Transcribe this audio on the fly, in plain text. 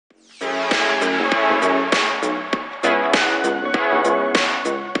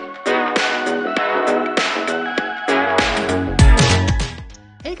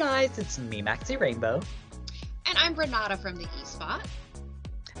guys, it's me, Maxxy Rainbow. And I'm Renata from the E-Spot.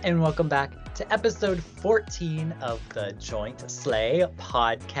 And welcome back to episode 14 of the Joint Slay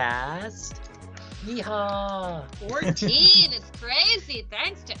podcast. Yeehaw! 14 is crazy.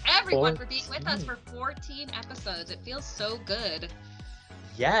 Thanks to everyone for being with us for 14 episodes. It feels so good.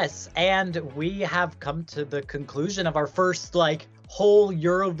 Yes, and we have come to the conclusion of our first, whole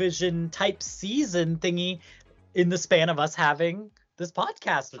Eurovision type season thingy in the span of us having this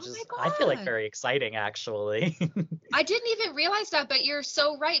podcast, which is, I feel like, very exciting, actually. I didn't even realize that, but you're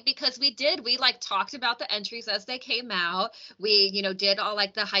so right, because we talked about the entries as they came out. We, did all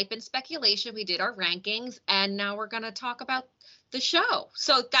the hype and speculation. We did our rankings, and now we're going to talk about the show.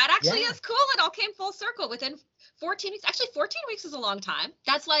 So that actually is cool. It all came full circle within 14 weeks. Actually, 14 weeks is a long time.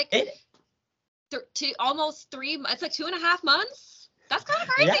 That's almost 3 months. It's 2.5 months. That's kind of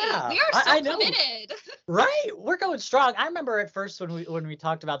crazy. Yeah, we are so committed. Right? We're going strong. I remember at first when we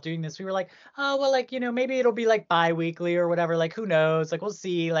talked about doing this, we were like, oh, well, maybe it'll be bi-weekly or whatever. Who knows? We'll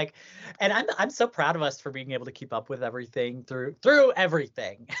see. And I'm so proud of us for being able to keep up with everything through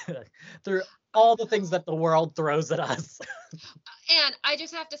everything, through all the things that the world throws at us. And I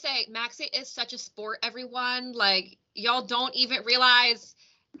just have to say, Maxxy is such a sport, everyone. Y'all don't even realize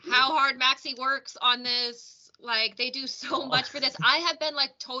how hard Maxxy works on this. They do so much for this. I have been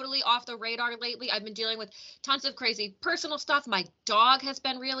totally off the radar lately. I've been dealing with tons of crazy personal stuff. My dog has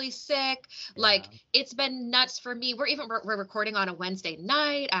been really sick. It's been nuts for me. We're recording on a Wednesday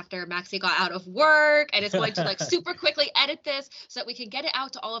night after Maxxy got out of work, and it's going to super quickly edit this so that we can get it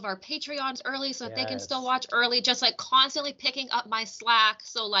out to all of our Patreons early so that they can still watch early. Just constantly picking up my slack.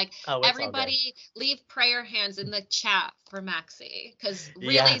 So everybody leave prayer hands in the chat for Maxxy, because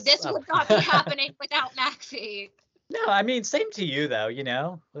really this would not be happening without Maxxy. No, I mean, same to you though,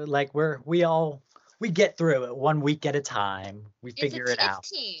 we get through it 1 week at a time. We figure it out.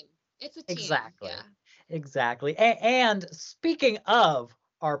 It's a team. Exactly. Yeah. Exactly. And speaking of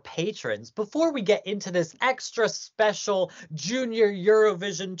our patrons, before we get into this extra special Junior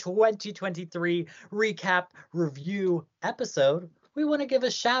Eurovision 2023 recap review episode, we want to give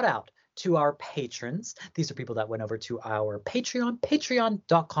a shout out to our patrons. These are people that went over to our Patreon,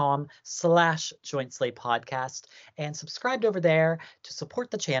 patreon.com/jointslaypodcast, and subscribed over there to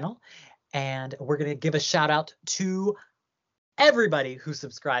support the channel. And we're going to give a shout out to everybody who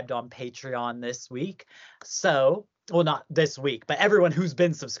subscribed on Patreon this week. So, well, not this week, but everyone who's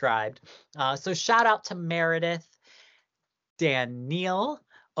been subscribed. So shout out to Meredith, Danielle,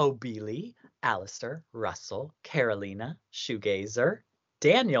 O'Beely, Alistair, Russell, Carolina, Shoegazer,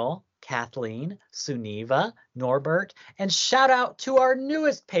 Daniel, Kathleen, Suniva, Norbert, and shout out to our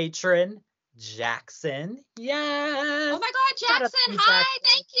newest patron, Jackson. Yes. Oh my God, Jackson. Hi,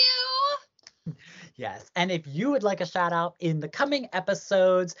 thank you. Yes. And if you would like a shout out in the coming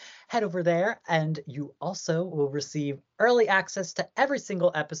episodes, head over there, and you also will receive early access to every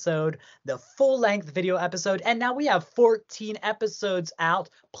single episode, the full-length video episode. And now we have 14 episodes out,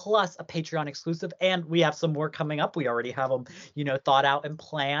 plus a Patreon exclusive, and we have some more coming up. We already have them, thought out and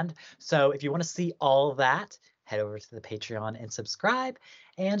planned. So if you want to see all that, head over to the Patreon and subscribe.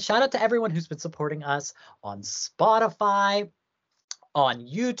 And shout out to everyone who's been supporting us on Spotify, on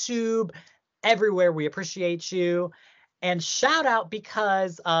YouTube, everywhere. We appreciate you. And shout out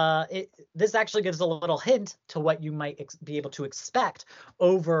because this actually gives a little hint to what you might be able to expect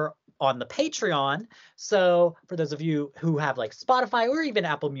over on the Patreon. So for those of you who have Spotify or even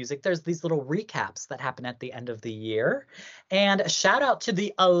Apple Music, there's these little recaps that happen at the end of the year. And shout out to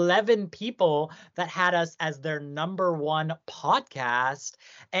the 11 people that had us as their #1 podcast.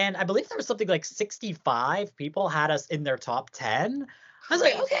 And I believe there was something 65 people had us in their top 10. I was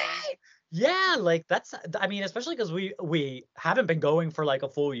okay. Yeah, that's, especially because we haven't been going for a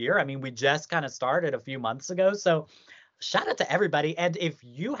full year. We just kind of started a few months ago. So shout out to everybody. And if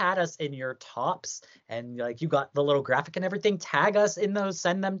you had us in your tops and you got the little graphic and everything, tag us in those,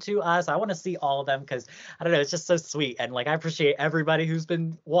 send them to us. I want to see all of them because I don't know, it's just so sweet. And I appreciate everybody who's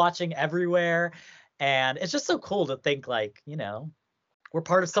been watching everywhere. And it's just so cool to think we're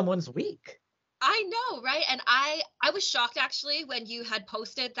part of someone's week. I know, right? And I was shocked actually when you had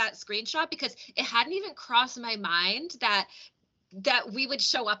posted that screenshot, because it hadn't even crossed my mind that we would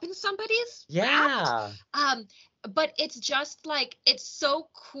show up in somebody's Wrapped. But it's just it's so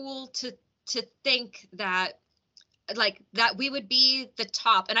cool to think that that we would be the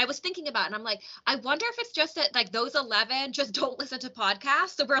top. And I was thinking about it, and I'm I wonder if it's just that those 11 just don't listen to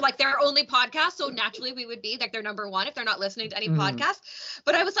podcasts. So we're their only podcast. So naturally we would be their #1 if they're not listening to any podcast.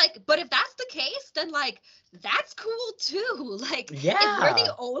 But I was but if that's the case, then that's cool too. If we're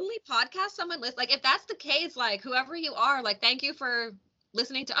the only podcast someone listens, if that's the case, whoever you are, thank you for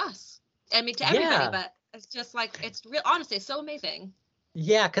listening to us. I mean, to everybody, Yeah. but it's just like, it's real, honestly, it's so amazing.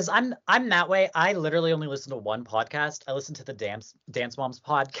 Yeah, because I'm that way. I literally only listen to one podcast. I listen to the Dance Moms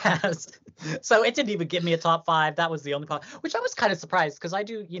podcast. So it didn't even give me a top 5. That was the only which I was kind of surprised because I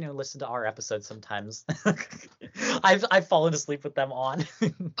do, listen to our episodes sometimes. I've fallen asleep with them on.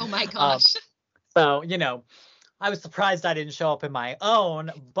 Oh my gosh. So, I was surprised I didn't show up in my own,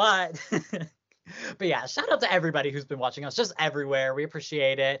 but but yeah, shout out to everybody who's been watching us just everywhere. We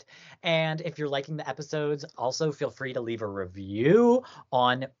appreciate it. And if you're liking the episodes, also feel free to leave a review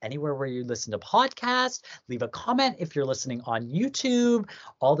on anywhere where you listen to podcasts. Leave a comment if you're listening on YouTube.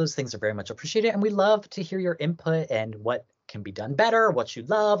 All those things are very much appreciated. And we love to hear your input and what can be done better, what you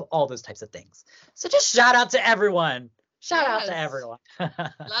love, all those types of things. So just shout out to everyone. Shout out to everyone.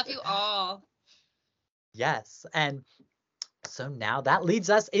 Love you all. Yes. And so now that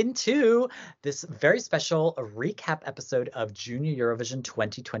leads us into this very special recap episode of Junior Eurovision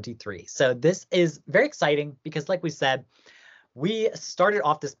 2023. So this is very exciting because, like we said, we started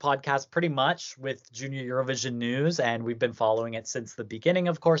off this podcast pretty much with Junior Eurovision news, and we've been following it since the beginning,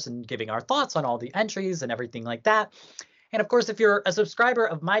 of course, and giving our thoughts on all the entries and everything like that. And of course, if you're a subscriber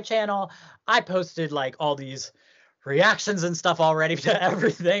of my channel, I posted like all these reactions and stuff already to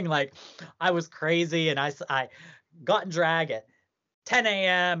everything. Like I was crazy, and I got in drag at 10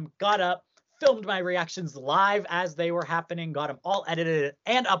 a.m., got up, filmed my reactions live as they were happening, got them all edited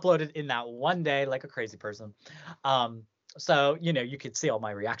and uploaded in that one day like a crazy person. So, you could see all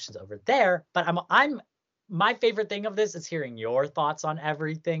my reactions over there, but I'm my favorite thing of this is hearing your thoughts on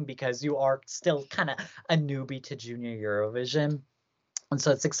everything because you are still kind of a newbie to Junior Eurovision. And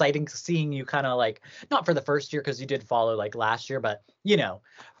so it's exciting seeing you kind of like, not for the first year because you did follow like last year, but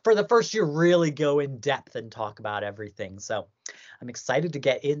for the first year, really go in depth and talk about everything. So I'm excited to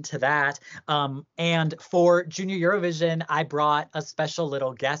get into that. And for Junior Eurovision, I brought a special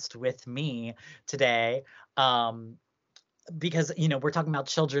little guest with me today. Because we're talking about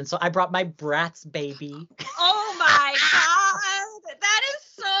children. So I brought my Bratz baby. Oh my god. That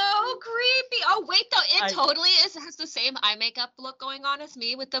is so creepy. Oh wait, though, it totally has the same eye makeup look going on as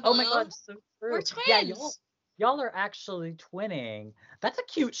me with the blue. Oh my god, so true. We're twins. Yeah, y'all are actually twinning. That's a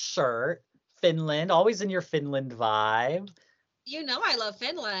cute shirt. Finland, always in your Finland vibe. I love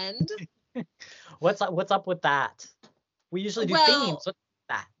Finland. What's up with that? We usually do themes. What's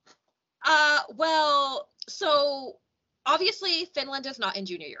that? Well, so obviously Finland is not in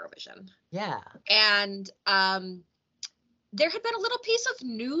Junior Eurovision. Yeah. And there had been a little piece of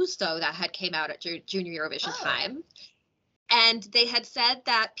news though that had came out at Junior Eurovision time. And they had said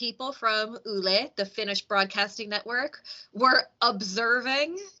that people from Yle, the Finnish broadcasting network, were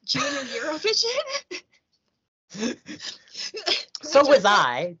observing Junior Eurovision. So was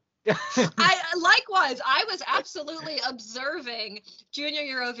I. Likewise, I was absolutely observing Junior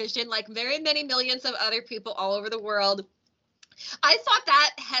Eurovision like very many millions of other people all over the world. I thought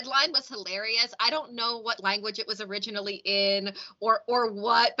that headline was hilarious. I don't know what language it was originally in or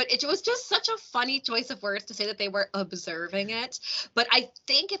what, but it was just such a funny choice of words to say that they were observing it. But I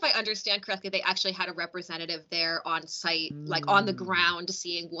think if I understand correctly, they actually had a representative there on site, like on the ground,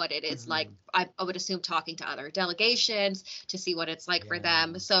 seeing what it is like. I would assume talking to other delegations to see what it's like for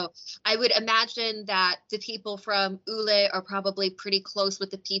them. So I would imagine that the people from Yle are probably pretty close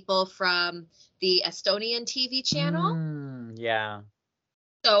with the people from the Estonian TV channel. Yeah.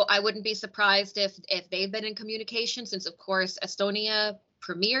 So I wouldn't be surprised if they've been in communication since, of course, Estonia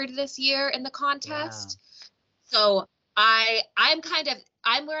premiered this year in the contest. Yeah. So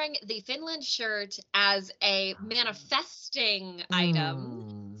I'm wearing the Finland shirt as a manifesting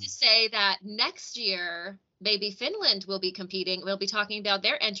item to say that next year maybe Finland will be competing. We'll be talking about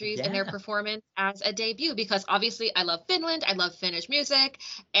their entries and their performance as a debut because obviously I love Finland. I love Finnish music,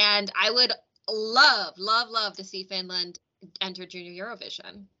 and I would love to see Finland enter Junior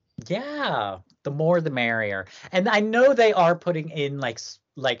Eurovision. Yeah, the more the merrier. And I know they are putting in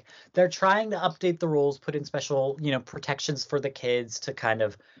like they're trying to update the rules, put in special, protections for the kids to kind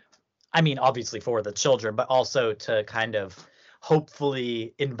of, I mean, obviously for the children, but also to kind of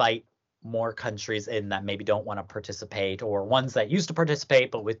hopefully invite more countries in that maybe don't want to participate or ones that used to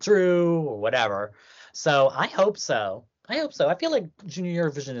participate but withdrew or whatever. So I hope so. I feel like Junior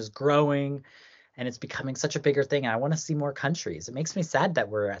Eurovision is growing and it's becoming such a bigger thing. I want to see more countries. It makes me sad that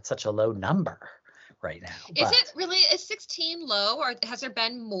we're at such a low number right now. Is 16 low, or has there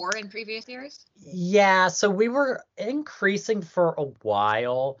been more in previous years? Yeah, so we were increasing for a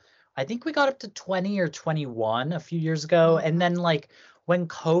while. I think we got up to 20 or 21 a few years ago. And then like when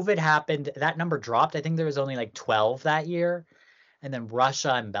COVID happened, that number dropped. I think there was only like 12 that year. And then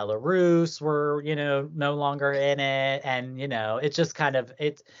Russia and Belarus were, no longer in it. And, it just kind of,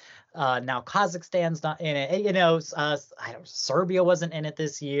 now Kazakhstan's not in it. Serbia wasn't in it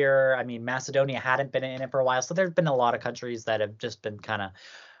this year. I mean, Macedonia hadn't been in it for a while. So there's been a lot of countries that have just been kind of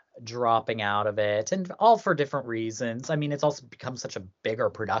dropping out of it, and all for different reasons. I mean, it's also become such a bigger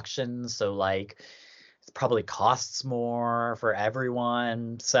production. So like, it probably costs more for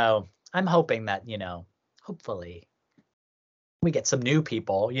everyone. So I'm hoping that, hopefully we get some new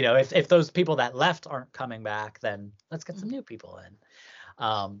people. If those people that left aren't coming back, then let's get some new people in.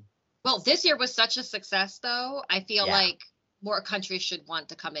 Well, this year was such a success, though. I feel Yeah. like more countries should want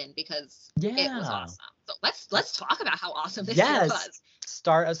to come in because it was Yeah. awesome. So let's talk about how awesome this Yes. year was.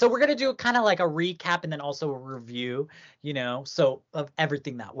 So we're gonna do kind of like a recap and then also a review, so of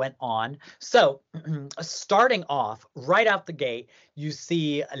everything that went on. So starting off right out the gate, you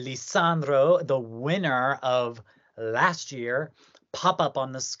see Lisandro, the winner of last year, pop up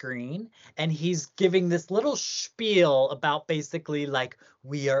on the screen, and he's giving this little spiel about basically like,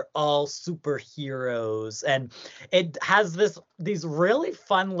 we are all superheroes, and it has these really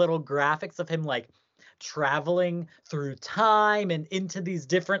fun little graphics of him like traveling through time and into these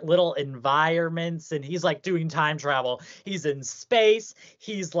different little environments, and he's like doing time travel. He's in space,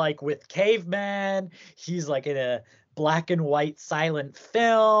 he's like with cavemen, he's like in a black and white silent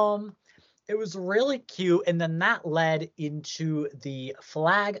film. It was really cute. And then that led into the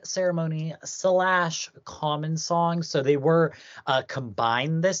flag ceremony / common song. So they were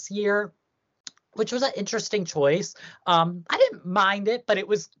combined this year, which was an interesting choice. I didn't mind it, but it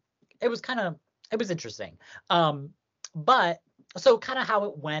was interesting. But so kind of how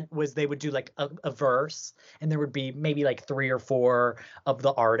it went was they would do like a verse, and there would be maybe like 3 or 4 of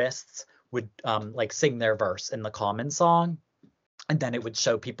the artists would like sing their verse in the common song. And then it would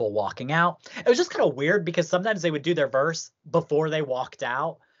show people walking out. It was just kind of weird because sometimes they would do their verse before they walked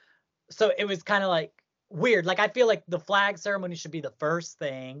out. So it was kind of like weird. Like, I feel like the flag ceremony should be the first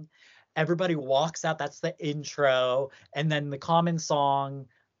thing. Everybody walks out. That's the intro. And then the common song,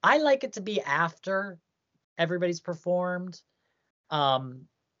 I like it to be after everybody's performed.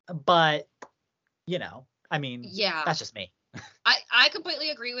 But, I mean, Yeah, that's just me. I completely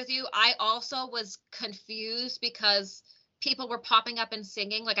agree with you. I also was confused because people were popping up and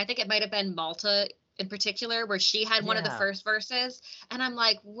singing. Like, I think it might have been Malta in particular, where she had one of the first verses. And I'm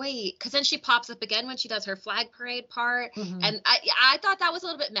like, wait, because then she pops up again when she does her flag parade part. Mhm. And I thought that was a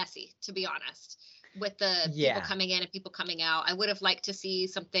little bit messy, to be honest, with the Yeah. people coming in and people coming out. I would have liked to see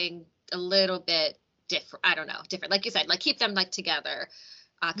something a little bit different. I don't know, different. Like you said, like keep them like together.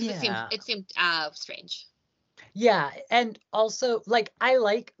 Because it seemed strange. Yeah, and also like, I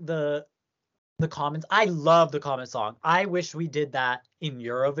like the comments. I love the comment song. I wish we did that in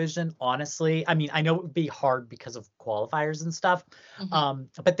Eurovision, honestly. I mean, I know it would be hard because of qualifiers and stuff.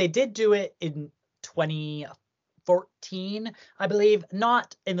 But they did do it in 2014, I believe.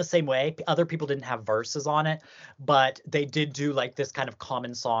 Not in the same way. Other people didn't have verses on it, but they did do like this kind of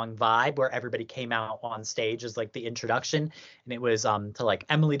common song vibe where everybody came out on stage as like the introduction, and it was to like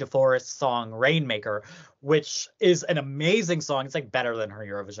Emily DeForest's song Rainmaker, which is an amazing song. It's like better than her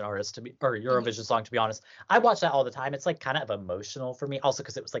Eurovision song, to be honest. I watch that all the time. It's like kind of emotional for me, also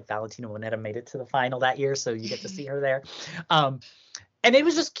because it was like Valentina Monetta made it to the final that year, so you get to see her there. And it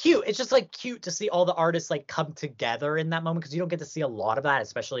was just cute. It's just like cute to see all the artists like come together in that moment, because you don't get to see a lot of that,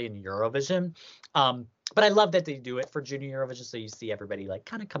 especially in Eurovision. But I love that they do it for Junior Eurovision, so you see everybody like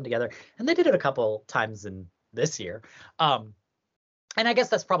kind of come together. And they did it a couple times in this year. And I guess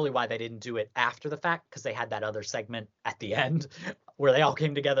that's probably why they didn't do it after the fact, because they had that other segment at the end where they all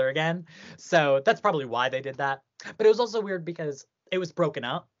came together again. So that's probably why they did that. But it was also weird because it was broken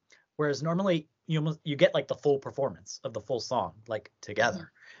up, whereas normally you get like the full performance of the full song like together.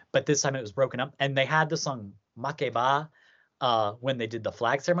 But this time it was broken up, and they had the song Makeba when they did the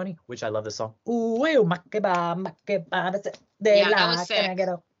flag ceremony, which I love this song. Ooh, Makeba, Makeba, that's it. Yeah, that was sick.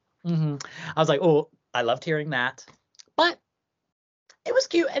 I was like, oh, I loved hearing that. But it was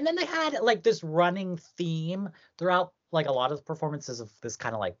cute. And then they had like this running theme throughout like a lot of the performances of this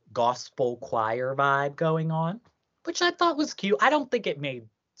kind of like gospel choir vibe going on, which I thought was cute. I don't think it made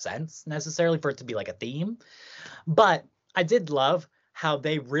sense necessarily for it to be like a theme, but I did love how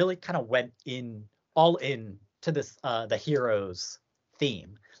they really kind of went all in to this the heroes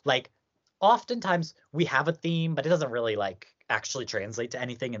theme. Like, oftentimes we have a theme, but it doesn't really like actually translate to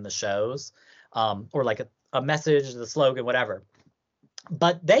anything in the shows, or like a message, the slogan, whatever.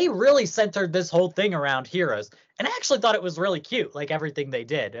 But they really centered this whole thing around heroes, and I actually thought it was really cute, like everything they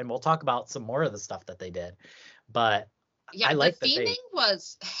did. And we'll talk about some more of the stuff that they did. But Yeah, I the like the theming theme.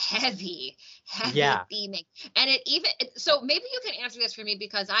 was heavy, heavy Yeah. theming. And so maybe you can answer this for me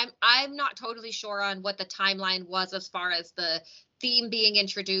because I'm not totally sure on what the timeline was as far as the theme being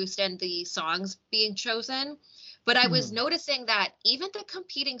introduced and the songs being chosen. But I was Mhm. noticing that even the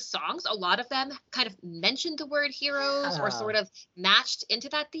competing songs, a lot of them kind of mentioned the word heroes or Yeah. sort of matched into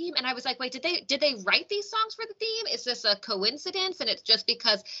that theme. And I was like, wait, did they write these songs for the theme? Is this a coincidence? And it's just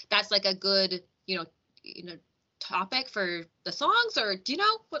because that's like a good, topic for the songs, or do you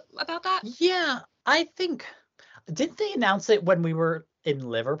know what about that? Yeah, I think didn't they announce it when we were in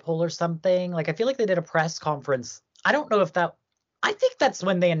Liverpool or something? Like I feel like they did a press conference. I think that's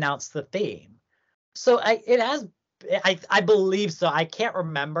when they announced the theme. So I believe so. I can't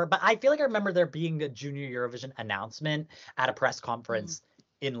remember, but I feel like I remember there being a Junior Eurovision announcement at a press Mm. conference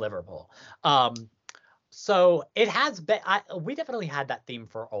in Liverpool. Um, so it has been we definitely had that theme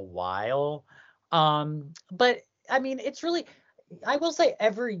for a while. But I mean, it's really I will say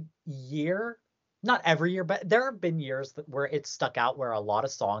every year, not every year, but there have been years where it stuck out where a lot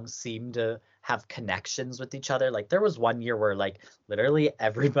of songs seem to have connections with each other. Like there was one year where like literally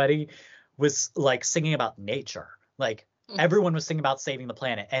everybody was like singing about nature. Like everyone was singing about saving the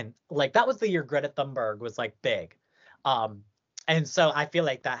planet. And like that was the year Greta Thunberg was like big. Um, and so I feel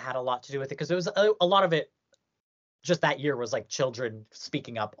like that had a lot to do with it because it was a lot of it just that year was like children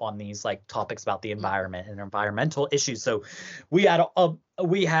speaking up on these like topics about the environment and environmental issues. So we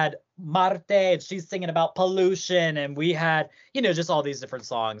had Marte and she's singing about pollution, and we had just all these different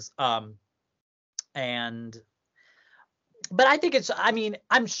songs. And but I think I mean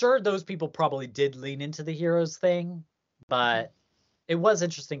I'm sure those people probably did lean into the heroes thing, but it was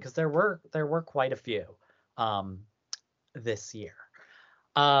interesting because there were quite a few um this year.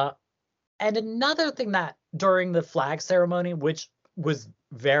 Uh And another thing that during the flag ceremony, which was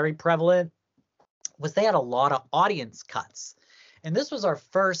very prevalent, was they had a lot of audience cuts. And this was our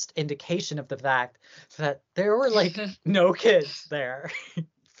first indication of the fact that there were like no kids there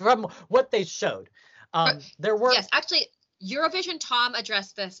from what they showed. There were Yes, actually, Eurovision Tom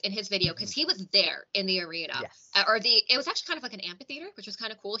addressed this in his video because Mhm. he was there in the arena, Yes. it was actually kind of like an amphitheater, which was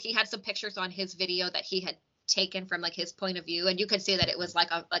kind of cool. He had some pictures on his video that he had taken from like his point of view, and you could see that it was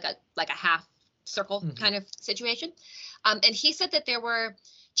like a half circle Mhm. kind of situation. And he said that there were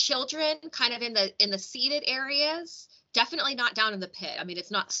children kind of in the seated areas, definitely not down in the pit. I mean,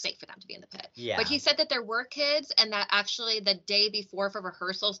 it's not safe for them to be in the pit. But Yeah. he said that there were kids, and that actually the day before for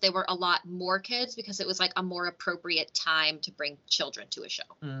rehearsals, there were a lot more kids because it was like a more appropriate time to bring children to a show.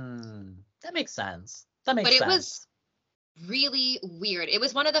 That makes sense. That makes But it was sense. really weird. It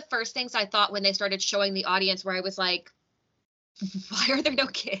was one of the first things I thought when they started showing the audience where I was like, why are there no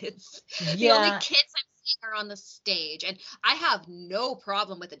kids? The only Yeah. kids I'm seeing are on the stage. And I have no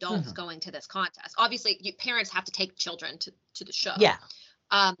problem with adults Mhm. going to this contest. Obviously, parents have to take children to the show. Yeah.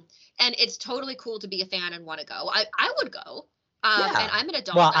 Um, and it's totally cool to be a fan and want to go. I would go. And Yeah. I'm an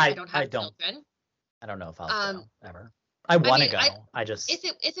adult. Well, I I don't I have don't children. I don't know if I'll Um, go ever. I I want to mean, go. I just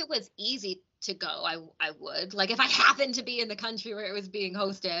if it was easy to go, I would. Like if I happened to be in the country where it was being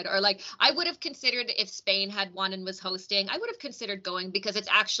hosted, or like I would have considered if Spain had one and was hosting, I would have considered going because it's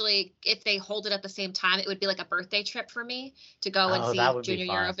actually if they hold it at the same time, it would be like a birthday trip for me to go and oh, that see would be Junior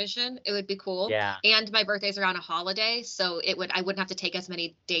fun. Eurovision. It would be cool. Yeah. And my birthday's around a holiday, so I wouldn't have to take as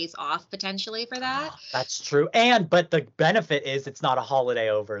many days off potentially for that. That's true. But the benefit is it's not a holiday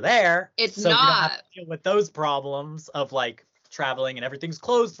over there. It's So we don't have not. to deal with those problems of like traveling and everything's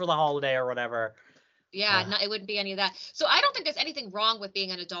closed for the holiday or whatever. Yeah, no, it wouldn't be any of that. So I don't think there's anything wrong with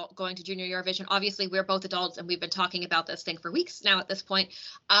being an adult going to Junior Eurovision. Obviously, we're both adults and we've been talking about this thing for weeks now at this point.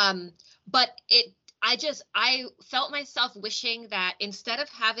 But I felt myself wishing that instead of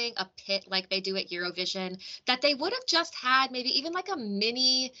having a pit like they do at Eurovision, that they would have just had maybe even like a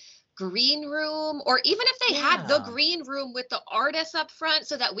mini green room, or even if they had the Yeah. green room with the artists up front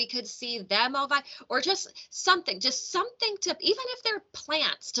so that we could see them all vibe, or just something to, even if they're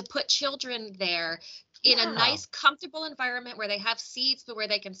plants, to put children there in a Yeah. nice comfortable environment where they have seats but where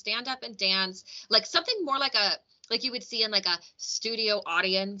they can stand up and dance, like something more like you would see in like a studio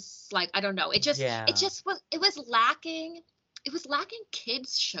audience. Like I don't know, it Yeah. just it was lacking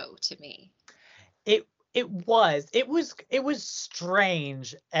kids show to me. It it was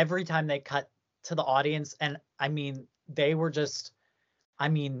strange every time they cut to the audience, and I mean they were just I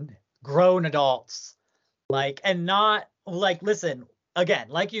mean grown adults. Like, and not like, listen, again,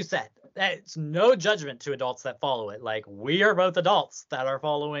 like you said, it's no judgment to adults that follow it. Like, we are both adults that are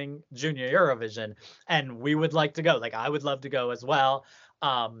following Junior Eurovision, and we would like to go. Like, I would love to go as well.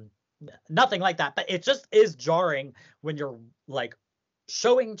 Nothing like that, but it just is jarring when you're like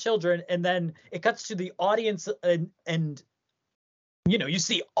showing children, and then it cuts to the audience, and you know, you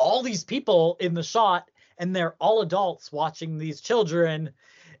see all these people in the shot, and they're all adults watching these children.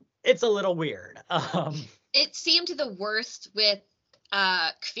 It's a little weird. It seemed the worst with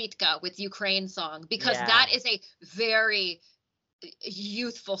Kvitka, with Ukraine song, because Yeah. that is a very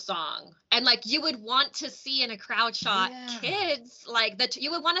youthful song, and like you would want to see in a crowd shot kids, like that you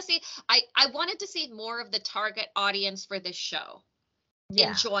would want to see. I wanted to see more of the target audience for this show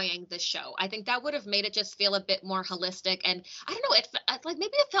enjoying the show. I think that would have made it just feel a bit more holistic. And I don't know, it like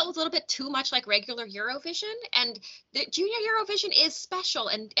maybe it felt a little bit too much like regular Eurovision, and the Junior Eurovision is special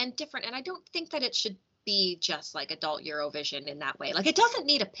and different, and I don't think that it should be just like adult Eurovision in that way. Like it doesn't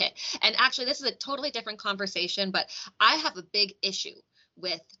need a pit. And actually this is a totally different conversation, but I have a big issue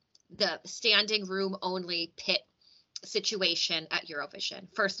with the standing room only pit situation at Eurovision.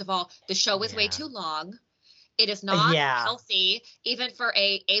 First of all, the show is way too long. It is not healthy, even for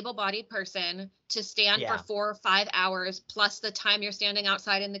a able-bodied person, to stand for 4 or 5 hours plus the time you're standing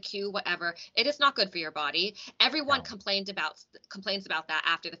outside in the queue, whatever. It is not good for your body. Everyone complains about that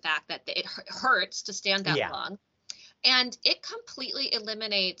after the fact, that it hurts to stand that long. And it completely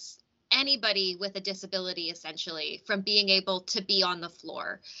eliminates anybody with a disability, essentially, from being able to be on the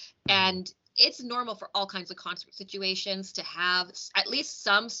floor. And it's normal for all kinds of concert situations to have at least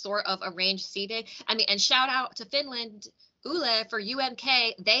some sort of arranged seating. I mean, and shout out to Finland, Yle, for UNK.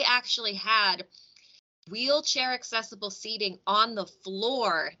 They actually had wheelchair accessible seating on the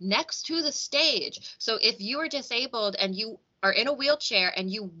floor next to the stage. So if you are disabled and you are in a wheelchair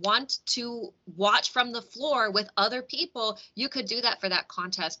and you want to watch from the floor with other people, you could do that for that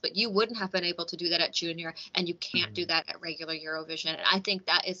contest, but you wouldn't have been able to do that at Junior, and you can't do that at regular Eurovision. And I think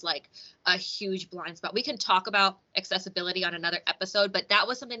that is like a huge blind spot. We can talk about accessibility on another episode, but that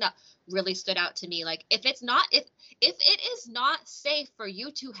was something that really stood out to me. Like if it is not safe for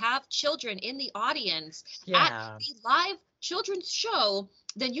you to have children in the audience at the live children's show,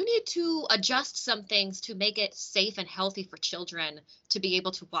 then you need to adjust some things to make it safe and healthy for children to be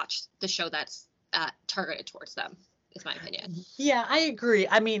able to watch the show that's targeted towards them, is my opinion. Yeah, I agree.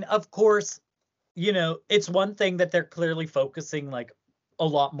 I mean, of course, you know, it's one thing that they're clearly focusing like a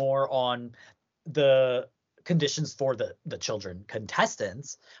lot more on the conditions for the children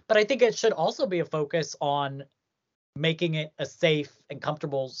contestants, but I think it should also be a focus on making it a safe and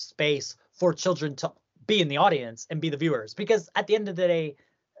comfortable space for children to be in the audience and be the viewers, because at the end of the day,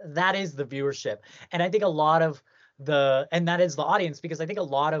 that is the viewership. And I think a lot of that is the audience, because I think a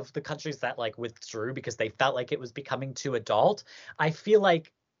lot of the countries that like withdrew because they felt like it was becoming too adult, I feel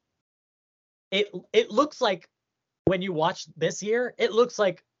like it looks like when you watch this year, it looks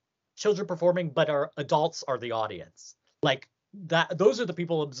like children performing, but our adults are the audience. Like that, those are the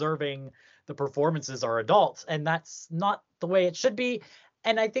people observing the performances are adults, and that's not the way it should be.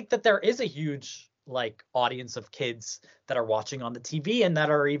 And I think that there is a huge like audience of kids that are watching on the TV and that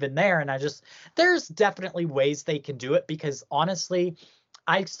are even there. And there's definitely ways they can do it, because honestly,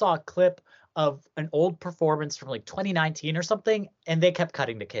 I saw a clip of an old performance from like 2019 or something, and they kept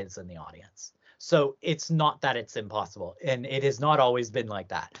cutting to kids in the audience. So it's not that it's impossible, and it has not always been like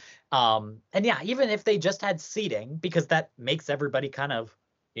that. And yeah, even if they just had seating, because that makes everybody kind of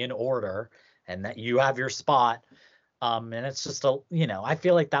in order and that you have your spot. And it's just I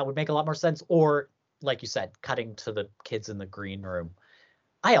feel like that would make a lot more sense. Or like you said, cutting to the kids in the green room.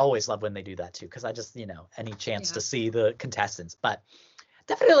 I always love when they do that too, because I just, any chance to see the contestants. But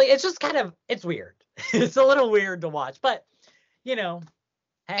definitely, it's just it's weird. It's a little weird to watch, but hey.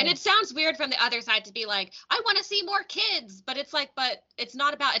 And it sounds weird from the other side to be like, I want to see more kids, but it's like, but it's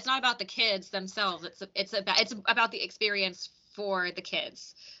not about the kids themselves. It's about the experience for the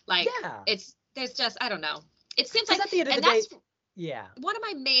kids. Like there's just, I don't know. It seems like, at the end of the day, one of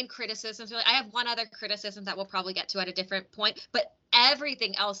my main criticisms, really, I have one other criticism that we'll probably get to at a different point, but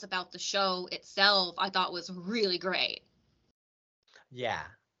everything else about the show itself, I thought was really great. Yeah,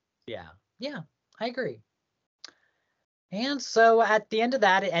 I agree. And so at the end of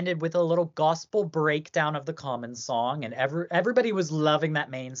that, it ended with a little gospel breakdown of the Common song, and everybody was loving that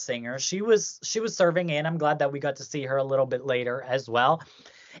main singer. She was serving in. I'm glad that we got to see her a little bit later as well.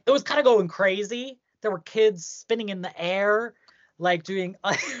 It was kind of going crazy. There were kids spinning in the air, like doing.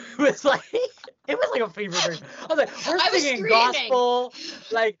 It was like a fever dream. I was like, we're singing gospel.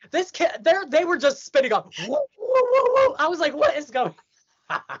 Like this kid, they were just spinning up. Whoa, whoa, whoa, whoa. I was like, what is going?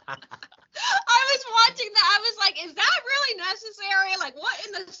 I was watching that. I was like, is that really necessary? Like, what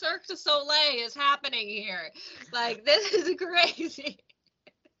in the Cirque du Soleil is happening here? Like, this is crazy.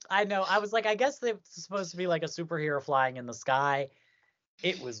 I know. I was like, I guess it's supposed to be like a superhero flying in the sky.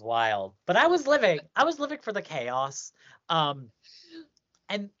 It was wild. But I was living for the chaos.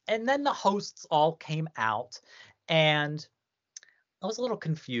 and then the hosts all came out, and I was a little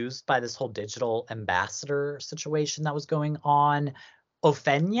confused by this whole digital ambassador situation that was going on.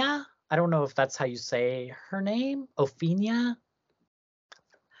 Ophenia, I don't know if that's how you say her name. Ophenia.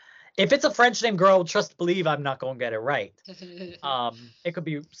 If it's a French name, girl, trust believe I'm not gonna get it right. It could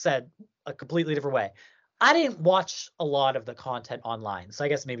be said a completely different way. I didn't watch a lot of the content online, so I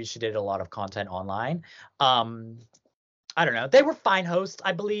guess maybe she did a lot of content online. I don't know. They were fine hosts,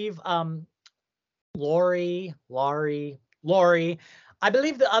 I believe. Lori. I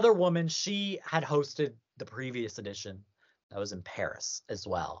believe the other woman, she had hosted the previous edition that was in Paris as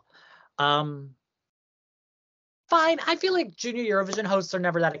well. Fine. I feel like Junior Eurovision hosts are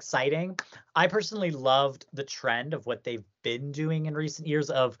never that exciting. I personally loved the trend of what they've been doing in recent years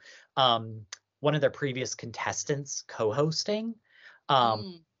of one of their previous contestants co-hosting.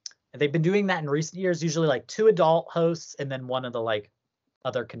 They've been doing that in recent years, usually like 2 adult hosts and then one of the like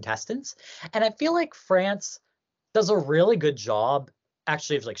other contestants. And I feel like France does a really good job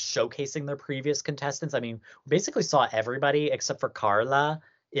actually of like showcasing their previous contestants. I mean, we basically saw everybody except for Carla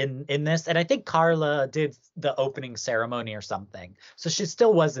in this, and I think Carla did the opening ceremony or something, so she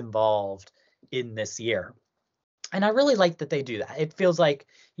still was involved in this year. And I really like that they do that. It feels like,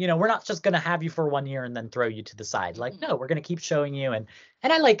 you know, we're not just going to have you for 1 year and then throw you to the side. Like, no, we're going to keep showing you, and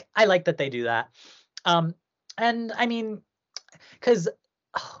I like that they do that. And I mean, because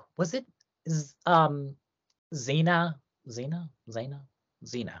was it Zena,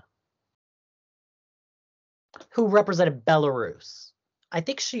 who represented Belarus? I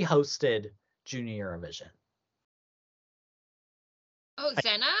think she hosted Junior Eurovision. Oh,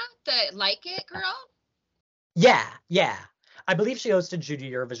 Zena, the Like It girl? Yeah. I believe she hosted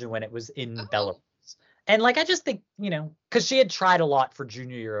Junior Eurovision when it was in Belarus. And like, I just think, you know, because she had tried a lot for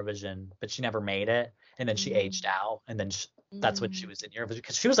Junior Eurovision, but she never made it. And then she aged out. And then that's when she was in Eurovision,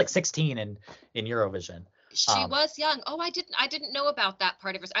 because she was like 16 in Eurovision. She was young. Oh, I didn't know about that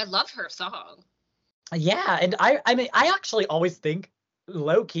part of her. I loved her song. Yeah. And I mean, I actually always think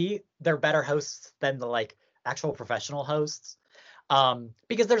low key they're better hosts than the like actual professional hosts,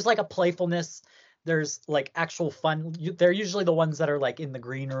 because there's like a playfulness, there's like actual fun. They're usually the ones that are like in the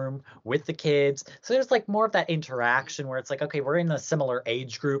green room with the kids, so there's like more of that interaction where it's like, okay, we're in a similar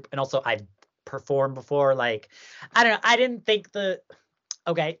age group, and also I've performed before. Like, I don't know, I didn't think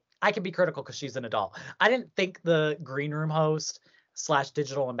okay, I can be critical because she's an adult. I didn't think the green room host /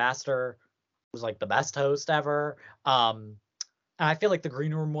 digital ambassador was like the best host ever. And I feel like the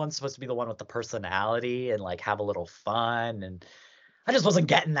green room one's supposed to be the one with the personality and like have a little fun, and I just wasn't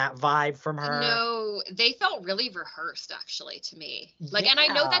getting that vibe from her. No, they felt really rehearsed actually to me. Like, and I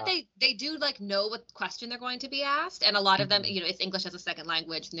know that they do like know what question they're going to be asked, and a lot of them, you know, it's English as a second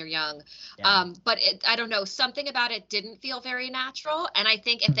language and they're young. But I don't know, something about it didn't feel very natural. And I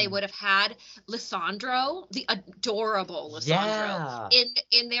think if they would have had Lissandro, the adorable Lissandro,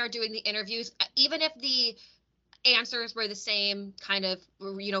 in there doing the interviews, even if the answers were the same kind of,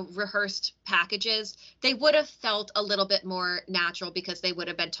 you know, rehearsed packages, they would have felt a little bit more natural because they would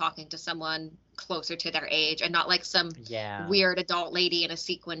have been talking to someone closer to their age and not like some weird adult lady in a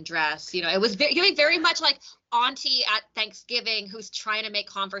sequin dress. You know, it was very much like auntie at Thanksgiving who's trying to make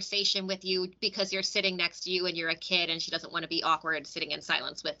conversation with you because you're sitting next to you and you're a kid and she doesn't want to be awkward sitting in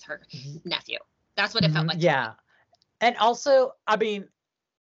silence with her nephew. That's what it felt like. Yeah. And also, I mean,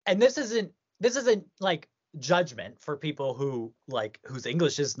 and this isn't like judgment for people who like whose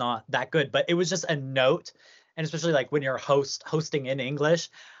English is not that good, but it was just a note. And especially like when you're hosting in English,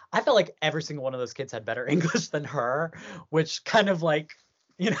 I felt like every single one of those kids had better English than her, which kind of like,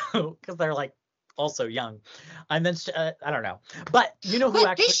 you know, because they're like also young. And then I don't know, but you know who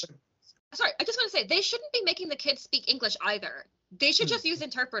actually sorry, I just want to say they shouldn't be making the kids speak English either. They should just use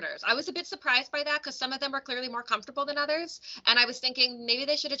interpreters. I was a bit surprised by that because some of them are clearly more comfortable than others. And I was thinking maybe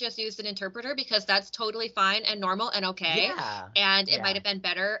they should have just used an interpreter because that's totally fine and normal and okay. Yeah. And it might have been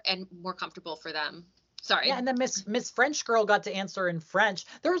better and more comfortable for them. Sorry. Yeah, and then Miss French girl got to answer in French.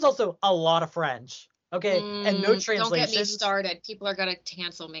 There was also a lot of French. Okay, and no translation. Don't get me started. People are gonna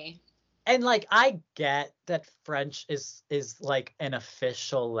cancel me. And like, I get that French is like an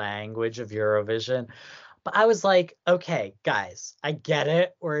official language of Eurovision, but I was like, okay, guys, I get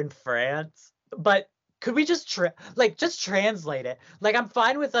it. We're in France, but could we just just translate it? Like, I'm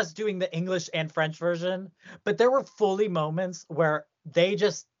fine with us doing the English and French version, but there were fully moments where they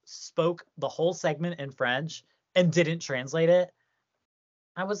just spoke the whole segment in French and didn't translate it.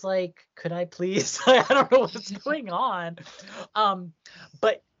 I was like, could I please? I don't know what's going on.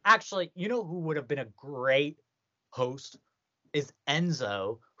 But actually, you know who would have been a great host is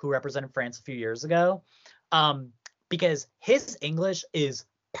Enzo, who represented France a few years ago. because his English is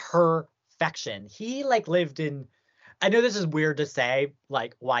perfection. He like lived in, I know this is weird to say,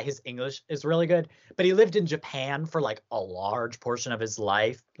 like why his English is really good, but he lived in Japan for like a large portion of his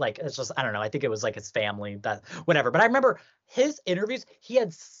life. Like it's just, I don't know. I think it was like his family, that whatever. But I remember his interviews, he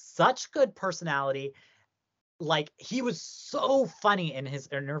had such good personality. Like he was so funny in his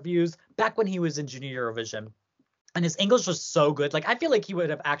interviews back when he was in Junior Eurovision. And his English was so good. Like I feel like he would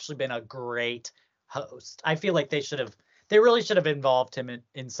have actually been a great host. I feel like they really should have involved him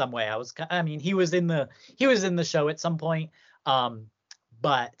in some way. I mean, he was in the show at some point.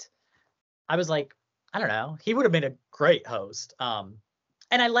 But I was like, I don't know, he would have been a great host. And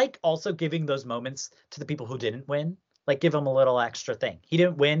I like also giving those moments to the people who didn't win. Like give him a little extra thing. He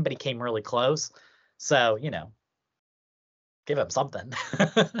didn't win, but he came really close. So, give him something.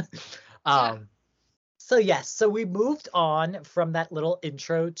 Yeah. So yes, so we moved on from that little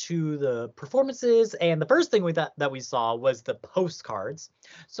intro to the performances, and the first thing that we saw was the postcards.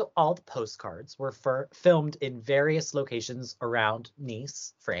 So all the postcards were filmed in various locations around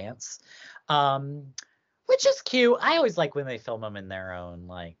Nice, France, which is cute. I always like when they film them in their own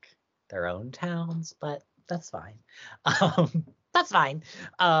towns, but that's fine. That's fine.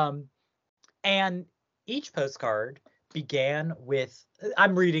 And each postcard began with,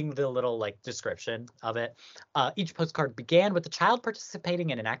 I'm reading the little like description of it. Each postcard began with the child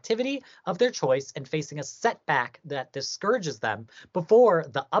participating in an activity of their choice and facing a setback that discourages them before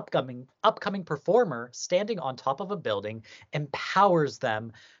the upcoming performer standing on top of a building empowers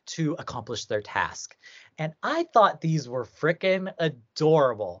them to accomplish their task. And I thought these were freaking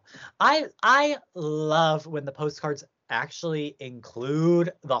adorable. I love when the postcards actually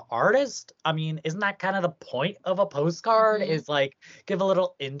include the artist. I mean, isn't that kind of the point of a postcard, is like give a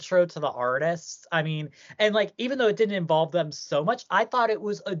little intro to the artist? I mean, and like even though it didn't involve them so much, I thought it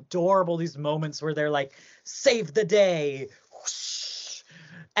was adorable, these moments where they're like, save the day, whoosh.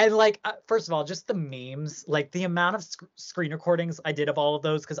 And like first of all, just the memes, like the amount of screen recordings I did of all of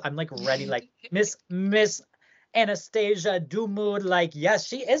those, because I'm like ready, like Miss Anastasia Dumud, like yes,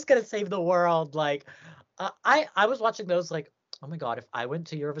 she is gonna save the world. Like I was watching those like, oh my God, if I went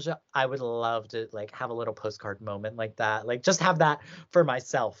to Eurovision, I would love to like have a little postcard moment like that. Like just have that for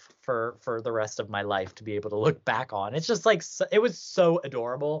myself for the rest of my life to be able to look back on. It's just like it was so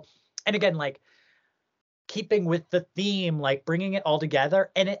adorable. And again, like keeping with the theme, like bringing it all together,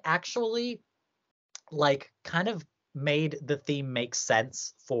 and it actually like kind of made the theme make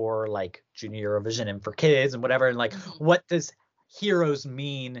sense for like Junior Eurovision and for kids and whatever. And like, what does heroes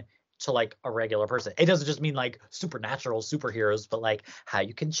mean to like a regular person? It doesn't just mean like supernatural superheroes, but like how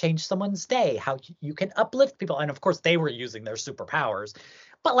you can change someone's day, how you can uplift people. And of course they were using their superpowers,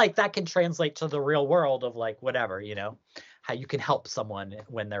 but like that can translate to the real world of like whatever, how you can help someone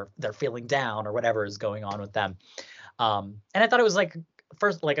when they're feeling down or whatever is going on with them. And I thought it was like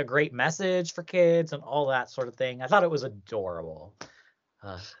first like a great message for kids and all that sort of thing. I thought it was adorable.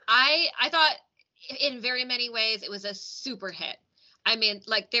 I thought in very many ways it was a super hit. I mean,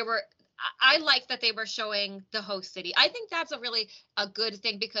 like I like that they were showing the host city. I think that's a good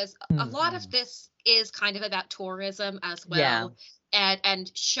thing, because a lot of this is kind of about tourism as well. Yeah.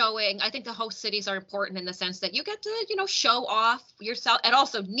 And showing, I think the host cities are important in the sense that you get to, show off yourself. And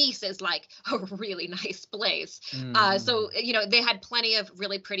also Nice is like a really nice place. So, they had plenty of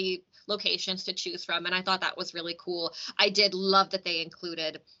really pretty locations to choose from. And I thought that was really cool. I did love that they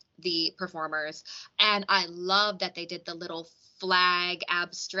included the performers. And I love that they did the little flag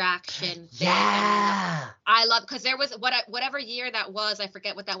abstraction thing. Yeah. I love, because there was whatever year that was, I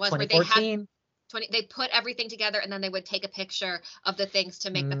forget what that was, where they had they put everything together and then they would take a picture of the things to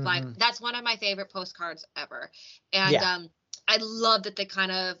make the flag. That's one of my favorite postcards ever. And I love that they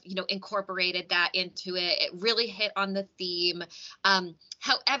kind of, incorporated that into it. It really hit on the theme.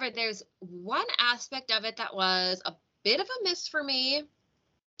 However, there's one aspect of it that was a bit of a miss for me.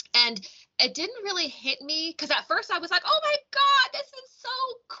 And it didn't really hit me, because at first I was like, oh my God, this is so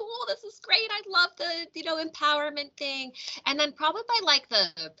cool. This is great. I love the, empowerment thing. And then probably by like the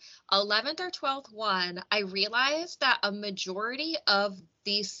 11th or 12th one, I realized that a majority of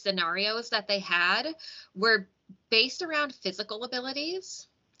these scenarios that they had were based around physical abilities.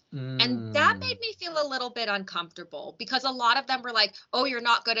 And that made me feel a little bit uncomfortable, because a lot of them were like, oh, you're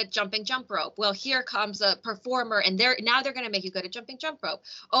not good at jumping jump rope. Well, here comes a performer and they're going to make you good at jumping jump rope.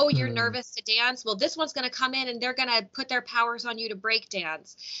 Oh, you're nervous to dance. Well, this one's going to come in and they're going to put their powers on you to break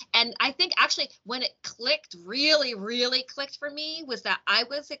dance. And I think actually when it clicked, really, really clicked for me, was that I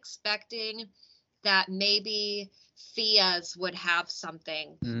was expecting that maybe Thea's would have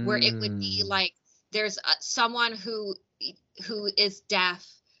something where it would be like, there's someone who is deaf,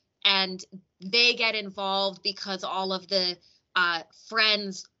 and they get involved because all of the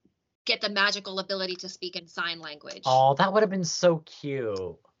friends get the magical ability to speak in sign language. Oh, that would have been so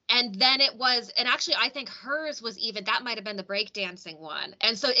cute. And then it was, and actually I think hers was even, that might have been the breakdancing one.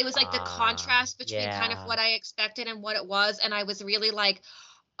 And so it was like the contrast between kind of Yeah. what I expected and what it was. And I was really like,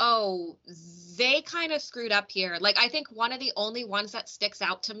 oh, they kind of screwed up here. Like, I think one of the only ones that sticks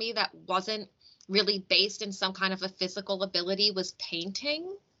out to me that wasn't really based in some kind of a physical ability was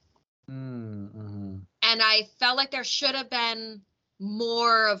painting. Mm-hmm. And I felt like there should have been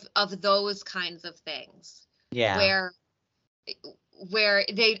more of those kinds of things. Yeah. Where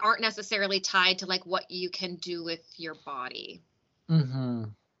they aren't necessarily tied to like what you can do with your body. Mm-hmm.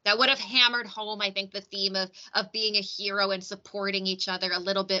 That would have hammered home, I think, the theme of being a hero and supporting each other a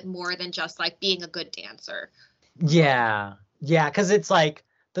little bit more than just like being a good dancer. Yeah. Yeah, because it's like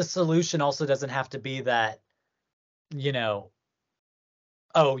the solution also doesn't have to be that, you know,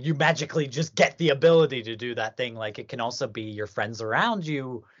 oh, you magically just get the ability to do that thing. Like, it can also be your friends around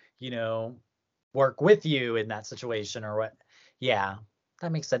you, work with you in that situation or what. Yeah,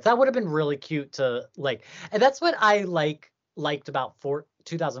 that makes sense. That would have been really cute to like, and that's what I liked about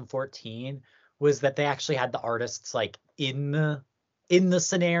 2014 was that they actually had the artists like in the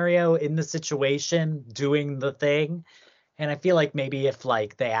scenario, in the situation, doing the thing. And I feel like maybe if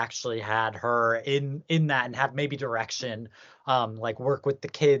like they actually had her in that and have maybe direction, like work with the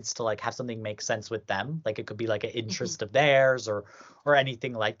kids to like have something make sense with them, like it could be like an interest of theirs or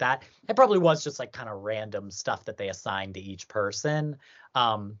anything like that. It probably was just like kind of random stuff that they assigned to each person.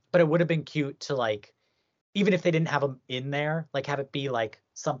 But it would have been cute to like, even if they didn't have them in there, like have it be like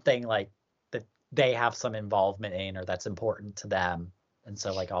something like that they have some involvement in or that's important to them. And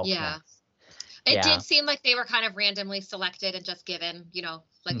so like all connects. It Yeah. did seem like they were kind of randomly selected and just given,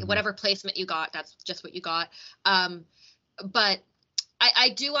 like whatever placement you got, that's just what you got. But I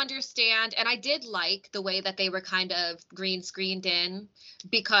do understand, and I did like the way that they were kind of green screened in,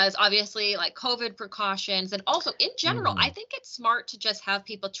 because obviously like COVID precautions, and also in general, I think it's smart to just have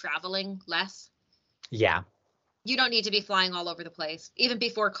people traveling less. Yeah. You don't need to be flying all over the place. Even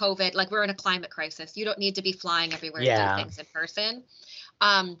before COVID, like we're in a climate crisis. You don't need to be flying everywhere to do things in person.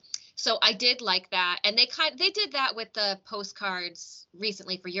 So I did like that, and they did that with the postcards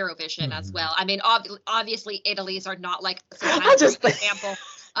recently for Eurovision as well. I mean, obviously Italy's are not like some kind of example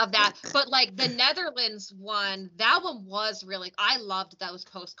of that, but like the Netherlands one, that one was really, I loved those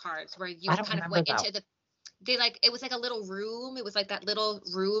postcards where you kind of went into it was like a little room. It was like that little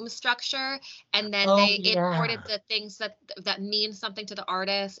room structure, and then they imported the things that mean something to the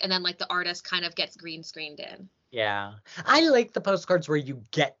artist, and then like the artist kind of gets green screened in. Yeah. I like the postcards where you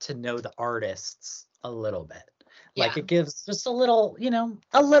get to know the artists a little bit. Like it gives just a little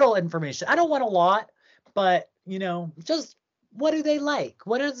information. I don't want a lot, but just what do they like?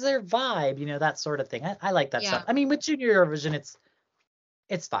 What is their vibe? That sort of thing. I like that stuff. I mean, with Junior Eurovision,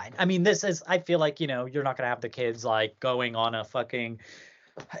 it's fine. I mean, I feel like, you're not gonna have the kids like going on a fucking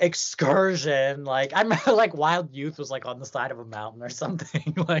excursion. Like I remember like Wild Youth was like on the side of a mountain or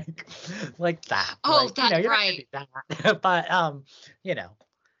something like that. Oh, like, that's you're right. Not gonna do that. But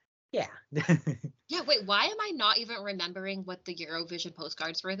yeah. Yeah, wait, why am I not even remembering what the Eurovision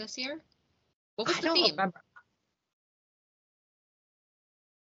postcards were this year? What was the theme? Remember.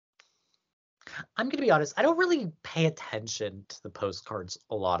 I'm gonna be honest, I don't really pay attention to the postcards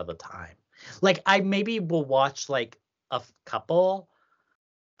a lot of the time. Like I maybe will watch like a couple,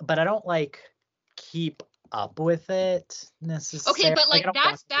 but I don't like keep up with it necessarily. Okay, but like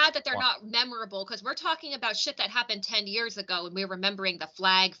that's bad that they're not memorable, because we're talking about shit that happened 10 years ago and we're remembering the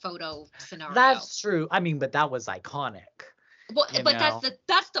flag photo scenario. That's true. I mean, but that was iconic. Well, but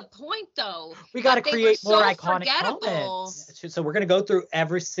that's the point though. We got to create more iconic moments. So we're going to go through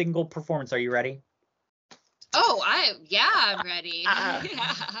every single performance. Are you ready? Oh, I'm ready.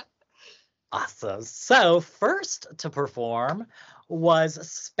 Awesome. So first to perform was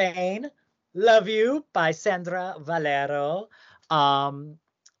Spain, Love You by Sandra Valero.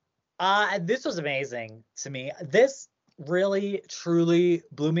 This was amazing to me. This really, truly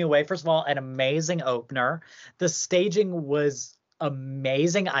blew me away. First of all, an amazing opener. The staging was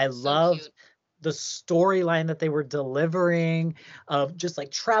amazing. I loved the storyline that they were delivering of just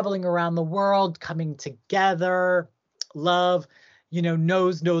like traveling around the world, coming together. Love,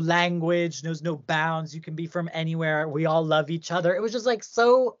 knows no language, knows no bounds. You can be from anywhere. We all love each other. It was just like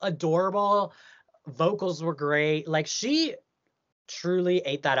so adorable. Vocals were great. Like she truly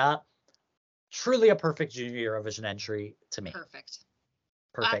ate that up. Truly a perfect Junior Eurovision entry to me. Perfect.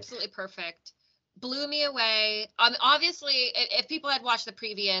 Absolutely perfect. Blew me away. Obviously, if people had watched the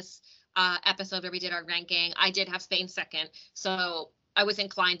previous episode where we did our ranking, I did have Spain second. So I was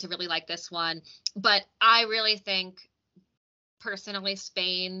inclined to really like this one, but I really think personally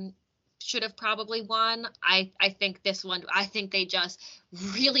Spain should have probably won. I think this one, I think they just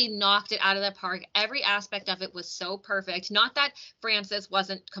really knocked it out of the park. Every aspect of it was so perfect. Not that France's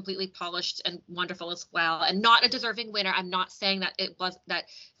wasn't completely polished and wonderful as well, and not a deserving winner. I'm not saying that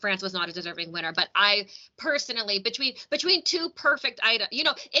France was not a deserving winner, but I personally, between two perfect items,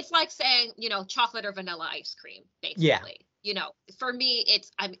 it's like saying, chocolate or vanilla ice cream, basically. Yeah. For me,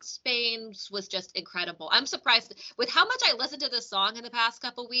 Spain's was just incredible. I'm surprised with how much I listened to this song in the past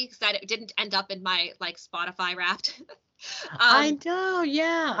couple weeks that it didn't end up in my Spotify Wrapped. I know,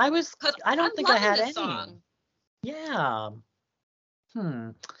 yeah. I don't think I had any. Song. Yeah.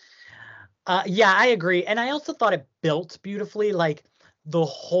 Yeah, I agree. And I also thought it built beautifully, the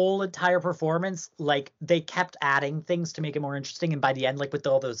whole entire performance, they kept adding things to make it more interesting. And by the end, with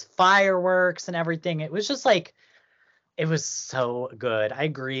all those fireworks and everything, it was just it was so good. I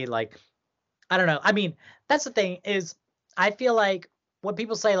agree. I don't know. I mean, that's the thing is I feel like when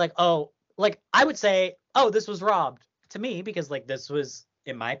people say I would say, oh, this was robbed to me because this was,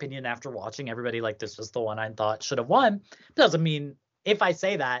 in my opinion, after watching everybody, this was the one I thought should have won. Doesn't mean, if I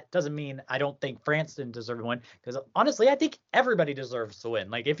say that, doesn't mean I don't think France didn't deserve to win, because honestly, I think everybody deserves to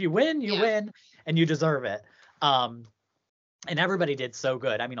win. If you win, you win and you deserve it. And everybody did so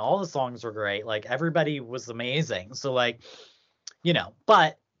good. I mean, all the songs were great. Everybody was amazing. So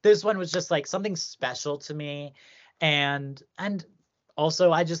but this one was just something special to me. And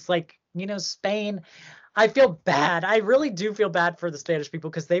also I just Spain, I feel bad. I really do feel bad for the Spanish people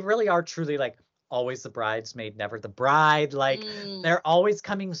because they really are truly always the bridesmaid, never the bride. They're always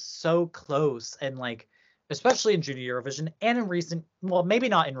coming so close. And especially in Junior Eurovision and in maybe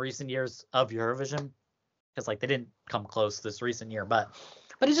not in recent years of Eurovision, because they didn't come close this recent year, but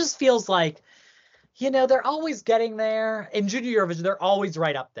it just feels they're always getting there. In Junior Eurovision, they're always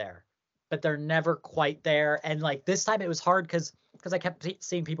right up there, but they're never quite there. And this time it was hard because I kept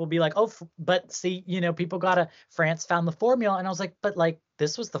seeing people be like, oh, but see, people France found the formula. And I was like, but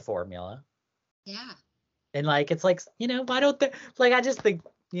this was the formula. Yeah. And it's why don't they, I just think,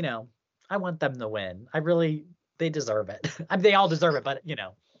 I want them to win. They deserve it. I mean, they all deserve it, but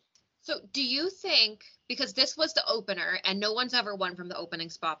So do you think, because this was the opener and no one's ever won from the opening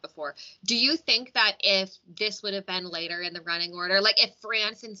spot before, do you think that if this would have been later in the running order, if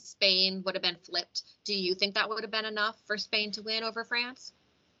France and Spain would have been flipped, do you think that would have been enough for Spain to win over France?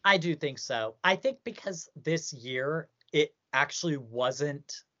 I do think so. I think because this year it actually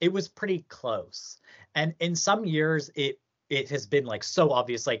wasn't, it was pretty close. And in some years it has been so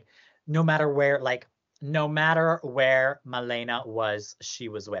obvious, no matter where Malena was, she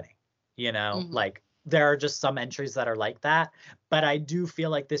was winning. There are just some entries that are like that, but I do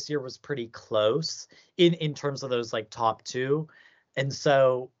feel like this year was pretty close in terms of those top two. And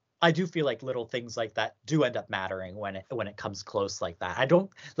so I do feel little things like that do end up mattering when it comes close like that. I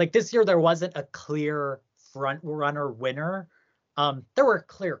don't this year there wasn't a clear front runner winner. There were a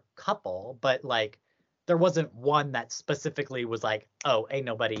clear couple, but there wasn't one that specifically was oh, ain't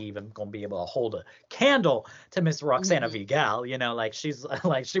nobody even gonna be able to hold a candle to Miss Roxana Vigal, she's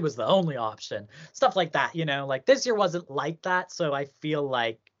she was the only option, stuff like that, this year wasn't like that. So I feel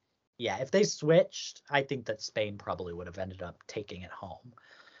yeah, if they switched, I think that Spain probably would have ended up taking it home.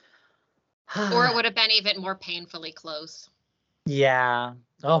 Or it would have been even more painfully close. Yeah.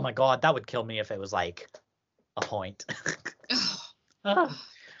 Oh my God, that would kill me if it was a point.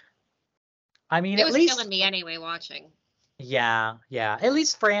 I mean, it at was least killing me anyway watching. Yeah. At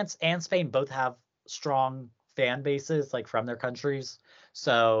least France and Spain both have strong fan bases from their countries.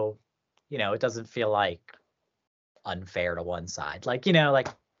 So, it doesn't feel unfair to one side.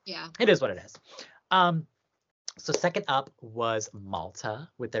 Yeah. It is what it is. So second up was Malta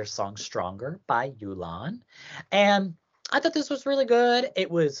with their song Stronger by Yulan. And I thought this was really good.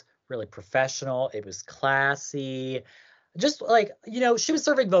 It was really professional. It was classy. Just she was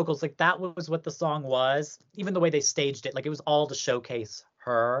serving vocals. That was what the song was. Even the way they staged it, it was all to showcase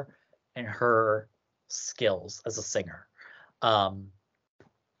her and her skills as a singer. I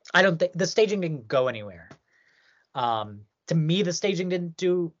don't think the staging didn't go anywhere. To me, the staging didn't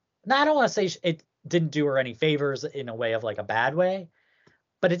do, I don't want to say it didn't do her any favors in a way of a bad way,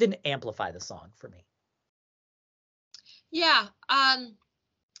 but it didn't amplify the song for me. Yeah. I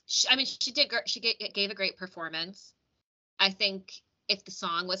mean, she gave a great performance. I think if the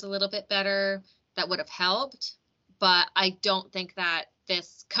song was a little bit better, that would have helped. But I don't think that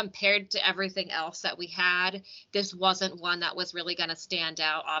this, compared to everything else that we had, this wasn't one that was really going to stand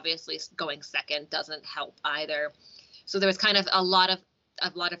out. Obviously, going second doesn't help either. So there was kind of a lot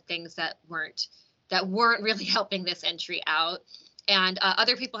of things that weren't really helping this entry out. And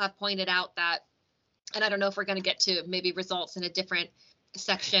other people have pointed out that, and I don't know if we're going to get to maybe results in a different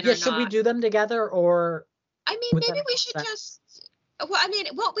section or Should we not. do them together, or I mean, maybe we should just, well, I mean,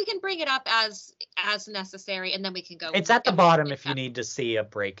 well, we can bring it up as necessary, and then we can go. It's at the bottom if you need to see a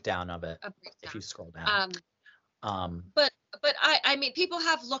breakdown of it. If you scroll down. But I mean, people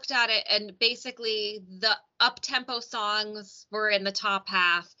have looked at it, and basically the up-tempo songs were in the top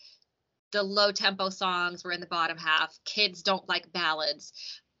half. The low-tempo songs were in the bottom half. Kids don't like ballads.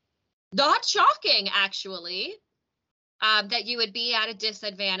 Not shocking, actually, that you would be at a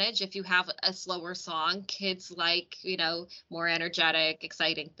disadvantage if you have a slower song. Kids like, you know, more energetic,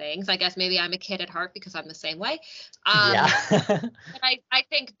 exciting things. I guess maybe I'm a kid at heart because I'm the same way. Yeah. But I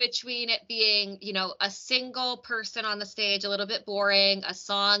think between it being, you know, a single person on the stage, a little bit boring, a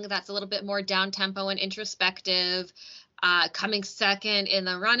song that's a little bit more down-tempo and introspective, coming second in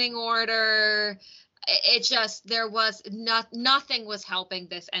the running order, it just, there was nothing was helping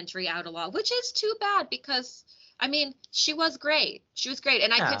this entry out a lot, which is too bad because, I mean, she was great. She was great.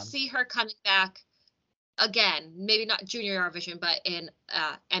 And I could see her coming back again, maybe not Junior Eurovision, but in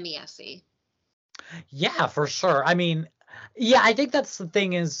MESC. Yeah, for sure. I mean, yeah, I think that's the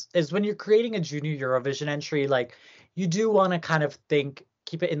thing is when you're creating a Junior Eurovision entry, like, you do want to kind of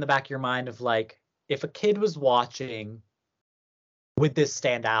keep it in the back of your mind of like, if a kid was watching, would this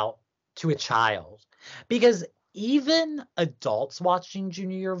stand out to a child? Because even adults watching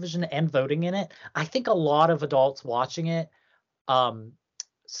Junior Eurovision and voting in it, I think a lot of adults watching it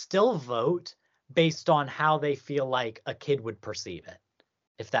still vote based on how they feel like a kid would perceive it,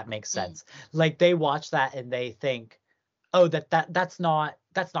 if that makes sense. Like, they watch that and they think, oh, that's not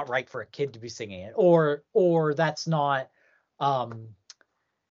right for a kid to be singing it, or that's not, I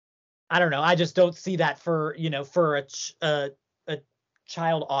don't know, I just don't see that for, you know, for a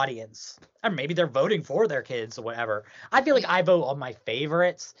child audience. Or maybe they're voting for their kids or whatever. I feel like I vote on my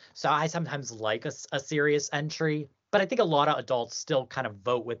favorites, so I sometimes like a serious entry, but I think a lot of adults still kind of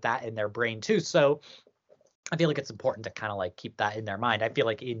vote with that in their brain too. So I feel like it's important to kind of like keep that in their mind. I feel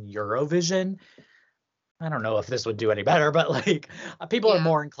like in Eurovision, I don't know if this would do any better, but like people are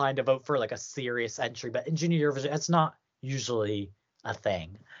more inclined to vote for like a serious entry, but in Junior Eurovision, it's not usually a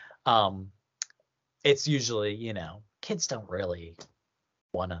thing. It's usually, you know, kids don't really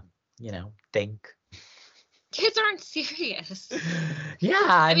want to, you know, think. Kids aren't serious. Yeah,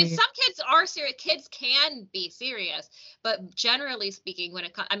 I mean, some kids are serious. Kids can be serious, but generally speaking, when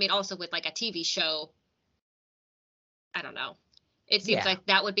it comes, I mean, also with like a TV show, I don't know. It seems like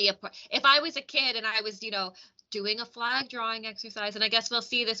that would be if I was a kid and I was, you know, doing a flag drawing exercise, and I guess we'll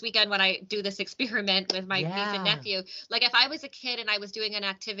see this weekend when I do this experiment with my niece and nephew. Like, if I was a kid and I was doing an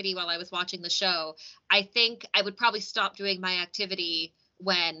activity while I was watching the show, I think I would probably stop doing my activity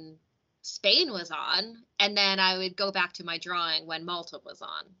when Spain was on, and then I would go back to my drawing when Malta was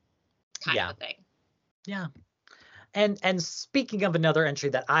on, kind of a thing. Yeah. And speaking of another entry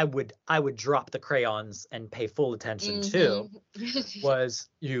that I would drop the crayons and pay full attention to was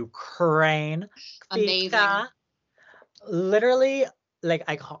Ukraine. Amazing. Literally, like,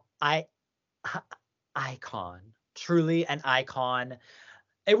 icon, truly an icon.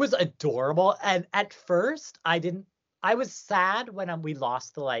 It was adorable, and at first I was sad when we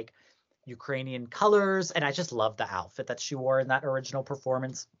lost the like Ukrainian colors, and I just loved the outfit that she wore in that original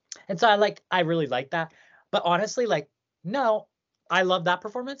performance, and so I really liked that. But honestly, like, no, I love that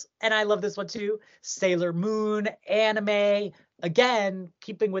performance, and I love this one too. Sailor Moon anime, again,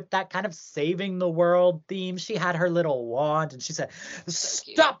 keeping with that kind of saving the world theme. She had her little wand, and she said,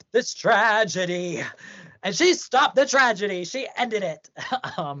 "Stop this tragedy," and she stopped the tragedy. She ended it.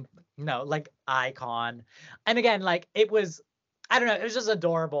 No, like, icon, and again, like, it was, I don't know, it was just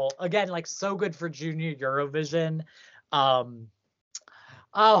adorable. Again, like, so good for Junior Eurovision.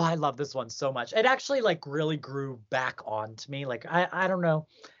 Oh, I love this one so much. It actually like really grew back onto me. Like, I don't know.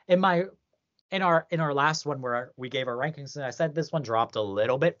 In our last one where we gave our rankings, and I said this one dropped a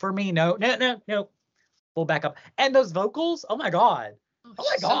little bit for me. No. Pull back up. And those vocals, oh my God. Oh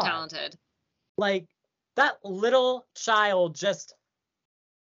my God. So talented. Like, that little child just,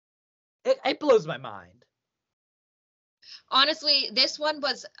 it blows my mind. Honestly, this one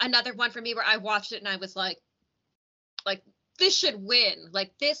was another one for me where I watched it and I was like, this should win.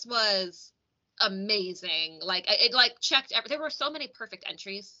 Like, this was amazing. Like, it like checked there were so many perfect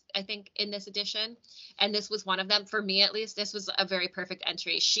entries, I think, in this edition, and this was one of them. For me, at least, this was a very perfect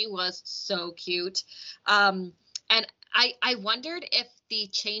entry. She was so cute. And I wondered if the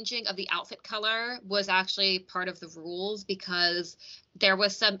changing of the outfit color was actually part of the rules, because there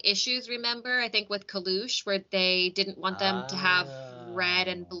was some issues, remember, I think with Kalush, where they didn't want them to have red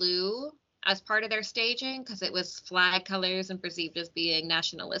and blue. as part of their staging because it was flag colors and perceived as being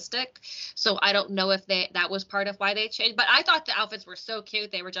nationalistic. So I don't know if that was part of why they changed. But I thought the outfits were so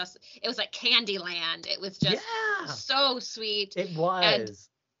cute. They were just, it was like Candyland. It was just so sweet. It was.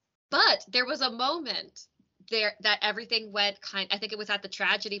 But there was a moment there that everything went I think it was at the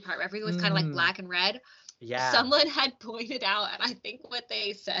tragedy part where everything was kind of like black and red. Yeah. Someone had pointed out, and I think what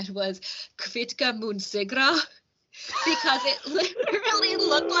they said was Kvitka Munsigra, because it literally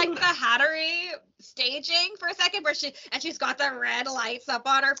looked like the Hattery staging for a second where she's got the red lights up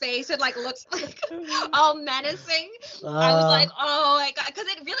on her face and like looks like all menacing. I was like, oh my God, because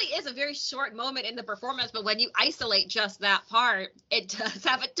it really is a very short moment in the performance, but when you isolate just that part, it does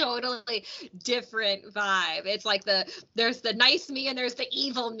have a totally different vibe. It's like there's the nice me and there's the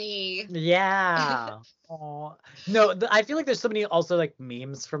evil me. Yeah. Oh no, I feel like there's so many also like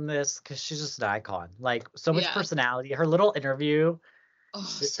memes from this because she's just an icon. Like so much personality. Her little interview. Oh,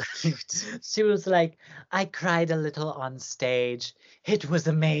 so cute. She was like, I cried a little on stage. It was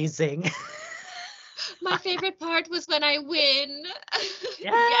amazing. My favorite part was when I win.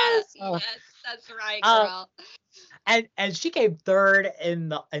 Yes, yes, that's right, girl. And she came third in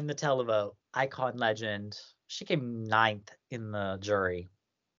the televote. Icon legend. She came 9th in the jury.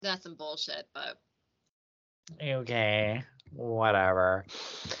 That's some bullshit, but okay, whatever.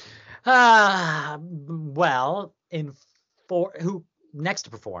 Well, who next to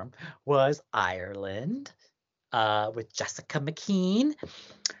perform was Ireland, with Jessica McKean.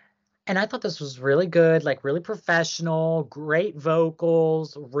 And I thought this was really good, like really professional, great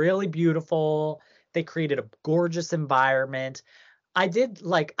vocals, really beautiful. They created a gorgeous environment. I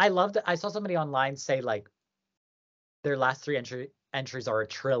loved it. I saw somebody online say like their last 3 entries are a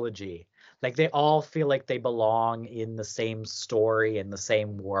trilogy. Like they all feel like they belong in the same story, in the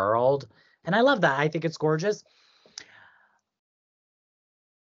same world. And I love that. I think it's gorgeous.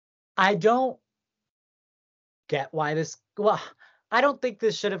 I don't get why I don't think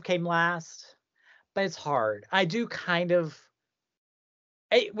this should have came last, but it's hard. It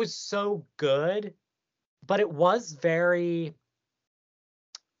was so good, but it was very,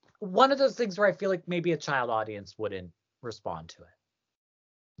 one of those things where I feel like maybe a child audience wouldn't respond to it,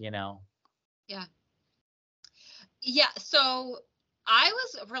 you know? Yeah. Yeah, so I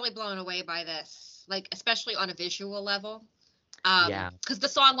was really blown away by this, like especially on a visual level. Because the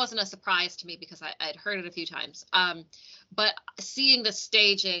song wasn't a surprise to me because I'd heard it a few times. But seeing the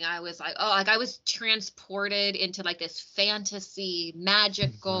staging, I was like, oh, like I was transported into like this fantasy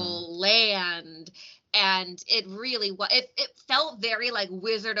magical land. And it really was, it felt very like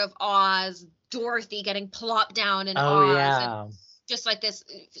Wizard of Oz, Dorothy getting plopped down in Oz. Yeah. And just like this,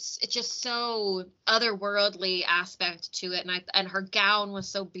 it's just so otherworldly aspect to it. And her gown was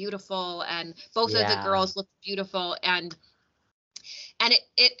so beautiful, and both of the girls looked beautiful. And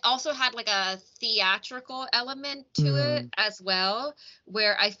it also had like a theatrical element to it as well,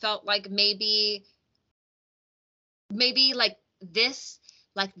 where I felt like maybe like this,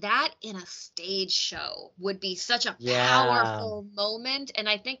 like that in a stage show would be such a powerful moment. And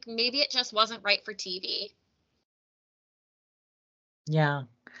I think maybe it just wasn't right for TV. Yeah.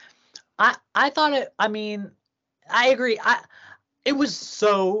 I thought it, I mean, I agree. It was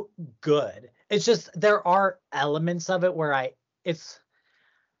so good. It's just, there are elements of it where I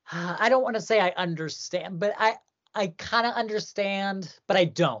don't want to say I understand, but I kind of understand, but I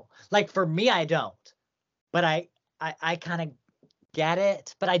don't. Like for me, I don't. But I kind of get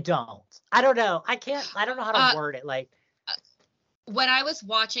it, but I don't. I don't know. I don't know how to word it. Like when I was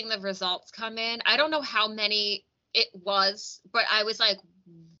watching the results come in, I don't know how many it was, but I was like,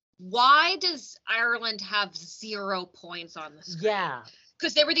 why does Ireland have 0 points on the screen? Yeah.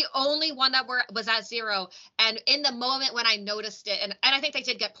 Because they were the only one that was at 0. And in the moment when I noticed it, and I think they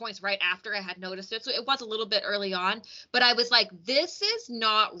did get points right after I had noticed it, so it was a little bit early on, but I was like, this is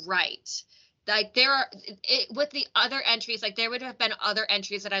not right. Like with the other entries, like there would have been other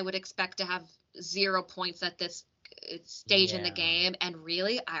entries that I would expect to have 0 points at this stage in the game. And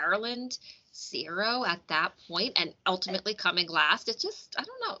really, Ireland 0 at that point, and ultimately coming last. It's just, I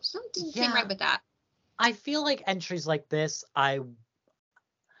don't know, something didn't seem right with that. I feel like entries like this, I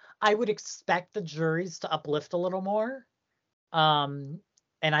would expect the juries to uplift a little more. And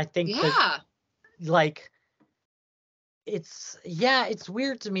I think that, like, it's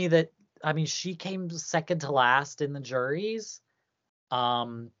weird to me that, I mean, she came second to last in the juries.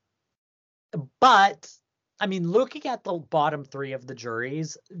 But I mean, looking at the bottom 3 of the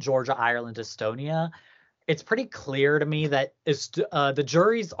juries, Georgia, Ireland, Estonia, it's pretty clear to me that the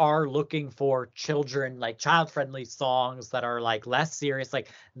juries are looking for children, like child-friendly songs that are like less serious. Like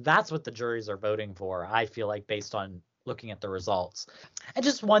that's what the juries are voting for. I feel like based on looking at the results. And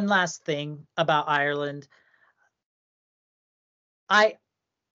just one last thing about Ireland. I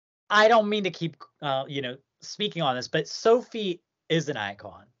don't mean to keep speaking on this, but Sophie is an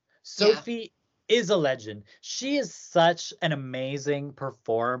icon. Yeah. Sophie is a legend. She is such an amazing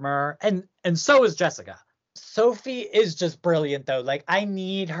performer, and so is Jessica. Sophie is just brilliant though. Like, I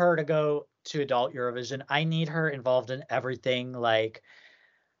need her to go to adult Eurovision. I need her involved in everything. Like,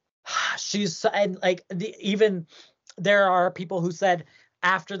 she's, and like, even there are people who said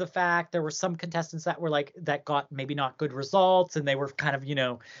after the fact there were some contestants that were like, that got maybe not good results, and they were kind of,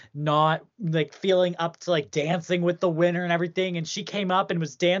 not like feeling up to like dancing with the winner and everything, and she came up and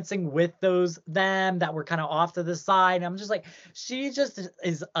was dancing with them that were kind of off to the side. And I'm just like, she just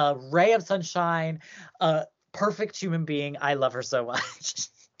is a ray of sunshine, a perfect human being. I love her so much.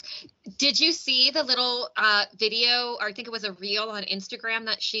 Did you see the little video, or I think it was a reel on Instagram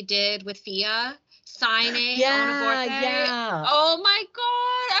that she did with Fia signing on a birthday? Yeah. Oh my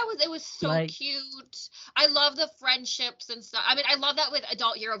God. It was so Like, cute. I love the friendships and stuff. I mean, I love that with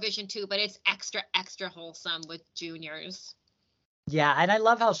adult Eurovision too, but it's extra, extra wholesome with juniors. yeah, and I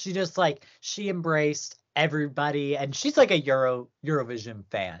love how she just like, she embraced everybody, and she's like a Eurovision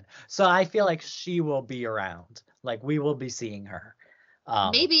fan. So I feel like she will be around. Like, we will be seeing her.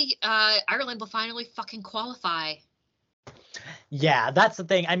 Maybe Ireland will finally fucking qualify. Yeah, that's the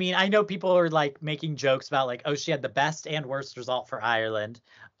thing. I mean, I know people are like making jokes about like, oh, she had the best and worst result for Ireland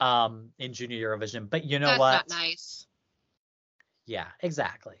in Junior Eurovision. But you know That's what? not nice. Yeah,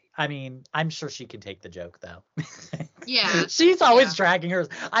 exactly. I mean, I'm sure she can take the joke though. Yeah. She's always dragging hers.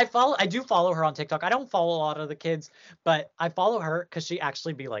 I do follow her on TikTok. I don't follow a lot of the kids, but I follow her because she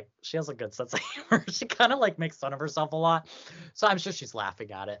actually she has a good sense of humor. She kind of like makes fun of herself a lot. So I'm sure she's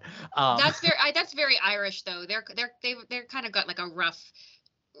laughing at it. That's very Irish though. They're kind of got like a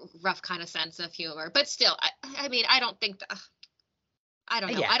rough kind of sense of humor. But still, I mean, I don't think I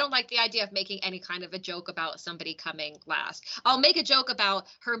don't know. Yeah. I don't like the idea of making any kind of a joke about somebody coming last. I'll make a joke about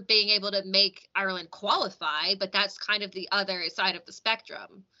her being able to make Ireland qualify, but that's kind of the other side of the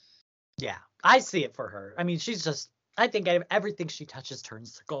spectrum. Yeah, I see it for her. I mean, she's just, I think everything she touches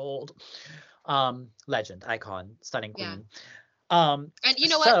turns to gold. Legend, icon, stunning queen. And you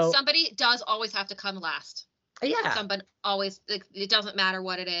know what? Somebody does always have to come last. Yeah. Somebody always, it doesn't matter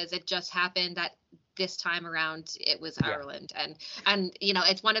what it is. It just happened that this time around it was Ireland. And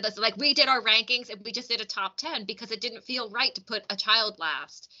it's one of those, like, we did our rankings and we just did a top 10 because it didn't feel right to put a child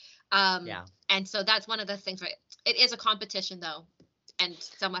last. And so that's one of the things, right? It is a competition though, and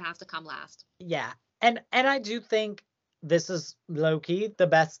someone has to come last. Yeah. And I do think this is low-key the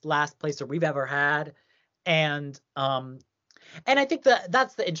best last placer we've ever had. And I think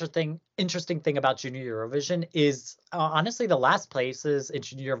that's the interesting thing about Junior Eurovision is honestly, the last places in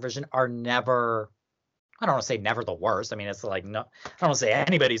Junior Eurovision are never, I don't want to say never the worst. I mean, it's like, no, I don't want to say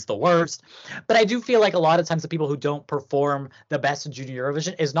anybody's the worst, but I do feel like a lot of times the people who don't perform the best in Junior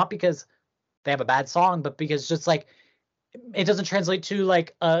Eurovision is not because they have a bad song, but because just like it doesn't translate to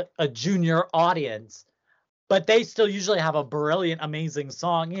like a junior audience, but they still usually have a brilliant, amazing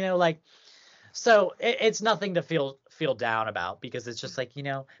song, like, so it's nothing to feel down about, because it's just like,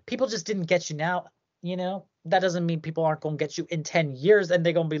 people just didn't get you now, that doesn't mean people aren't going to get you in 10 years and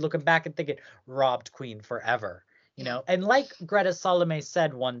they're going to be looking back and thinking robbed queen forever, and like Greta Salome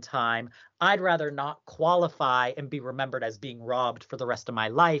said one time, I'd rather not qualify and be remembered as being robbed for the rest of my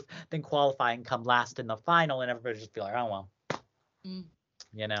life than qualify and come last in the final and everybody just be like, oh well.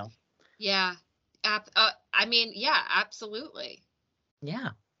 Yeah. I mean, yeah, absolutely. Yeah.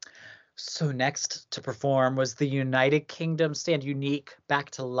 So next to perform was the United Kingdom Stand Unique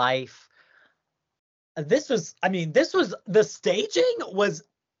Back to Life. The staging was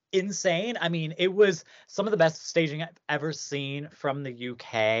insane. I mean, it was some of the best staging I've ever seen from the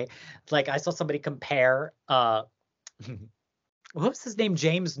UK. Like, I saw somebody compare what was his name?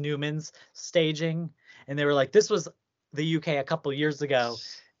 James Newman's staging. And they were like, this was the UK a couple years ago,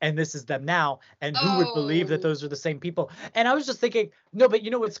 and this is them now. And who would believe that those are the same people? And I was just thinking, no, but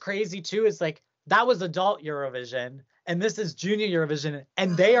what's crazy too is like, that was adult Eurovision and this is Junior Eurovision,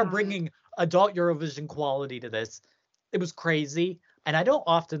 and they are bringing adult Eurovision quality to this. It was crazy. And I don't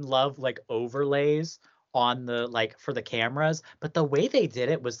often love like overlays on the, like, for the cameras, but the way they did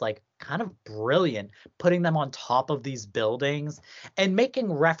it was like kind of brilliant, putting them on top of these buildings and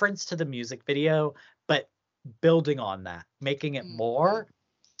making reference to the music video, but building on that, making it more.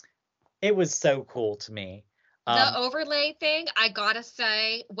 It was so cool to me. The overlay thing, I gotta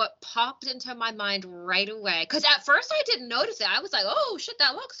say, what popped into my mind right away, because at first I didn't notice it. I was like, oh shit,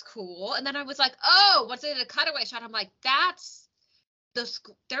 that looks cool. And then I was like, oh, once they did a cutaway shot, I'm like, that's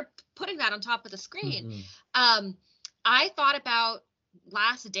they're putting that on top of the screen. I thought about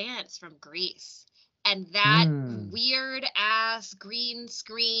Last Dance from Greece. And that weird ass green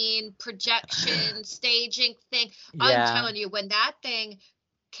screen projection staging thing. I'm Yeah. telling you, when that thing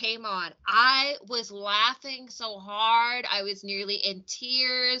came on, I was laughing so hard. I was nearly in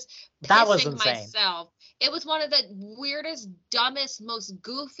tears, That was pissing insane. myself. It was one of the weirdest, dumbest, most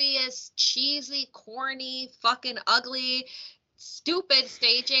goofiest, cheesy, corny, fucking ugly, stupid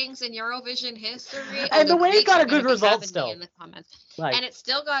stagings in Eurovision history. And the way it Greeks got are a good gonna be result having me still. in the comments. Like, And it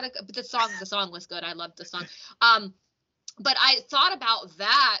still got a, but the song was good. I loved the song. But I thought about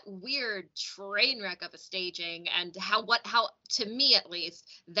that weird train wreck of a staging and how to me at least,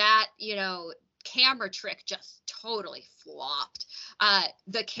 that, camera trick just totally flopped.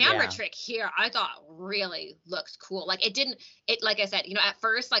 The camera trick here, I thought really looked cool. Like like I said, at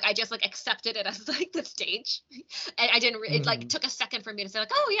first, like I just like accepted it as like the stage, and I didn't, it like took a second for me to say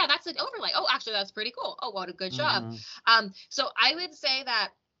like, oh yeah, that's an overlay. Oh, actually that's pretty cool. Oh, what a good job. So I would say that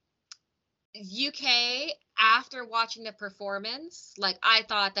UK, after watching the performance, like I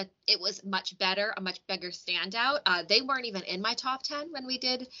thought that it was much better, a much bigger standout. They weren't even in my top 10 when we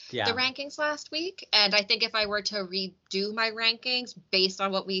did the rankings last week. And I think if I were to redo my rankings based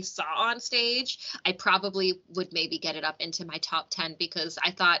on what we saw on stage, I probably would maybe get it up into my top 10, because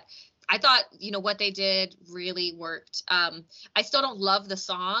I thought, what they did really worked. I still don't love the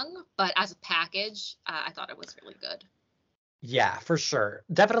song, but as a package, I thought it was really good. Yeah, for sure.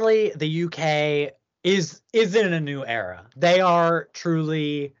 Definitely the UK is in a new era. They are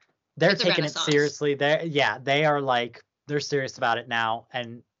truly, they're taking it seriously. They're serious about it now,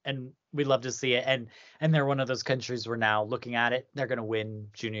 and we love to see it. And they're one of those countries we're now looking at it. They're gonna win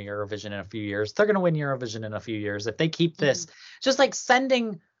Junior Eurovision in a few years. They're gonna win Eurovision in a few years if they keep this, just like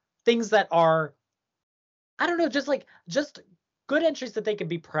sending things that are, I don't know, just good entries that they can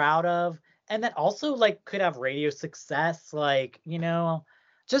be proud of, and that also like could have radio success, like,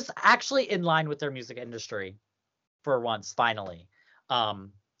 just actually in line with their music industry for once, finally.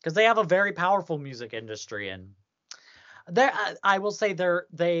 Because they have a very powerful music industry, and I will say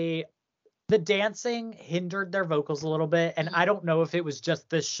the dancing hindered their vocals a little bit, and I don't know if it was just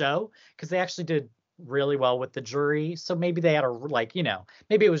this show, because they actually did really well with the jury, so maybe they had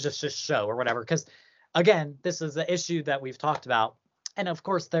maybe it was just this show or whatever, because again, this is an issue that we've talked about. And of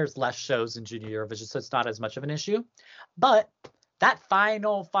course, there's less shows in Junior Eurovision, so it's not as much of an issue. But that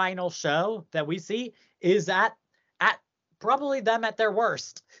final show that we see is at probably them at their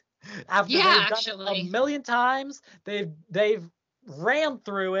worst. After they've done it a million times, they've ran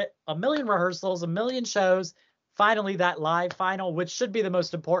through it, a million rehearsals, a million shows. Finally, that live final, which should be the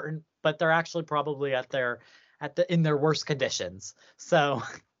most important, but they're actually probably in their worst conditions. So,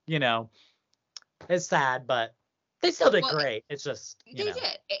 it's sad, but they still did great. It's just, they did.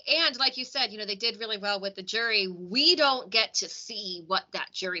 And like you said, they did really well with the jury. We don't get to see what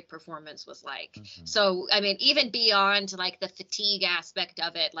that jury performance was like. So, I mean, even beyond like the fatigue aspect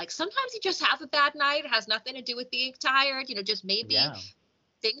of it, like sometimes you just have a bad night. It has nothing to do with being tired, just maybe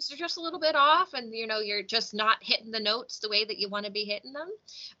things are just a little bit off, and you're just not hitting the notes the way that you want to be hitting them.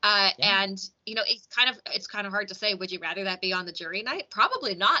 And it's kind of hard to say, would you rather that be on the jury night?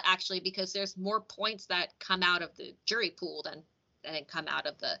 Probably not, actually, because there's more points that come out of the jury pool than come out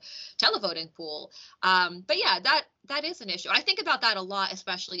of the televoting pool. But yeah, that is an issue. I think about that a lot,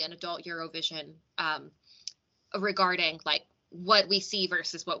 especially in adult Eurovision, regarding like what we see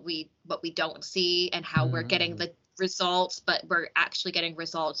versus what we don't see, and how we're getting the results, but we're actually getting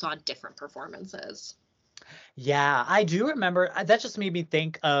results on different performances. Yeah, I do remember. That just made me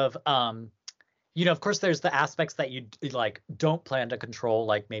think of, of course, there's the aspects that you like don't plan to control,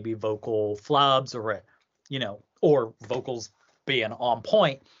 like maybe vocal flubs or vocals being on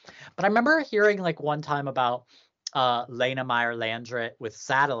point. But I remember hearing like one time about Lena Meyer-Landrut with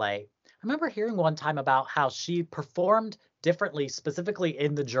Satellite. I remember hearing one time about how she performed differently, specifically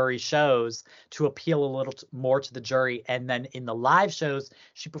in the jury shows, to appeal a little more to the jury, and then in the live shows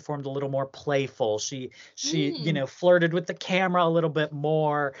she performed a little more playful. She flirted with the camera a little bit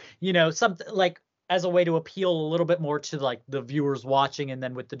more, something like as a way to appeal a little bit more to like the viewers watching. And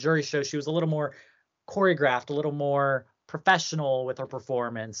then with the jury show, she was a little more choreographed, a little more professional with her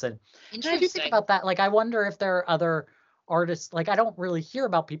performance. And I do think about that, like I wonder if there are other artists, like I don't really hear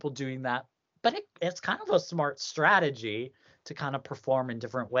about people doing that, but it's kind of a smart strategy to kind of perform in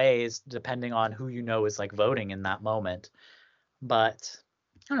different ways depending on who is like voting in that moment. But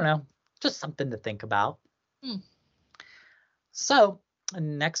I don't know, just something to think about. So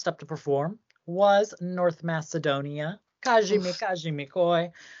next up to perform was North Macedonia. Kajimi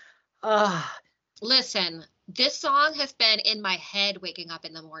Koi. Listen, this song has been in my head waking up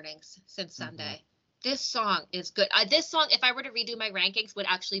in the mornings since Sunday. This song is good. This song, if I were to redo my rankings, would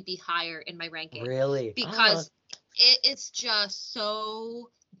actually be higher in my ranking Really? because it's just so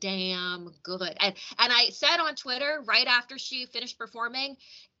damn good. And I said on Twitter right after she finished performing,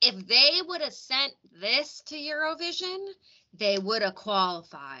 if they would have sent this to Eurovision, they would have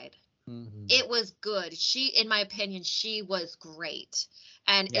qualified. It was good. She, in my opinion, she was great.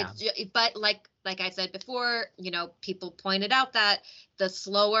 And but like I said before, people pointed out that the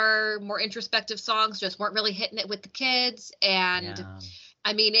slower, more introspective songs just weren't really hitting it with the kids. And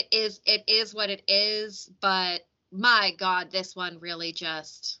I mean, it is what it is. But my God, this one really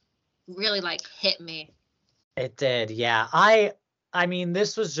like hit me. It did. Yeah. I mean,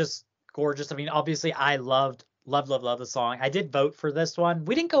 this was just gorgeous. I mean, obviously I loved the song. I did vote for this one.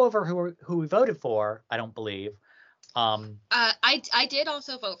 We didn't go over who we voted for, I don't believe. I did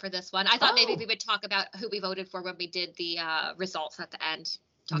also vote for this one. I thought maybe we would talk about who we voted for when we did the results at the end.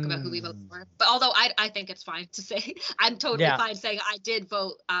 Talk about who we voted for. But although I think it's fine to say, I'm totally fine saying I did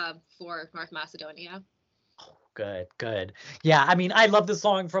vote for North Macedonia. Oh, good. Yeah, I mean, I love the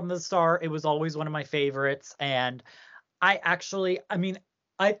song from the start. It was always one of my favorites. And I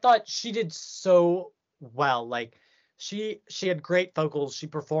thought she did so well. Like, she had great vocals. She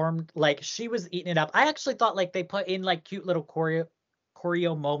performed like she was eating it up. I actually thought like they put in like cute little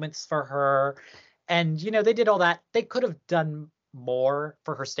choreo moments for her, and they did all that. They could have done more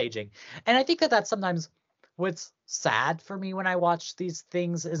for her staging, and I think that that's sometimes what's sad for me when I watch these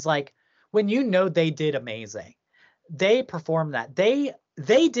things is like when they did amazing, they performed that they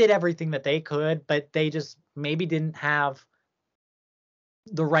did everything that they could, but they just maybe didn't have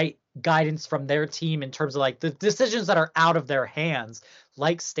the right guidance from their team in terms of like the decisions that are out of their hands,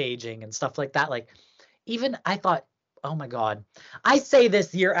 like staging and stuff like that. Like, even I thought, oh my God, I say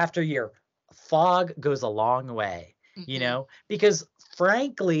this year after year, fog goes a long way, because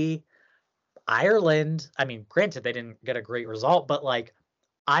frankly, Ireland, I mean, granted, they didn't get a great result, but like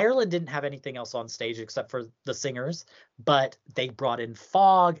Ireland didn't have anything else on stage except for the singers, but they brought in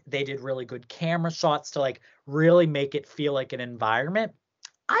fog. They did really good camera shots to like really make it feel like an environment.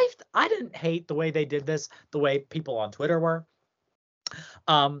 I didn't hate the way they did this, the way people on Twitter were.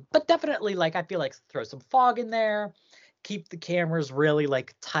 But definitely, like, I feel like throw some fog in there, keep the cameras really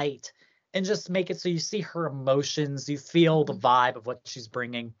like tight, and just make it so you see her emotions, you feel the vibe of what she's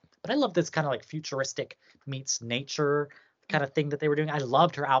bringing. But I love this kind of like futuristic meets nature kind of thing that they were doing. I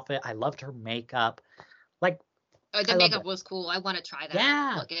loved her outfit. I loved her makeup. Like, the makeup was cool. I want to try that.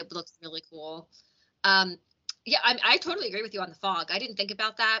 Yeah. Look, it looks really cool. Yeah, I totally agree with you on the fog. I didn't think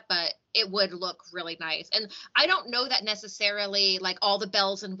about that, but it would look really nice. And I don't know that necessarily like all the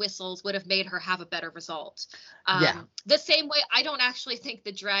bells and whistles would have made her have a better result. The same way I don't actually think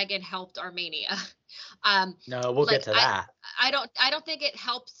the dragon helped Armenia. No, we'll get to that. I don't think it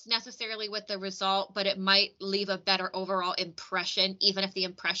helps necessarily with the result, but it might leave a better overall impression, even if the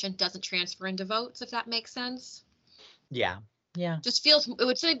impression doesn't transfer into votes, if that makes sense. Yeah. Just feels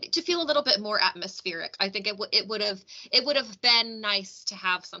to feel a little bit more atmospheric. I think it would have been nice to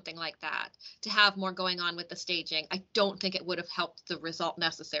have something like that, to have more going on with the staging. I don't think it would have helped the result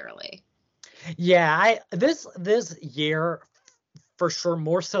necessarily. Yeah, this year for sure,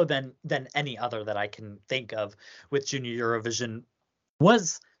 more so than any other that I can think of with Junior Eurovision,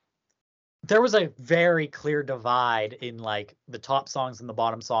 there was a very clear divide in like the top songs and the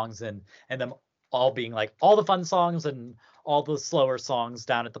bottom songs, and them all being like all the fun songs and all the slower songs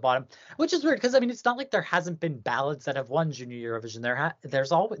down at the bottom, which is weird because I mean it's not like there hasn't been ballads that have won Junior Eurovision.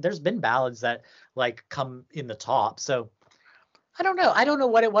 There's been ballads that like come in the top. So I don't know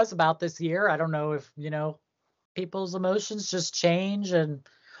what it was about this year. I don't know if people's emotions just change and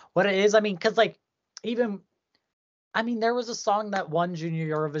what it is. I mean, because like there was a song that won Junior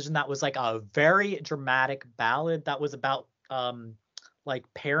Eurovision that was like a very dramatic ballad that was about like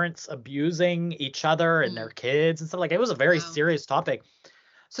parents abusing each other and their kids and stuff. Like, it was a very serious topic.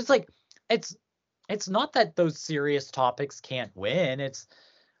 So it's like it's not that those serious topics can't win.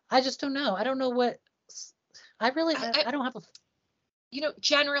 I just don't know. I don't know what I don't have a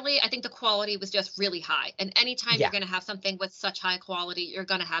generally, I think the quality was just really high. And anytime you're going to have something with such high quality, you're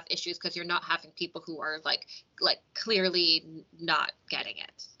going to have issues because you're not having people who are like clearly not getting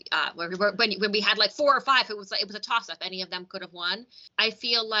it. When we had like 4 or 5, it was a toss up. Any of them could have won. I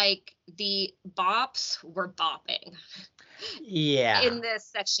feel like the bops were bopping. Yeah. In this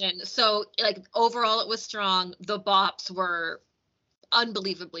section. So like overall, it was strong. The bops were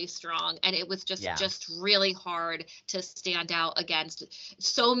unbelievably strong, and it was just really hard to stand out against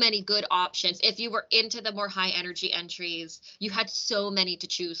so many good options. If you were into the more high energy entries, you had so many to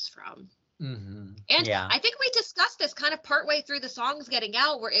choose from. And Yeah. I think we discussed this kind of partway through the songs getting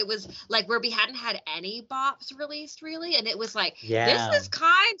out, where it was like where we hadn't had any bops released really, and it was like, this Yeah. is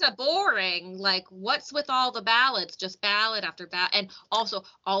kind of boring. Like, what's with all the ballads? Just ballad after ballad, and also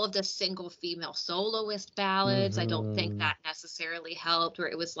all of the single female soloist ballads. I don't think that necessarily helped. Where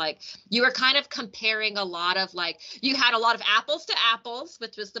it was like you were kind of comparing a lot of, like, you had a lot of apples to apples,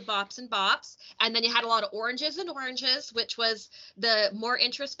 which was the bops and bops, and then you had a lot of oranges and oranges, which was the more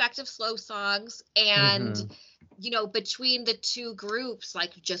introspective slow songs. And between the two groups,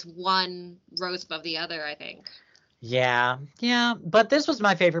 like, just one rose above the other, I think. Yeah. But this was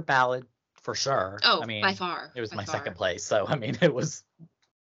my favorite ballad for sure. Oh, I mean, by far. it was By my far. second place. So, I mean, it was,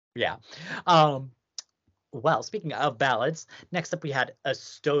 yeah. Well, speaking of ballads, next up we had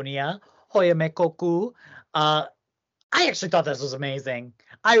Estonia, Hoyame Koku. I actually thought this was amazing.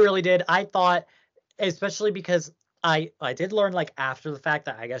 I really did. I thought, especially because I did learn, like, after the fact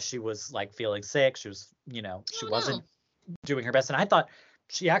that I guess she was, like, feeling sick. She was, she wasn't doing her best. And I thought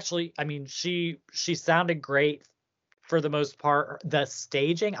she actually, I mean, she sounded great for the most part. The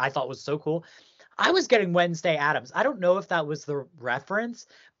staging I thought was so cool. I was getting Wednesday Addams. I don't know if that was the reference,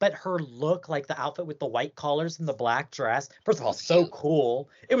 but her look, like the outfit with the white collars and the black dress, first of all, so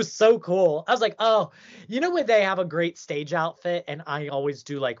cool. It was so cool. I was like, oh, when they have a great stage outfit, and I always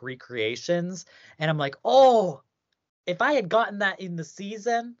do like recreations, and I'm like, oh, if I had gotten that in the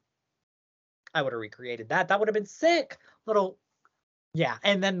season, I would have recreated that. That would have been sick. Yeah.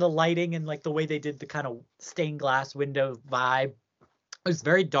 And then the lighting and like the way they did the kind of stained glass window vibe, it was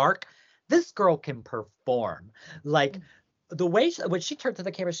very dark. This girl can perform. Like, the way when she turned to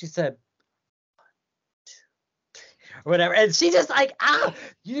the camera, she said, or whatever, and she just like,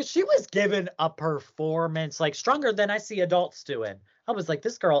 she was given a performance like stronger than I see adults doing. I was like,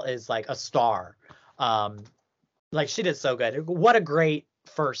 this girl is like a star. Like, she did so good. What a great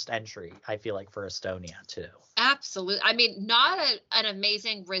first entry, I feel like, for Estonia too. Absolutely. I mean, not an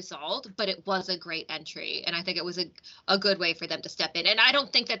amazing result, but it was a great entry, and I think it was a good way for them to step in. And I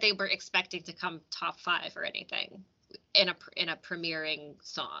don't think that they were expecting to come top 5 or anything in a premiering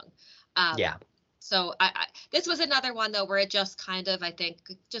song. Yeah. So this was another one though where it just kind of, I think,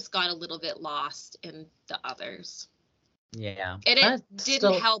 just got a little bit lost in the others. Yeah. And it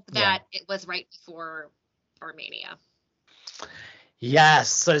didn't help that it was right before Armenia.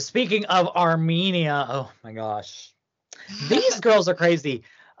 Yes. So speaking of Armenia, oh my gosh, these girls are crazy.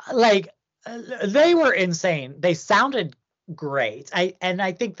 Like, they were insane. They sounded great.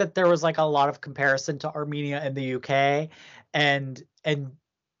 I think that there was like a lot of comparison to Armenia and the UK, and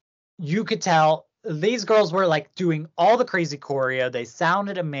you could tell these girls were like doing all the crazy choreo. They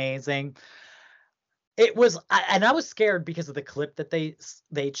sounded amazing. It was, and I was scared because of the clip that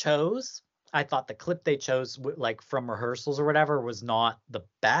they chose. I thought the clip they chose, like from rehearsals or whatever, was not the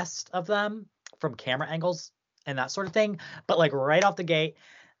best of them from camera angles and that sort of thing. But like right off the gate,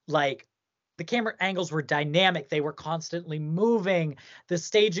 like the camera angles were dynamic. They were constantly moving. The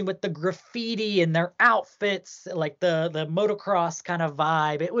staging with the graffiti and their outfits, like the motocross kind of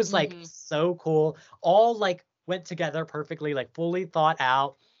vibe. It was like so cool. All like went together perfectly, like fully thought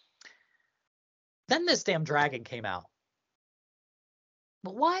out. Then this damn dragon came out.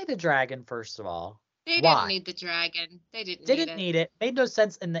 But why the dragon, first of all? They didn't need the dragon. They didn't need it. Made no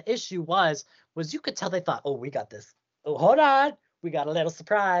sense. And the issue was you could tell they thought, oh, we got this. Oh, hold on. We got a little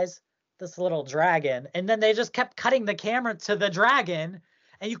surprise. This little dragon. And then they just kept cutting the camera to the dragon,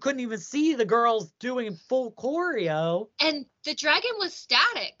 and you couldn't even see the girls doing full choreo. And the dragon was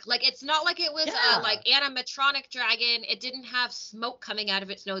static. Like, it's not like it was a like animatronic dragon. It didn't have smoke coming out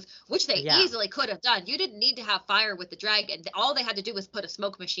of its nose, which they easily could have done. You didn't need to have fire with the dragon. All they had to do was put a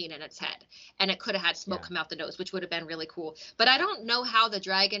smoke machine in its head, and it could have had smoke come out the nose, which would have been really cool. But I don't know how the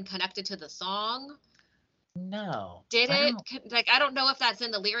dragon connected to the song. No. Did it? Like, I don't know if that's in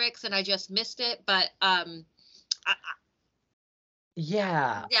the lyrics and I just missed it, but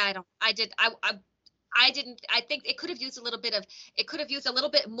yeah, I didn't. I think it could have used a little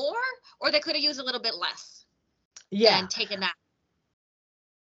bit more, or they could have used a little bit less. Yeah. And taken that.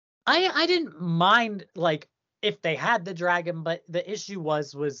 I didn't mind, like, if they had the dragon, but the issue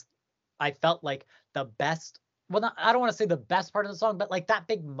was I felt like the best, well, I don't want to say the best part of the song, but like that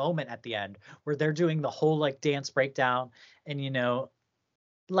big moment at the end where they're doing the whole like dance breakdown, and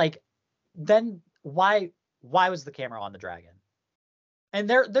like, then why was the camera on the dragon? And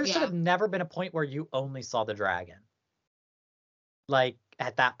there should have never been a point where you only saw the dragon. Like,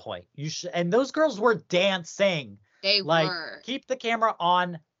 at that point, and those girls were dancing. They were. Keep the camera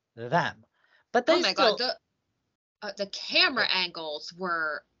on them. But they God, the camera angles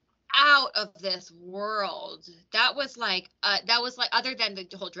were out of this world. That was like other than the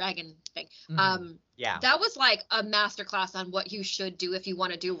whole dragon thing. Yeah. That was like a masterclass on what you should do if you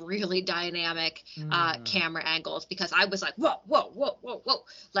want to do really dynamic camera angles, because I was like, whoa, whoa, whoa, whoa, whoa.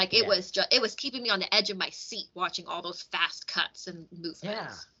 Like it was keeping me on the edge of my seat watching all those fast cuts and movements.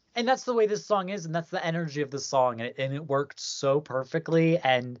 Yeah. And that's the way this song is, and that's the energy of the song, and it worked so perfectly,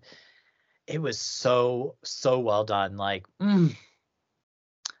 and it was so well done. Like,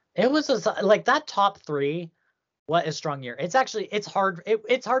 it was like that top 3. What a strong year! It's actually it's hard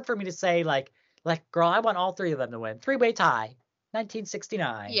for me to say like girl, I want all 3 of them to win. 3-way tie,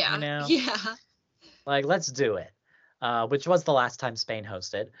 1969. Yeah, you know, yeah. like let's do it. Which was the last time Spain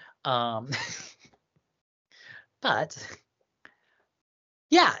hosted. But.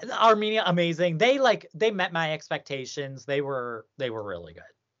 Yeah, Armenia, amazing. They met my expectations. They were really good.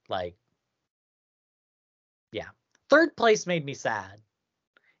 Like, yeah. 3rd place made me sad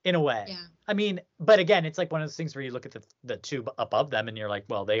in a way. Yeah. I mean, but again, it's like one of those things where you look at the 2 above them and you're like,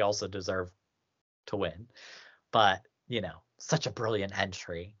 well, they also deserve to win. But, such a brilliant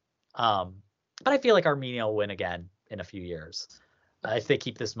entry. But I feel like Armenia will win again in a few years if they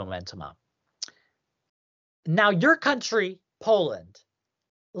keep this momentum up. Now, your country, Poland.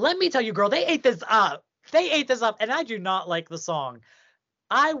 Let me tell you, girl, they ate this up. And I do not like the song.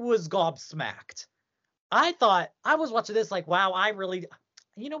 I was gobsmacked. I thought, I was watching this like, wow,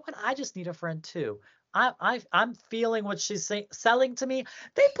 you know what? I just need a friend too. I'm feeling what she's selling to me.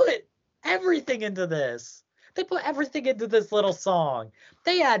 They put everything into this. They put everything into this little song.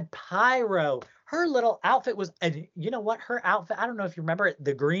 They had pyro. Her little outfit was, and you know what? Her outfit, I don't know if you remember it,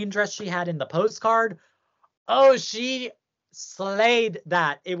 the green dress she had in the postcard. Oh, she slayed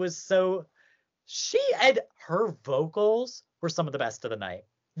that. It was so, her vocals were some of the best of the night.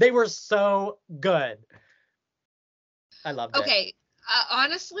 They were so good. I loved it. Okay,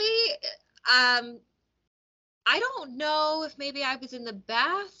 honestly, I don't know if maybe I was in the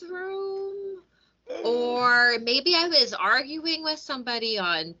bathroom or maybe I was arguing with somebody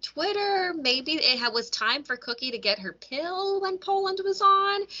on Twitter. Maybe it was time for Cookie to get her pill when Poland was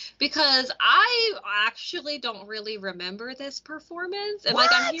on, because I actually don't really remember this performance. And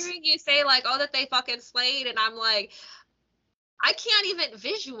What? like, I'm hearing you say like, oh, that they fucking slayed, and I'm like, I can't even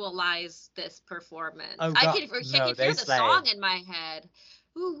visualize this performance. Oh, I God. could No, hear they the song in my head.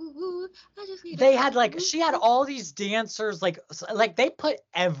 Ooh, ooh, ooh, I just need they had like, she had all these dancers, like they put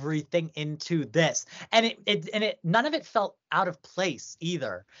everything into this, and it none of it felt out of place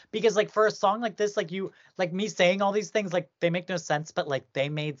either, because like for a song like this, like me saying all these things, like they make no sense, but like they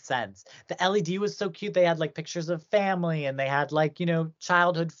made sense. The LED was so cute. They had like pictures of family, and they had like,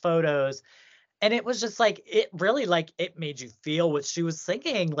 childhood photos. And it was just like, it really, like, it made you feel what she was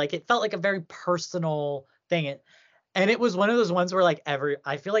singing. Like, it felt like a very personal thing. And it was one of those ones where like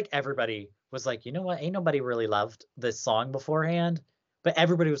I feel like everybody was like, you know what? Ain't nobody really loved this song beforehand. But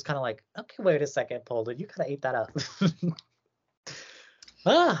everybody was kind of like, okay, wait a second, Poland, you kind of ate that up.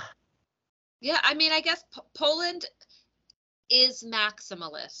 Yeah, I mean, I guess Poland is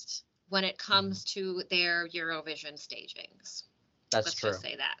maximalist when it comes to their Eurovision stagings. Let's just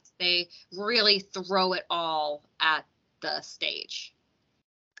say that. They really throw it all at the stage.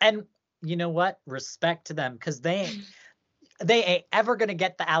 And you know what? Respect to them, because they ain't ever gonna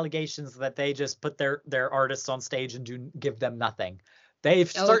get the allegations that they just put their artists on stage and give them nothing. They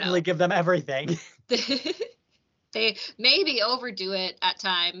certainly give them everything. They maybe overdo it at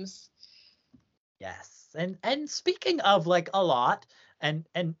times. Yes. And speaking of like a lot and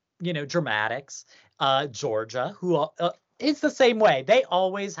dramatics, Georgia, who it's the same way. They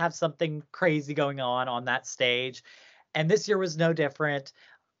always have something crazy going on that stage, and this year was no different.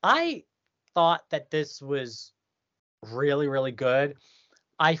 I thought that this was really, really good.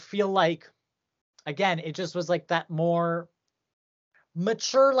 I feel like, again, it just was like that more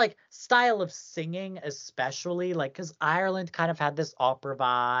mature like style of singing, especially like because Ireland kind of had this opera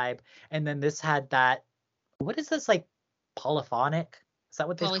vibe, and then this had that, what is this, like polyphonic? Is that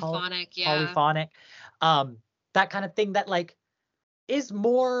what they call it? Polyphonic, yeah. Polyphonic. That kind of thing that like is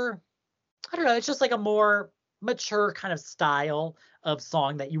more, I don't know, it's just like a more mature kind of style of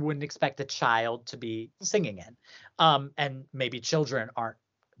song that you wouldn't expect a child to be singing in. And maybe children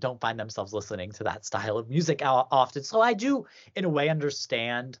don't find themselves listening to that style of music often. So I do, in a way,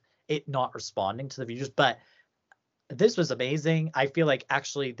 understand it not responding to the views, but this was amazing. I feel like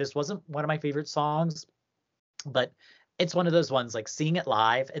actually this wasn't one of my favorite songs, but it's one of those ones like seeing it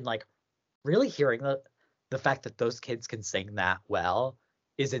live and like really hearing the fact that those kids can sing that well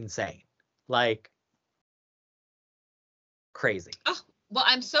is insane. Like crazy. Oh, well,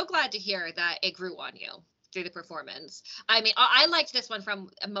 I'm so glad to hear that it grew on you. through the performance. I mean, I liked this one from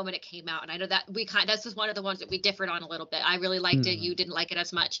a moment it came out, and I know that this was one of the ones that we differed on a little bit. I really liked it. You didn't like it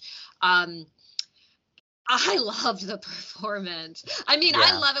as much. I loved the performance. I mean,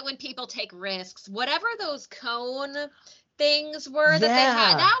 I love it when people take risks. Whatever those cone things were that they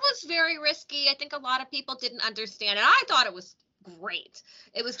had, that was very risky. I think a lot of people didn't understand it. I thought it was great.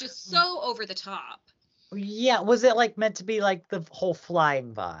 It was just so over the top. Yeah, was it like meant to be like the whole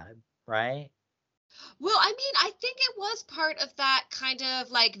flying vibe, right? Well, I mean, I think it was part of that kind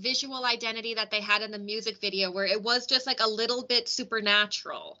of like visual identity that they had in the music video, where it was just like a little bit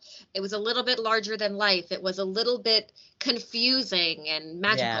supernatural. It was a little bit larger than life. It was a little bit confusing and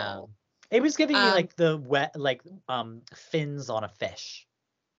magical. Yeah. It was giving me like the wet, like fins on a fish.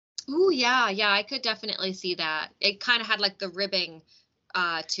 Ooh, yeah, I could definitely see that. It kind of had like the ribbing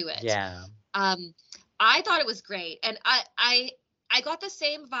to it. Yeah. I thought it was great, and I got the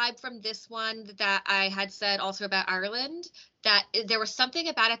same vibe from this one that I had said also about Ireland, that there was something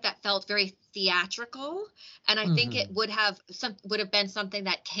about it that felt very theatrical, and I think it would have been something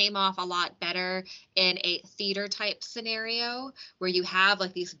that came off a lot better in a theater type scenario where you have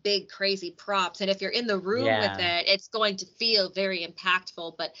like these big crazy props, and if you're in the room with it, it's going to feel very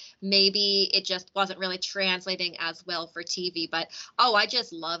impactful, but maybe it just wasn't really translating as well for TV. But I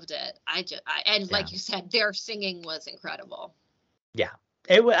just loved it. Like you said, their singing was incredible. Yeah,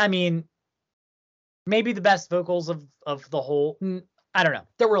 I mean, maybe the best vocals of the whole. I don't know.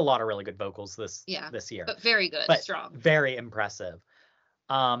 There were a lot of really good vocals this year, but very good, strong, very impressive.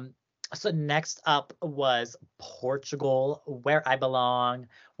 So next up was Portugal, Where I Belong.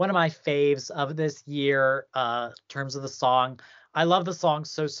 One of my faves of this year, in terms of the song. I love the song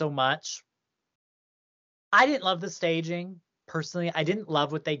so much. I didn't love the staging personally. I didn't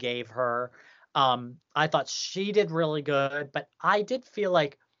love what they gave her. I thought she did really good, but I did feel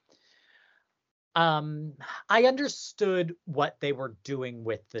like I understood what they were doing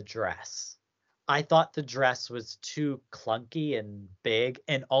with the dress. I thought the dress was too clunky and big,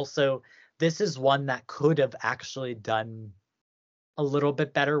 and also this is one that could have actually done a little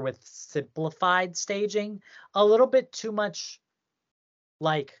bit better with simplified staging. A little bit too much,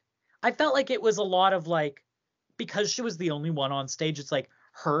 like, I felt like it was a lot of like, because she was the only one on stage, it's like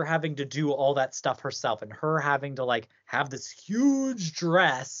her having to do all that stuff herself and her having to like have this huge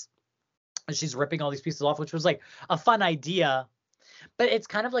dress and she's ripping all these pieces off, which was like a fun idea. But it's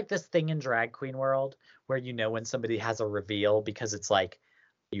kind of like this thing in drag queen world where you know when somebody has a reveal because it's like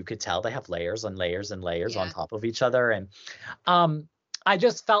you could tell they have layers and layers and layers on top of each other. And I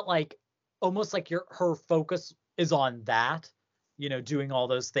just felt like almost like her focus is on that, you know, doing all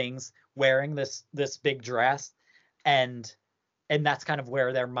those things, wearing this big dress, and that's kind of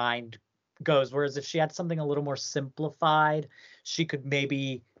where their mind goes. Whereas if she had something a little more simplified, she could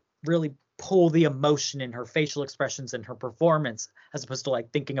maybe really pull the emotion in her facial expressions and her performance, as opposed to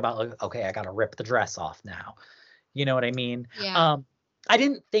like thinking about like, okay, I gotta rip the dress off now. You know what I mean? Yeah. I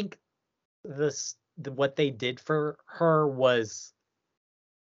didn't think what they did for her was,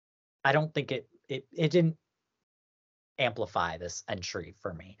 I don't think it didn't amplify this entry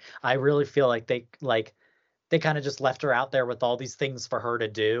for me. I really feel like they kind of just left her out there with all these things for her to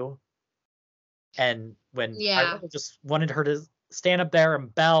do. And when I really just wanted her to stand up there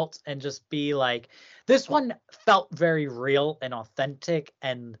and belt and just be like, this one felt very real and authentic.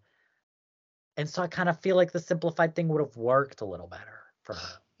 And so I kind of feel like the simplified thing would have worked a little better for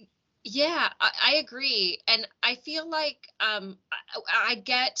her. Yeah, I agree. And I feel like I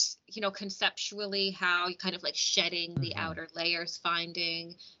get, you know, conceptually how you kind of like shedding the outer layers,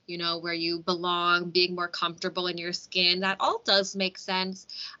 finding, you know, where you belong, being more comfortable in your skin. That all does make sense.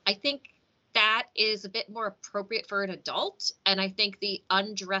 I think that is a bit more appropriate for an adult. And I think the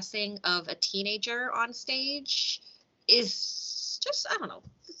undressing of a teenager on stage is just, I don't know.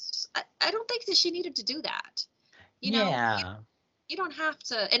 I don't think that she needed to do that. You know, you don't have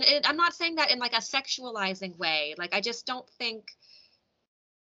to, and I'm not saying that in like a sexualizing way. Like, I just don't think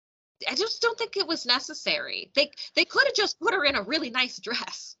it was necessary. They could have just put her in a really nice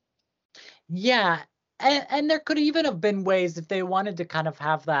dress. Yeah. And there could even have been ways if they wanted to kind of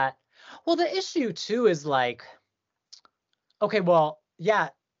have that. Well, the issue too is like, okay, well, yeah,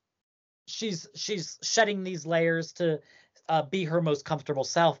 she's shedding these layers to be her most comfortable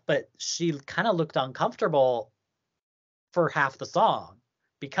self, but she kind of looked uncomfortable for half the song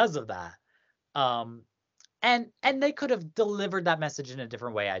because of that. And they could have delivered that message in a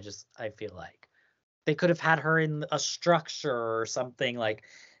different way. I feel like they could have had her in a structure or something, like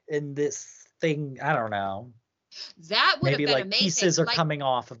in this thing. I don't know. That would maybe have been like amazing. Pieces are coming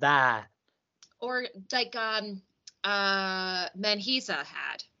off of that. Or like Menhiza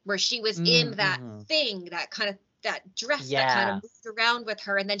had. where she was in that Mm-hmm. thing, that dress that kind of Yeah. moved around with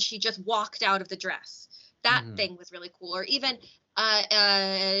her, and then she just walked out of the dress. That Mm-hmm. thing was really cool. Or even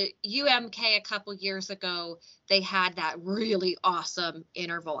UMK a couple years ago, they had that really awesome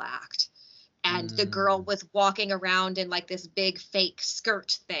interval act. And the girl Mm. was walking around in like this big fake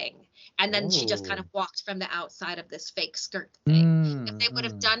skirt thing. And then she just kind Ooh. of walked from the outside of this fake skirt thing. If they would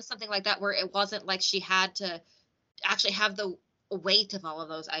have Mm-hmm. done something like that where it wasn't like she had to actually have the weight of all of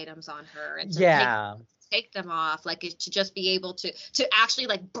those items on her and to Yeah. take them off, like to just be able to actually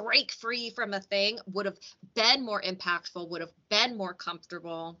like break free from a thing would have been more impactful, would have been more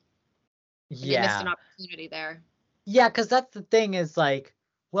comfortable, and they missed an Yeah. opportunity there. Yeah, because that's the thing is like,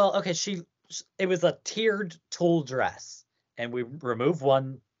 well, okay, it was a tiered tulle dress, and we remove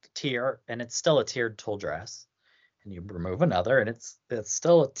one tier, and it's still a tiered tulle dress, and you remove another, and it's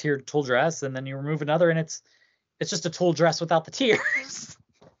still a tiered tulle dress, and then you remove another, and it's just a tulle dress without the tiers.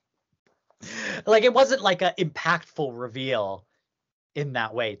 Like it wasn't like a impactful reveal in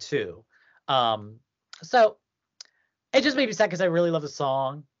that way too. Um, so it just made me sad because I really love the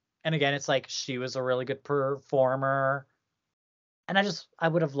song, and again, it's like she was a really good performer. And I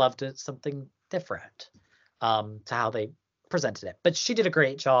would have loved it something different to how they presented it. But she did a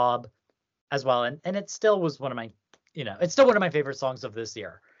great job as well. And it still was one of my, it's still one of my favorite songs of this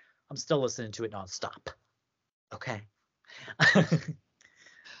year. I'm still listening to it nonstop. Okay.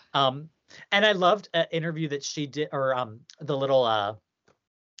 um, and I loved an interview that she did, or the little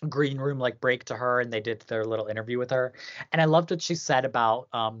green room like break to her, and they did their little interview with her. And I loved what she said about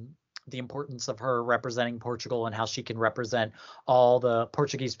the importance of her representing Portugal and how she can represent all the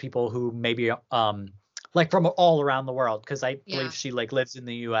Portuguese people who maybe like from all around the world, because I Yeah. believe she like lives in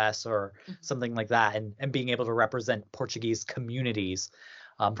the US or something like that, and being able to represent Portuguese communities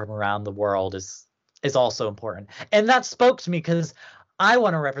from around the world is also important. And that spoke to me because I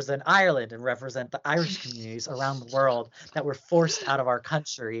want to represent Ireland and represent the Irish communities around the world that were forced out of our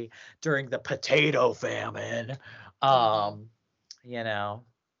country during the potato famine. Um, you know.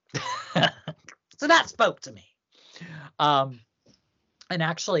 So that spoke to me. Um, and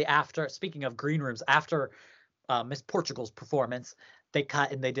actually, after speaking of green rooms, after Miss Portugal's performance, they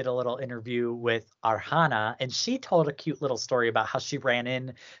cut and they did a little interview with Arhana, and she told a cute little story about how she ran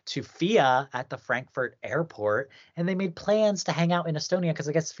in to Fia at the Frankfurt airport, and they made plans to hang out in Estonia because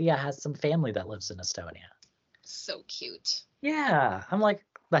I guess Fia has some family that lives in Estonia. So cute. Yeah, I'm like,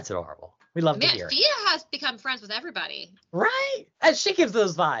 that's adorable. We love to Man, hear it. Fia has become friends with everybody. Right? And she gives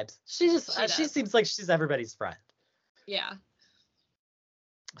those vibes. She She does. seems like she's everybody's friend. Yeah.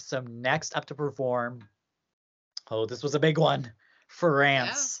 So next up to perform, oh, this was a big one, Yeah.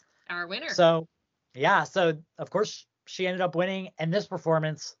 France. Our winner. So, yeah, so of course she ended up winning, and this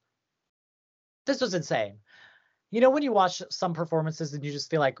performance, this was insane. You know, when you watch some performances and you just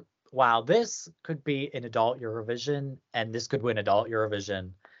feel like, wow, this could be an adult Eurovision, and this could win adult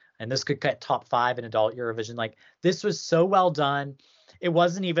Eurovision, and this could get top 5 in adult Eurovision. Like, this was so well done. It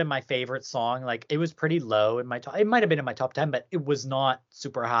wasn't even my favorite song. Like, it was pretty low in my top. It might have been in my top 10, but it was not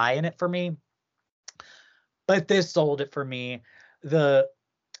super high in it for me. But this sold it for me. The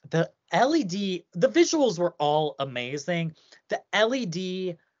the LED, the visuals were all amazing. The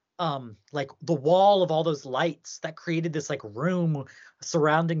LED, like the wall of all those lights that created this like room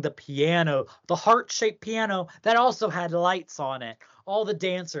surrounding the piano, the heart-shaped piano that also had lights on it, all the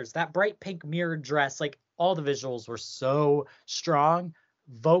dancers, that bright pink mirrored dress, like all the visuals were so strong.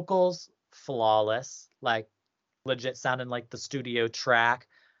 Vocals flawless, like legit sounding like the studio track.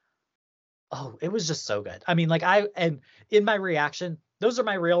 Oh, it was just so good. I mean, like and in my reaction, those are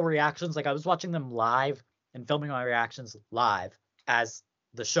my real reactions. Like I was watching them live and filming my reactions live as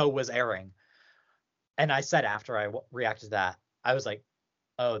the show was airing. And I said after I reacted to that, I was like,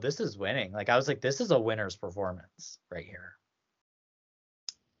 "Oh, this is winning." Like I was like, "This is a winner's performance right here."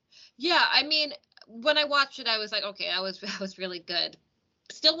 Yeah, I mean, when I watched it, I was like, okay, that was really good.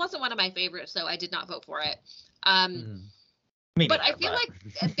 Still wasn't one of my favorites, so I did not vote for it. Mm. Me But I neither, feel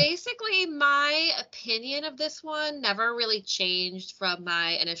but like basically my opinion of this one never really changed from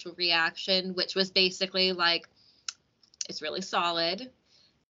my initial reaction, which was basically like, it's really solid,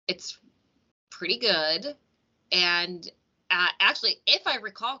 it's pretty good, and actually, if I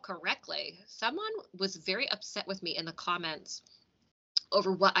recall correctly, someone was very upset with me in the comments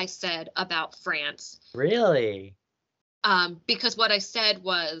over what I said about France. really? Because what I said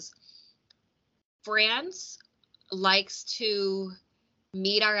was France likes to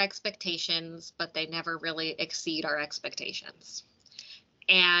meet our expectations, but they never really exceed our expectations.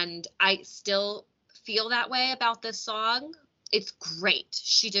 And I still feel that way about this song. It's great.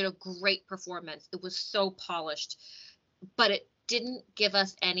 She did a great performance. It was so polished, but it didn't give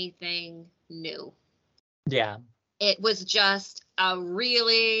us anything new. Yeah. It was just a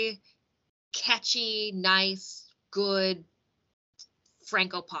really catchy, nice, good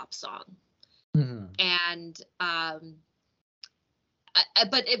Franco pop song. Mm-hmm. And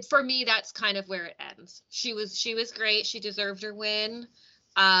but for me, that's kind of where it ends. She was great. She deserved her win.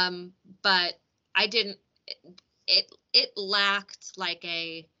 But I didn't. It lacked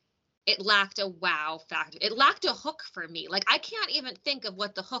a wow factor. It lacked a hook for me. Like, I can't even think of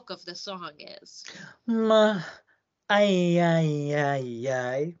what the hook of the song is. Ay, ay, ay,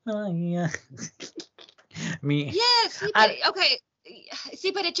 ay, ay. Me. Yeah, see, but okay.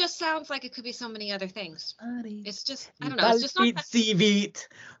 See, but it just sounds like it could be so many other things. It's just, I don't know. It's just not that. Palpit,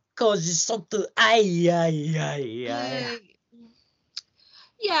 cause something. Ay, ay, ay, ay.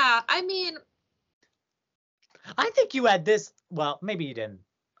 Yeah, I mean, I think you had this. Well, maybe you didn't.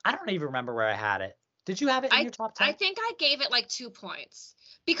 I don't even remember where I had it. Did you have it in your top 10? I think I gave it like 2 points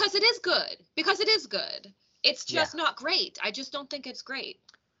because it is good. It's just not great. I just don't think it's great.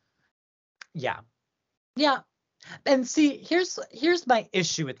 Yeah. Yeah. And see, here's my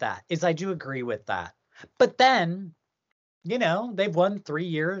issue with that, is I do agree with that. But then, you know, they've won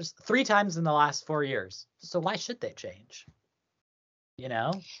 3 times in the last 4 years. So why should they change? You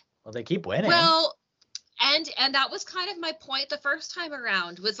know? Well, they keep winning. Well, and that was kind of my point the first time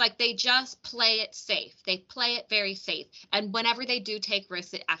around, was like, they just play it safe. They play it very safe. And whenever they do take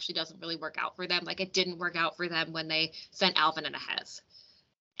risks, it actually doesn't really work out for them. Like, it didn't work out for them when they sent Alvin and Ahez.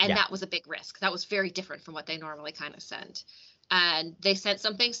 And that was a big risk. That was very different from what they normally kind of send. And they sent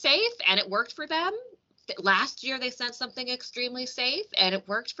something safe, and it worked for them. Last year, they sent something extremely safe, and it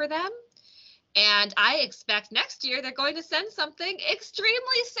worked for them. And I expect next year they're going to send something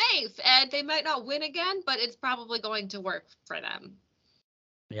extremely safe, and they might not win again, but it's probably going to work for them.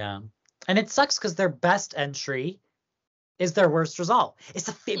 Yeah. And it sucks because their best entry is their worst result. It's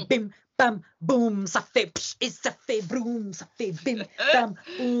a fe bim bam boom sa fe psh, it's a fe broom sa fe bim bam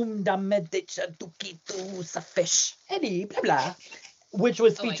boom da medicha duki tu sa fish Eddie blah blah, which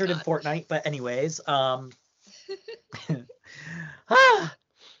was featured in Fortnite. But anyways,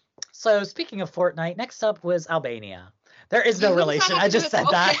 so speaking of Fortnite, next up was Albania. There is no relation. I just said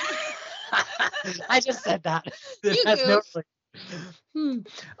that. I just said that. It has no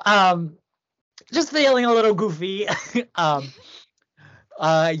just feeling a little goofy.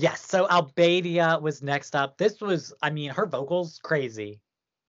 Yes, so Albania was next up. This was, I mean, her vocals, crazy.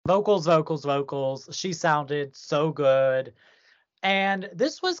 Vocals. She sounded so good. And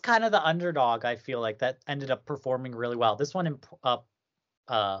this was kind of the underdog, I feel like, that ended up performing really well. This one in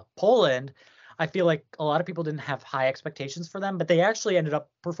Poland, I feel like a lot of people didn't have high expectations for them, but they actually ended up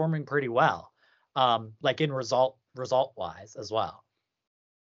performing pretty well, like in result wise as well.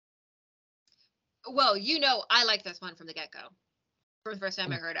 Well, you know, I like this one from the get-go. From the first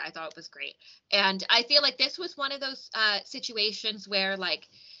time I heard it, I thought it was great. And I feel like this was one of those situations where, like,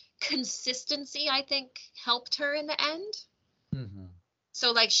 consistency, I think, helped her in the end. Mm-hmm.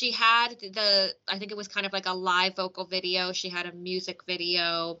 So, like, she had I think it was kind of like a live vocal video. She had a music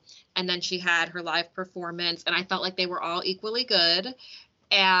video, and then she had her live performance. And I felt like they were all equally good.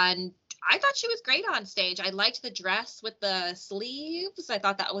 And I thought she was great on stage. I liked the dress with the sleeves. I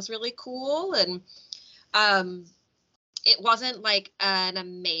thought that was really cool. And it wasn't like an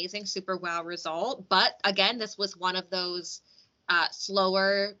amazing super wow result, but again, this was one of those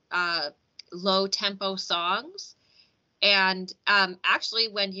slower, low tempo songs. And actually,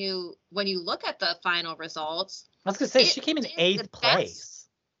 when you look at the final results, I was gonna say she came in 8th place.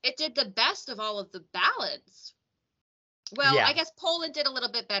 It did the best of all of the ballads. Well, yeah. I guess Poland did a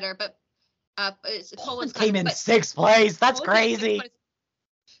little bit better, but Poland came in 6th place. That's crazy.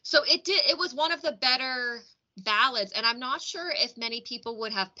 So it was one of the better ballads, and I'm not sure if many people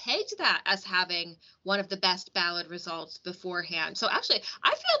would have pegged that as having one of the best ballad results beforehand. So actually, I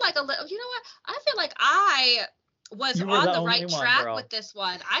feel like a little, you know what? I feel like I was on the right track with this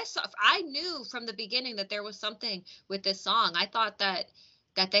one. I knew from the beginning that there was something with this song. I thought that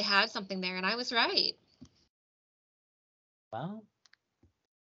they had something there, and I was right. Well,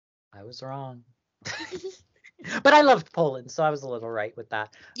 I was wrong. But I loved Poland, so I was a little right with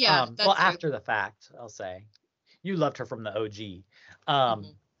that. Yeah. Well, true. After the fact, I'll say. You loved her from the OG.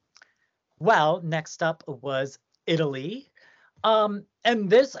 Well, next up was Italy. And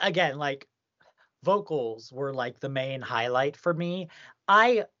this, again, like, vocals were like the main highlight for me.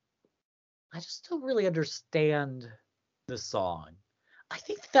 I just don't really understand the song. I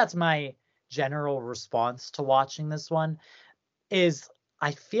think that's my general response to watching this one, is I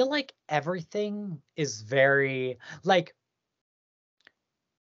feel like everything is very, like,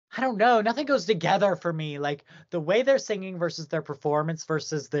 I don't know, nothing goes together for me. Like the way they're singing versus their performance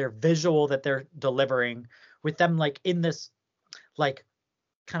versus their visual that they're delivering with them like in this like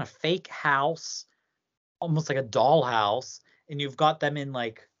kind of fake house, almost like a dollhouse, and you've got them in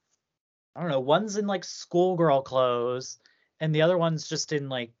like I don't know, one's in like schoolgirl clothes and the other one's just in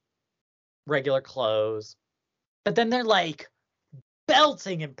like regular clothes. But then they're like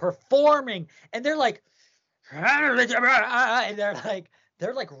belting and performing and they're like and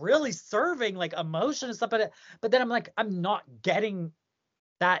they're like really serving like emotion and stuff, but then I'm like I'm not getting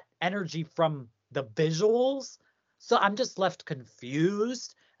that energy from the visuals. So I'm just left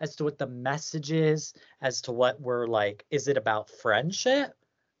confused as to what the message is, as to what we're like, is it about friendship?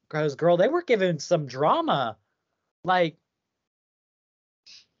 Because girl, they were giving some drama. Like,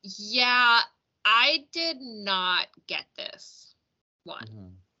 Yeah, I did not get this one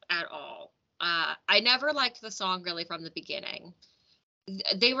mhm. at all. I never liked the song really from the beginning.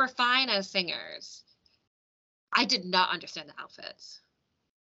 They were fine as singers. I did not understand the outfits.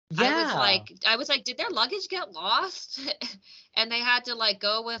 Yeah. I was like, did their luggage get lost? And they had to like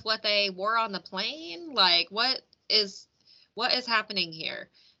go with what they wore on the plane? Like, is happening here?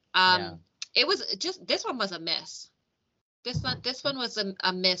 Yeah. It was just, this one was a miss. This one was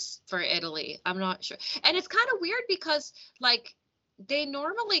a miss for Italy. I'm not sure. And it's kind of weird because like they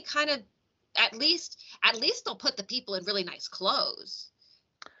normally kind of at least they'll put the people in really nice clothes.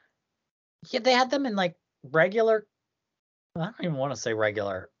 Yeah, they had them in like regular, I don't even want to say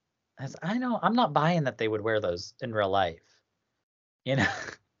regular. As I know, I'm not buying that they would wear those in real life. You know?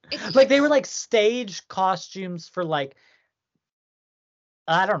 Like they were like stage costumes for like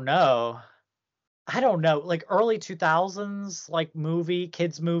I don't know. I don't know, like early 2000s, like movie,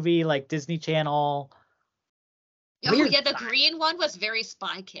 kids movie, like Disney Channel. Oh Weird. yeah, the green one was very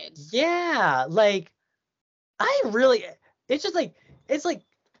Spy Kids. Yeah, like I really, it's just like, it's like,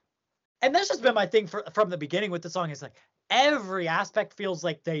 and that's just been my thing from the beginning with the song. It's like every aspect feels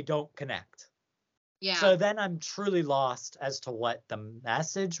like they don't connect. Yeah. So then I'm truly lost as to what the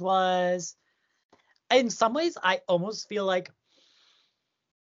message was. In some ways, I almost feel like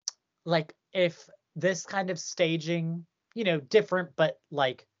if this kind of staging, different, but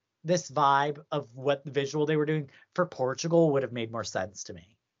like this vibe of what the visual they were doing for Portugal would have made more sense to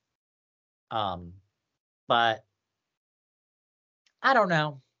me. But I don't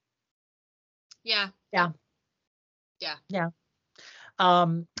know. Yeah. Yeah, Yeah. yeah.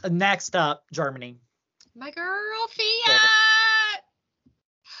 Next up, Germany. My girl Cool. Fiat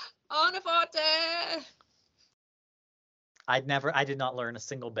on a forte. I did not learn a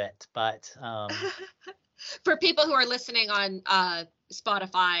single bit, but For people who are listening on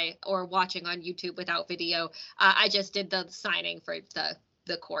Spotify or watching on YouTube without video, I just did the signing for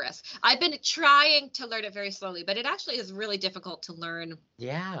the chorus. I've been trying to learn it very slowly, but it actually is really difficult to learn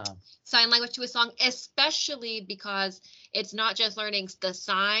yeah, sign language to a song, especially because it's not just learning the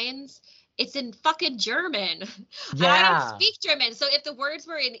signs. It's in fucking German. And I don't yeah. speak German. So if the words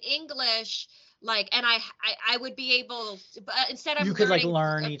were in English, like, and I would be able, but instead You could like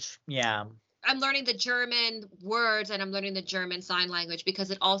learn each, yeah. I'm learning the German words and I'm learning the German sign language because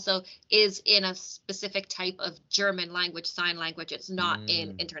it also is in a specific type of German language, sign language. It's not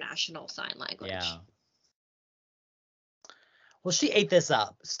in international sign language. Yeah. Well, she ate this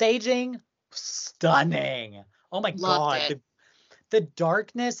up. Staging, stunning. Oh my Loved God. it. The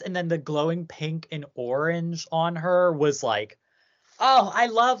darkness and then the glowing pink and orange on her was like, oh, I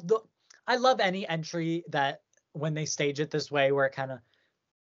love any entry that when they stage it this way where it kind of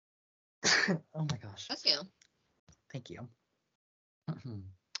oh my gosh. That's you. Thank you.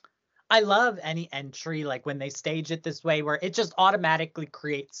 I love any entry like when they stage it this way where it just automatically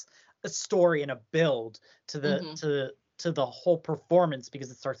creates a story and a build to the whole performance because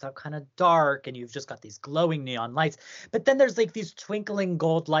it starts out kind of dark and you've just got these glowing neon lights, but then there's like these twinkling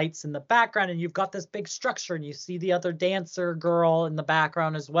gold lights in the background and you've got this big structure and you see the other dancer girl in the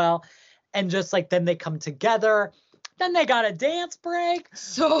background as well, and just like then they come together, then they got a dance break.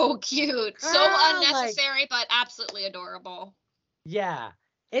 So cute. So unnecessary, but absolutely adorable. Yeah,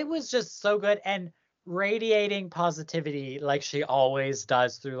 it was just so good and radiating positivity like she always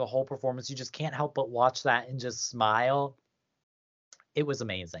does through the whole performance. You just can't help but watch that and just smile. It was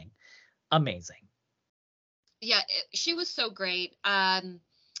amazing. Amazing. Yeah, she was so great. The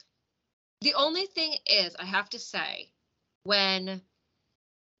only thing is, I have to say, when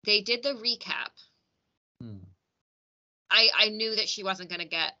they did the recap, I knew that she wasn't going to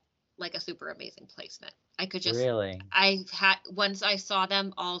get like a super amazing placement. I could just really. Once I saw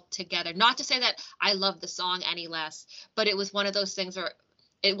them all together, not to say that I love the song any less, but it was one of those things where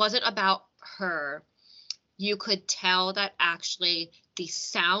it wasn't about her. you could tell that actually the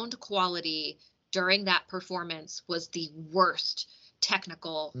sound quality during that performance was the worst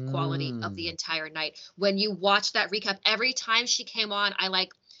technical quality of the entire night. When you watch that recap, every time she came on, I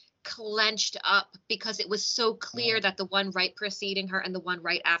like clenched up because it was so clear that the one right preceding her and the one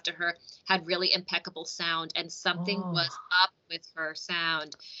right after her had really impeccable sound, and something was up with her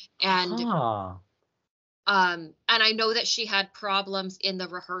sound. And and I know that she had problems in the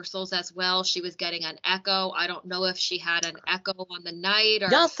rehearsals as well. She was getting an echo. I don't know if she had an echo on the night,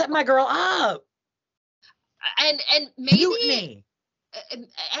 or y'all set my girl up. And maybe Mutiny.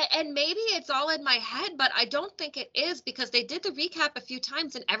 And maybe it's all in my head, but I don't think it is, because they did the recap a few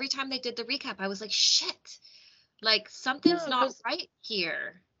times, and every time they did the recap, I was like, shit, like something's not right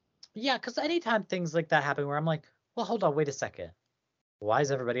here. Yeah, because anytime things like that happen where I'm like, well, hold on, wait a second. Why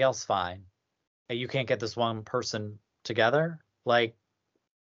is everybody else fine? And you can't get this one person together? Like.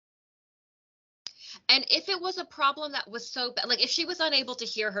 And if it was a problem that was so bad, like if she was unable to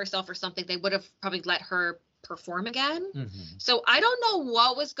hear herself or something, they would have probably let her perform again. So I don't know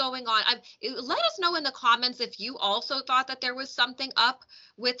what was going on. Let us know in the comments if you also thought that there was something up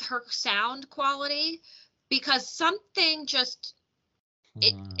with her sound quality, because something just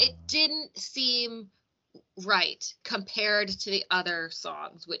it didn't seem right compared to the other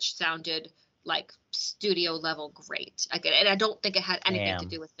songs, which sounded like studio level great. And I don't think it had anything to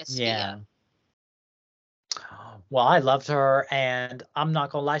do with Miss Fia. Well, I loved her, and I'm not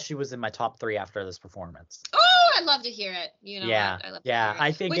gonna lie, she was in my top 3 after this performance. Oh, I love to hear it. You know, yeah, I love to hear it.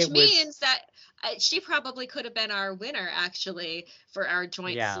 I think which means that she probably could have been our winner, actually, for our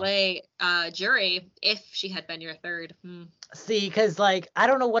joint Slay jury if she had been your third. See, because like I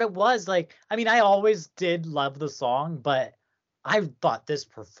don't know what it was. Like, I mean, I always did love the song, but I thought this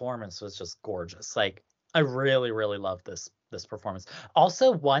performance was just gorgeous. Like, I really, really loved this performance.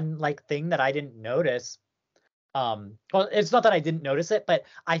 Also, one like thing that I didn't notice. Well, it's not that I didn't notice it, but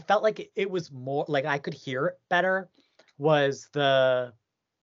I felt like it was more like I could hear it better. Was the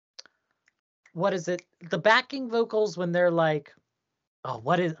what is it? The backing vocals when they're like, oh,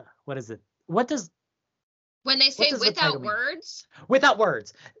 what is it? What does when they say without words? Without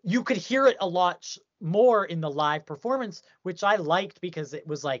words, you could hear it a lot more in the live performance, which I liked because it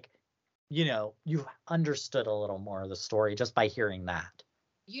was like, you know, you understood a little more of the story just by hearing that.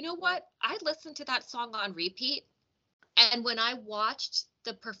 You know what? I listened to that song on repeat, and when I watched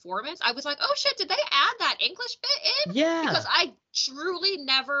the performance, I was like, oh shit, did they add that English bit in? Yeah. Because I truly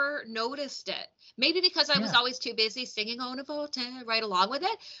never noticed it. Maybe because I was always too busy singing On a Vote right along with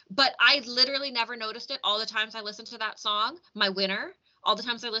it. But I literally never noticed it all the times I listened to that song, my winner, all the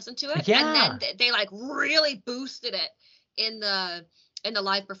times I listened to it. Yeah. And then they like really boosted it in the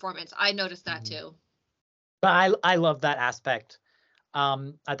live performance. I noticed that too. But I love that aspect.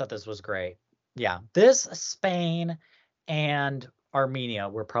 I thought this was great. Yeah. This, Spain, and Armenia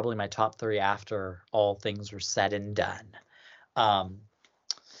were probably my top 3 after all things were said and done.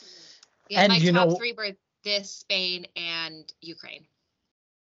 Yeah, and my top 3 were this, Spain, and Ukraine.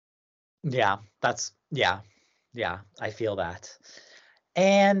 Yeah, I feel that.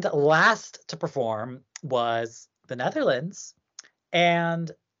 And last to perform was the Netherlands. And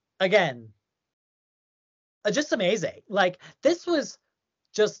again, just amazing. Like, this was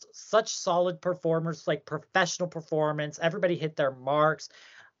just such solid performers, like professional performance. Everybody hit their marks.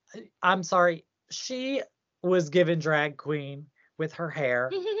 I'm sorry, she was given drag queen with her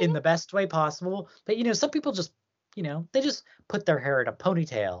hair in the best way possible. But, you know, some people just, you know, they just put their hair in a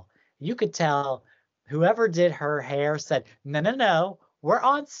ponytail. You could tell whoever did her hair said, no, we're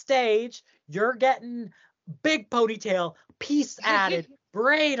on stage. You're getting big ponytail, piece added,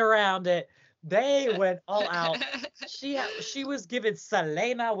 braid around it. They went all out. She was given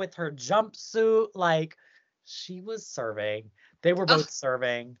Selena with her jumpsuit. Like, she was serving. They were both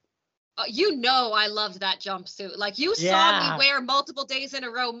serving. You know, I loved that jumpsuit. Like, you saw me wear multiple days in a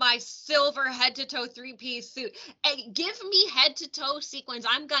row my silver head-to-toe 3-piece suit. And give me head-to-toe sequins.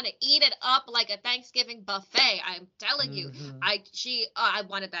 I'm gonna eat it up like a Thanksgiving buffet. I'm telling you. I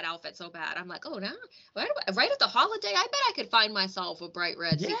wanted that outfit so bad. I'm like, oh no, right at the holiday, I bet I could find myself a bright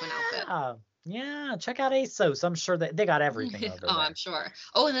red sequin outfit. Yeah, check out ASOS. I'm sure that they got everything over there. I'm sure.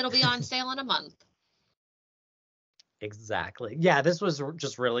 Oh, and it'll be on sale in a month. Exactly. Yeah, this was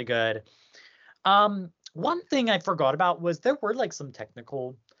just really good. One thing I forgot about was there were like some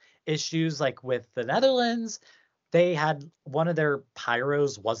technical issues, like with the Netherlands. They had one of their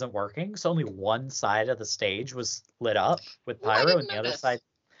pyros wasn't working, so only one side of the stage was lit up with pyro, and the other side.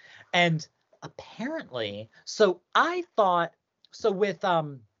 And apparently, so I thought, so with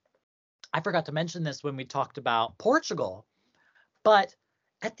I forgot to mention this when we talked about Portugal, but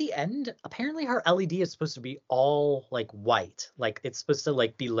at the end, apparently her LED is supposed to be all like white, like it's supposed to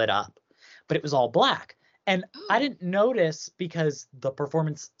like be lit up, but it was all black. And I Oh. didn't notice because the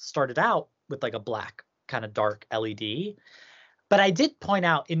performance started out with like a black kind of dark LED. But I did point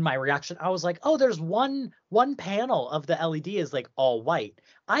out in my reaction, I was like, oh, there's one panel of the LED is like all white.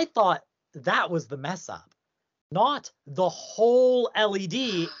 I thought that was the mess up, not the whole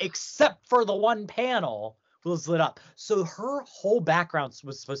LED except for the one panel was lit up. So her whole background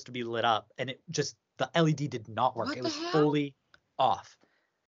was supposed to be lit up, and it just the LED did not work. What It the was hell? fully off.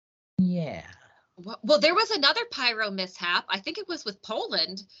 Yeah. Well, there was another pyro mishap. I think it was with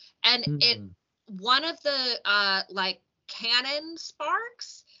Poland, and Mhm. one of the like cannon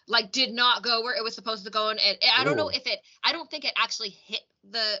sparks like did not go where it was supposed to go, and I don't know Ooh. if I don't think it actually hit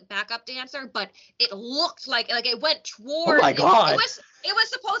the backup dancer, but it looked like it went Oh towards my God. it was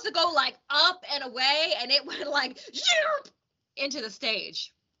supposed to go like up and away, and it went like zoop into the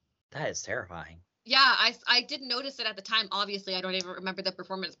stage. That is terrifying. Yeah, I didn't notice it at the time. Obviously, I don't even remember the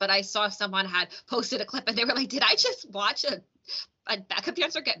performance, but I saw someone had posted a clip and they were like, "Did I just watch a backup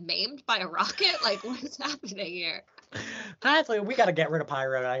dancer get maimed by a rocket? Like, what is happening here?" That's like we got to get rid of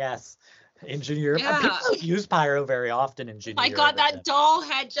pyro, I guess. In Junior, people Yeah. don't use pyro very often in Oh Junior my God, Eurovision. that doll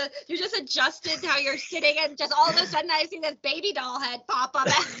head you just adjusted how you're sitting, and just all of a sudden I see this baby doll head pop up.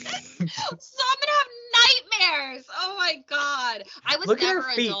 So I'm gonna have nightmares. Oh my God. I was Look at her never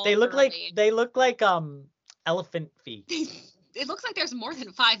a feet. doll They look like girly. elephant feet. It looks like there's more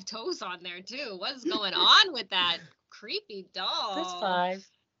than 5 toes on there too. What is going on with that creepy doll? That's 5.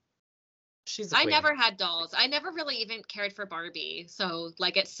 She's a I queen. never had dolls. I never really even cared for Barbie. So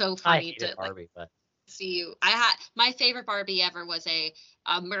like it's so I funny hated to like Barbie, but see you. I had my favorite Barbie ever was a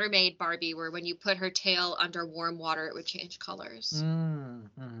mermaid Barbie where when you put her tail under warm water it would change colors.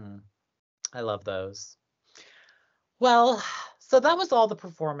 I love those. Well, so that was all the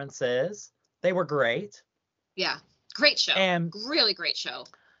performances. They were great. Yeah. Great show. And Really great show.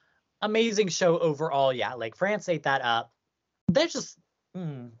 amazing show overall. Yeah, like France ate that up. There's just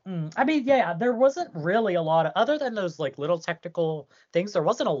I mean, yeah, there wasn't really a lot of, other than those like little technical things, there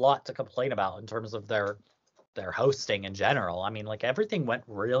wasn't a lot to complain about in terms of their hosting in general. I mean, like everything went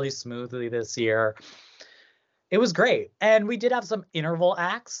really smoothly this year. It was great. And we did have some interval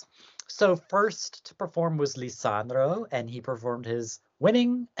acts. So first to perform was Lisandro, and he performed his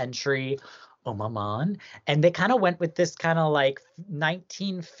winning entry, O Maman. And they kind of went with this kind of like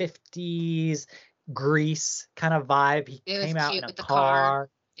 1950s Greece kind of vibe. He It was came out in cute a with the car. car.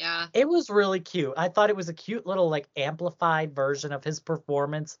 Yeah. It was really cute. I thought it was a cute little like amplified version of his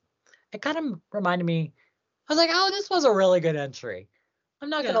performance. It kind of reminded me, I was like, oh, this was a really good entry. I'm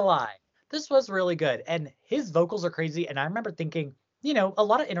not Yeah. gonna lie. This was really good. And his vocals are crazy. And I remember thinking, a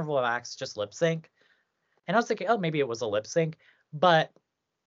lot of interval acts just lip sync. And I was thinking, oh, maybe it was a lip sync. But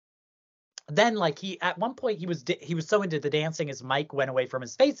then like at one point he was so into the dancing, his mic went away from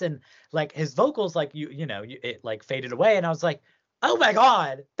his face, and like his vocals like it like faded away, and I was like, oh my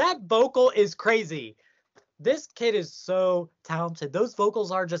God, that vocal is crazy. This kid is so talented. Those vocals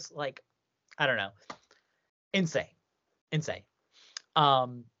are just like, I don't know, insane.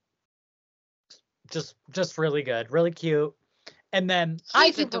 um just really good, really cute. And then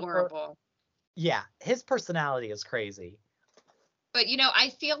He's adorable. Yeah, his personality is crazy. But I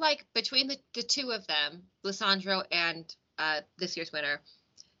feel like between the two of them, Lissandro and this year's winner,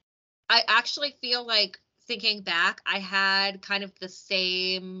 I actually feel like thinking back, I had kind of the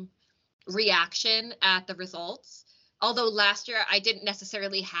same reaction at the results. Although last year I didn't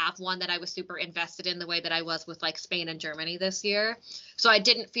necessarily have one that I was super invested in the way that I was with like Spain and Germany this year. So I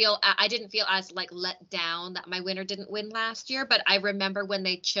didn't feel as like let down that my winner didn't win last year. But I remember when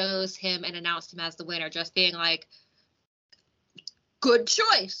they chose him and announced him as the winner, just being like, good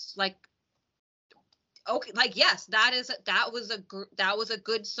choice. Like, okay, like yes, that was a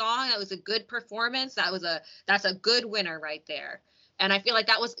good song. That was a good performance. That's a good winner right there. And I feel like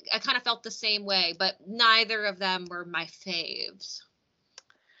I kind of felt the same way, but neither of them were my faves.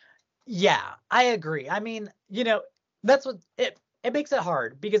 Yeah, I agree. I mean, that's what it makes it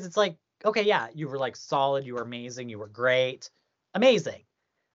hard, because it's like, okay, yeah, you were like solid, you were amazing, you were great, amazing.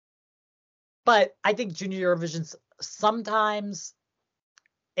 But I think Junior Eurovision's sometimes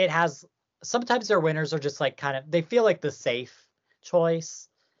their winners are just like kind of, they feel like the safe choice,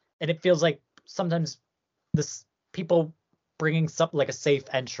 and it feels like sometimes this people bringing something like a safe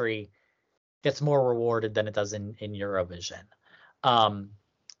entry gets more rewarded than it does in Eurovision.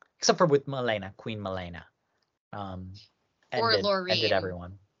 Except for with Queen Malena. Or Loreen. Ended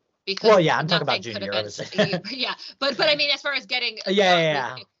everyone. Because I'm talking about Junior Eurovision. Yeah, but I mean, as far as getting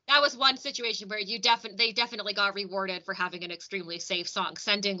yeah. that was one situation where they definitely got rewarded for having an extremely safe song.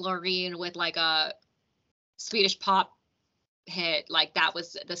 Sending Loreen with like a Swedish pop hit, like that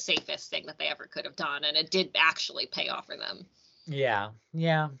was the safest thing that they ever could have done, and it did actually pay off for them. Yeah,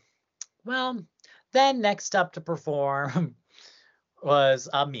 yeah. Well, then next up to perform was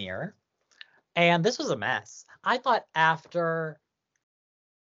Amir, and this was a mess. I thought after,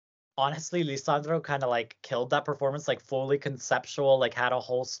 honestly, Lisandro kind of like killed that performance, like fully conceptual, like had a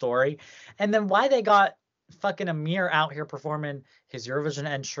whole story, and then why they got fucking Amir out here performing his Eurovision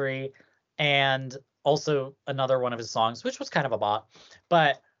entry and also another one of his songs, which was kind of a bop,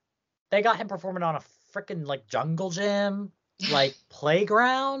 but they got him performing on a freaking like jungle gym, like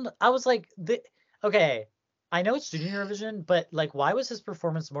playground. I was like, okay, I know it's Junior Eurovision, but like, why was his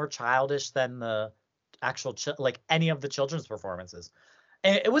performance more childish than the actual like any of the children's performances?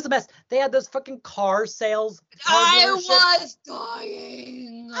 And it was the best. They had those fucking car sales. I was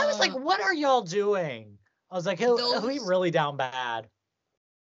dying. I was like, what are y'all doing? I was like, he'll be really down bad.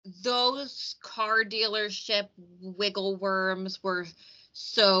 Those car dealership wiggle worms were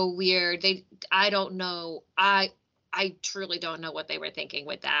so weird. I don't know. I truly don't know what they were thinking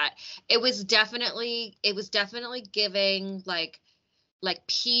with that. It was definitely giving like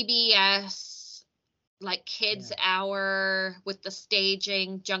PBS, like kids hour with the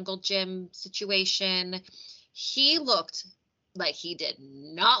staging jungle gym situation. He looked like he did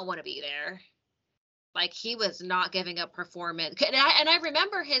not want to be there. Like he was not giving up performance. And I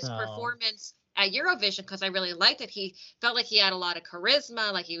remember his performance at Eurovision because I really liked it. He felt like he had a lot of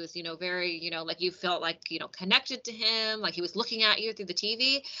charisma, like he was, very, like you felt like, connected to him, like he was looking at you through the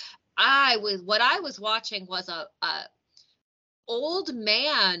TV. What I was watching was a old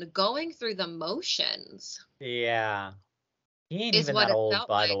man going through the motions. Yeah. He ain't even that old,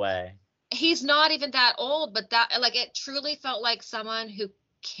 by the way. He's not even that old, but that like it truly felt like someone who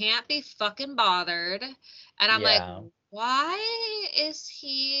can't be fucking bothered. And I'm like, why is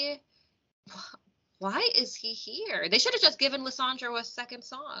he here? They should have just given Lisandro a second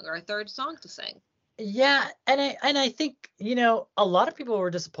song or a third song to sing. Yeah, and I think, a lot of people were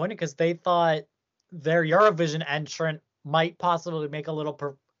disappointed because they thought their Eurovision entrant might possibly make a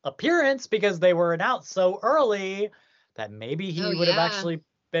little appearance because they were announced so early that maybe he would have actually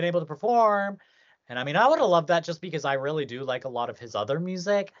been able to perform. And I mean, I would have loved that just because I really do like a lot of his other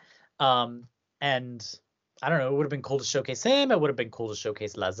music. And I don't know, it would have been cool to showcase him. It would have been cool to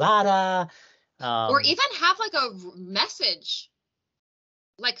showcase Lazada. Or even have like a message,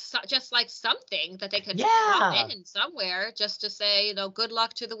 like just like something that they could pop in somewhere just to say, good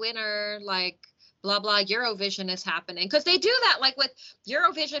luck to the winner, like blah, blah, Eurovision is happening. Because they do that, like with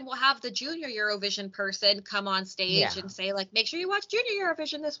Eurovision, we'll have the Junior Eurovision person come on stage and say, like, make sure you watch Junior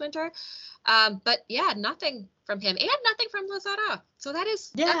Eurovision this winter. But yeah, nothing from him and nothing from Lazada. So that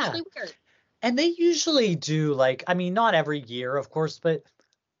is actually weird. And they usually do, like, I mean, not every year, of course, but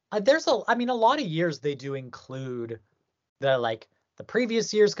there's a lot of years they do include the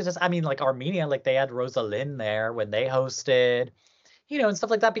previous years, because I mean, like Armenia, like they had Rosalind there when they hosted, and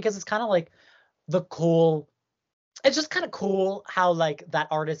stuff like that, because it's kind of like it's just kind of cool how like that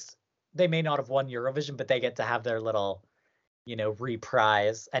artist, they may not have won Eurovision, but they get to have their little,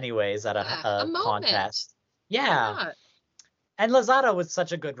 reprise anyways at a contest. Yeah. And Lazada was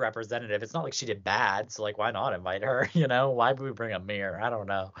such a good representative. It's not like she did bad, so like why not invite her? Why would we bring Amir? I don't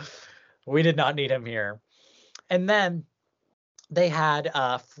know. We did not need him here. And then they had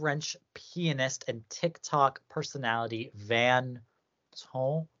French pianist and TikTok personality Van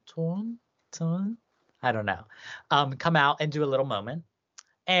Ton, I don't know, come out and do a little moment.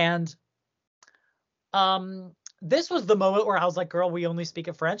 And this was the moment where I was like, girl, we only speak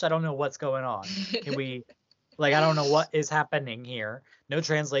in French. I don't know what's going on. Can we, like, I don't know what is happening here. No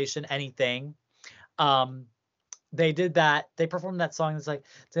translation, anything. They did that. They performed that song that's like,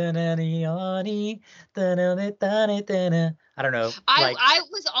 I don't know. I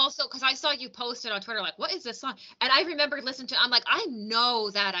was also, because I saw you posted on Twitter, like, what is this song? And I remember listening to it. I'm like, I know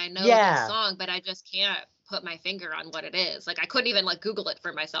this song, but I just can't put my finger on what it is. Like, I couldn't even like Google it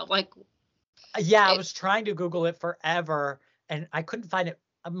for myself. Like, I was trying to Google it forever and I couldn't find it.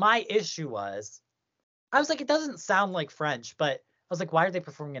 My issue was, I was like, it doesn't sound like French, but I was like, why are they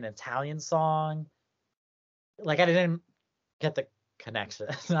performing an Italian song? Like, I didn't get the connection.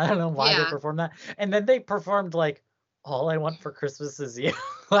 I don't know why they performed that. And then they performed like All I Want for Christmas Is You.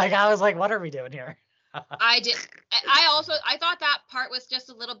 Like, I was like, what are we doing here? I thought that part was just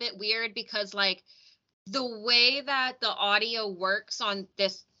a little bit weird because like the way that the audio works on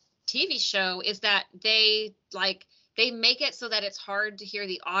this TV show is that they make it so that it's hard to hear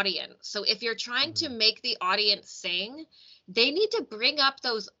the audience. So if you're trying to make the audience sing, they need to bring up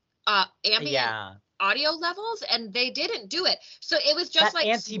those ambient Yeah. audio levels, and they didn't do it. So it was just That like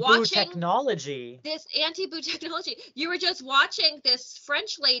anti-boo watching technology. this anti-boo technology. You were just watching this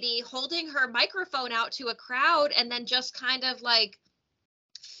French lady holding her microphone out to a crowd and then just kind of like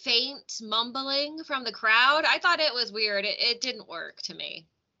faint mumbling from the crowd. I thought it was weird. It didn't work to me.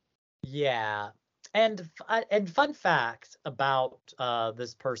 Yeah. And fun fact about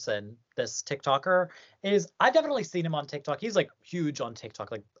this person, this TikToker, is I've definitely seen him on TikTok. He's like huge on TikTok,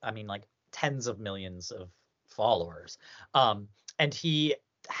 like I mean like tens of millions of followers. And he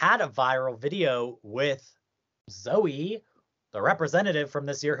had a viral video with Zoe, the representative from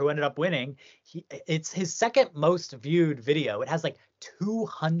this year who ended up winning. It's his second most viewed video. It has like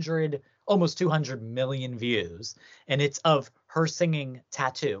 200, almost 200 million views, and it's of her singing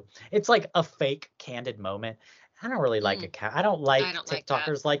Tattoo. It's like a fake candid moment. I don't really like it. I don't like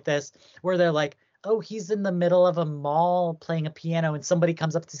TikTokers like this, where they're like, oh, he's in the middle of a mall playing a piano and somebody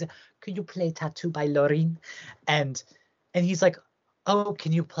comes up to say, could you play Tattoo by Loreen? And he's like, oh,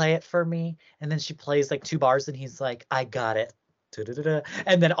 can you play it for me? And then she plays like 2 bars and he's like, I got it.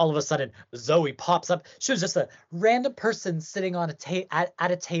 And then all of a sudden Zoe pops up. She was just a random person sitting on at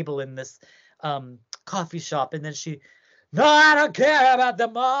a table in this coffee shop, and then she, no, I don't care about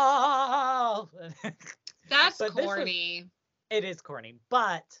them all. That's corny. It is corny,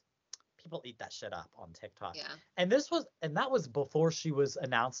 but people eat that shit up on TikTok. Yeah. And that was before she was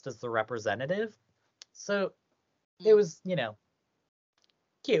announced as the representative. So it was,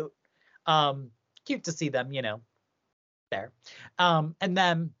 cute. Cute to see them, there. And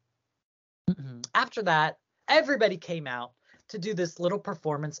then after that, everybody came out to do this little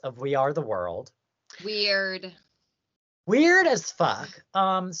performance of We Are the World. Weird as fuck.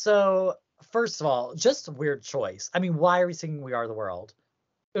 So first of all, just a weird choice. I mean, why are we singing We Are the World?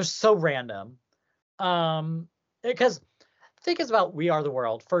 It was so random. Because think about We Are the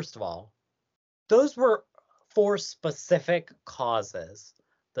World, first of all, those were for specific causes.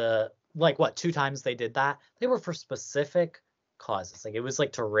 2 times they did that, they were for specific causes. Like it was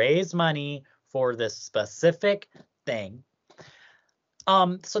like to raise money for this specific thing.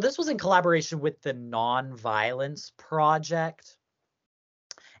 So this was in collaboration with the Nonviolence Project,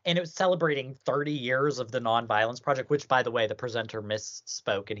 and it was celebrating 30 years of the Nonviolence Project, which, by the way, the presenter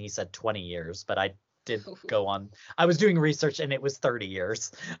misspoke and he said 20 years, but I did go on. I was doing research and it was 30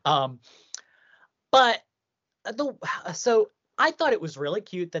 years. So I thought it was really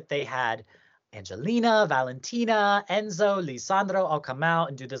cute that they had Angelina, Valentina, Enzo, Lisandro all come out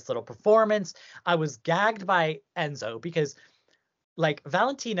and do this little performance. I was gagged by Enzo because like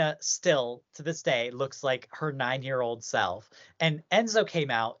Valentina still to this day looks like her 9-year-old self, and Enzo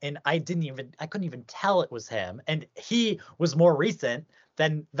came out and I couldn't even tell it was him, and he was more recent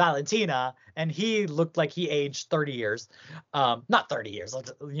than Valentina and he looked like he aged 30 years. Not 30 years,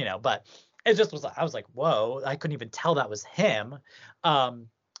 but it just was, I was like, whoa, I couldn't even tell that was him.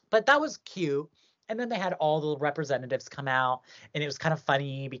 But that was cute. And then they had all the representatives come out, and it was kind of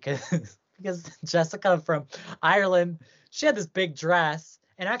funny because Jessica from Ireland, she had this big dress,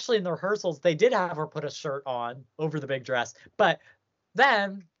 and actually in the rehearsals they did have her put a shirt on over the big dress. But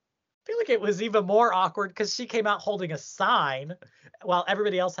then I feel like it was even more awkward because she came out holding a sign while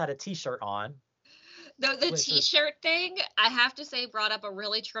everybody else had a t-shirt on. The t-shirt thing, I have to say, brought up a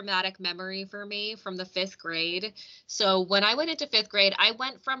really traumatic memory for me from the 5th grade. So when I went into 5th grade, I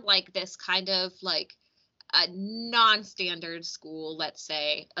went from like this kind of like a non-standard school, let's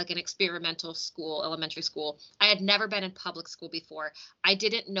say, like an experimental school, elementary school. I had never been in public school before. I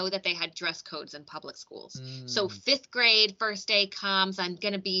didn't know that they had dress codes in public schools. So 5th grade, first day comes, I'm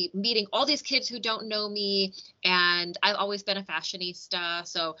going to be meeting all these kids who don't know me. And I've always been a fashionista,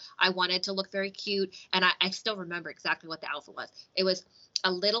 so I wanted to look very cute. And I still remember exactly what the outfit was. It was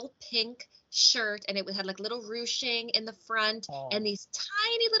a little pink shirt, and it had like little ruching in the front and these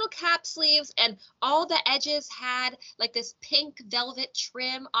tiny little cap sleeves, and all the edges had like this pink velvet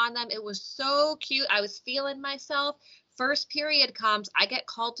trim on them. It was so cute. I was feeling myself. First period comes, I get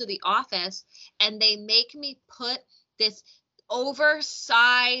called to the office, and they make me put this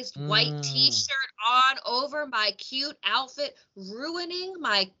oversized white t-shirt on over my cute outfit, ruining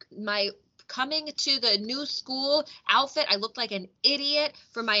my coming to the new school outfit. I looked like an idiot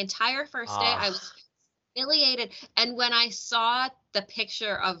for my entire first day. I was humiliated. And when I saw the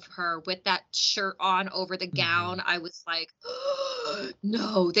picture of her with that shirt on over the gown, I was like, oh,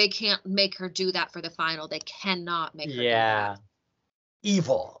 no, they can't make her do that for the final. They cannot make her do that.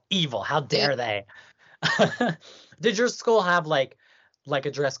 Evil. How dare they? Did your school have like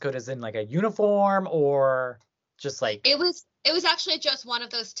a dress code as in like a uniform, or Just like it was actually just one of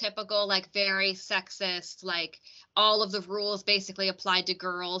those typical, like, very sexist, like, all of the rules basically applied to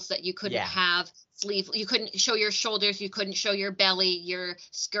girls, that you couldn't have you couldn't show your shoulders, you couldn't show your belly, your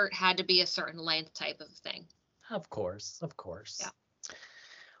skirt had to be a certain length type of thing. Of course, of course. Yeah.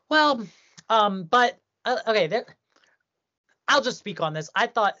 Well, but okay, I'll just speak on this. I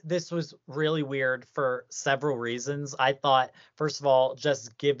thought this was really weird for several reasons. I thought, first of all,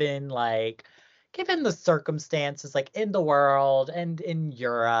 just given the circumstances, like in the world and in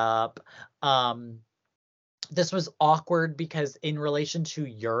Europe, this was awkward because in relation to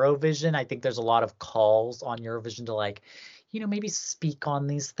Eurovision, I think there's a lot of calls on Eurovision to, like, maybe speak on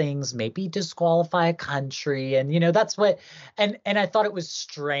these things, maybe disqualify a country. And, that's what, and I thought it was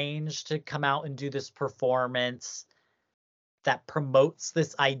strange to come out and do this performance that promotes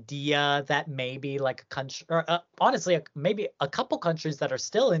this idea that maybe like a country, or honestly, maybe a couple countries that are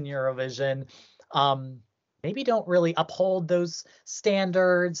still in Eurovision, maybe don't really uphold those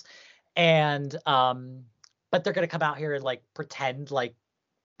standards. And, but they're going to come out here and like pretend like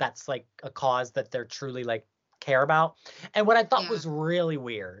that's like a cause that they're truly like care about. And what I thought was really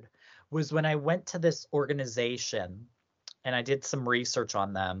weird was when I went to this organization and I did some research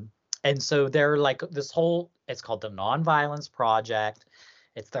on them. And so they're like it's called the Nonviolence Project.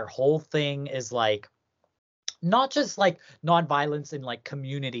 It's their whole thing is like, not just like nonviolence in like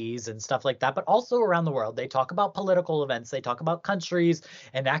communities and stuff like that, but also around the world. They talk about political events. They talk about countries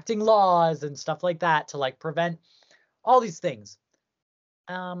enacting laws and stuff like that to like prevent all these things.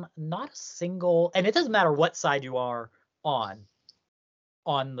 Not a single, and it doesn't matter what side you are on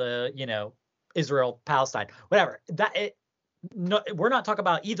the, Israel, Palestine, whatever. No, we're not talking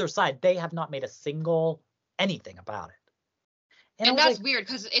about either side. They have not made a single anything about it. And that's like, weird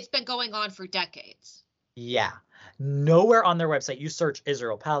because it's been going on for decades. Yeah. Nowhere on their website you search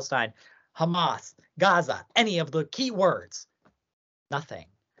Israel, Palestine, Hamas, Gaza, any of the key words. Nothing.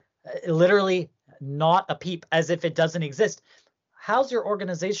 Literally not a peep, as if it doesn't exist. How's your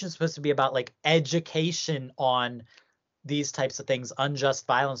organization supposed to be about like education on these types of things, unjust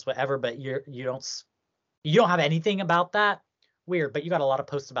violence, whatever, but you don't have anything about that? Weird, but you got a lot of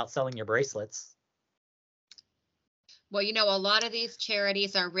posts about selling your bracelets. Well, a lot of these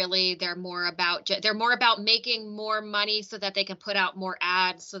charities are really, they're more about making more money so that they can put out more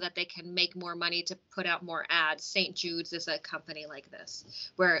ads, so that they can make more money to put out more ads. St. Jude's is a company like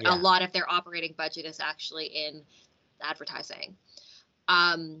this, where a lot of their operating budget is actually in advertising.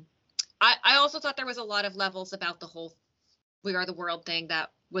 I also thought there was a lot of levels about the whole We Are the World thing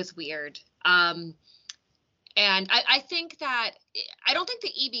that was weird. And I think that, I don't think the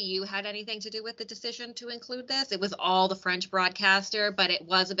EBU had anything to do with the decision to include this. It was all the French broadcaster, but it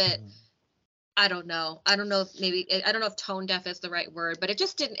was a bit, I don't know if tone deaf is the right word, but it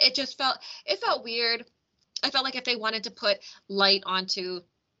felt weird. I felt like if they wanted to put light onto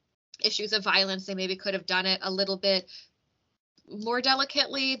issues of violence, they maybe could have done it a little bit more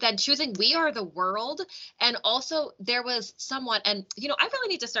delicately than choosing We Are the World. And also there was someone, and I really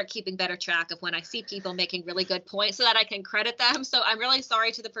need to start keeping better track of when I see people making really good points so that I can credit them. So I'm really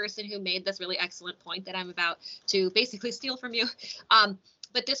sorry to the person who made this really excellent point that I'm about to basically steal from you.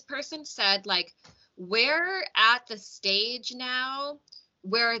 But this person said, like, we're at the stage now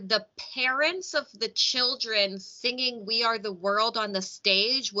where the parents of the children singing We Are the World on the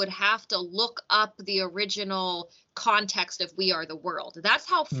stage would have to look up the original context of We Are the World. That's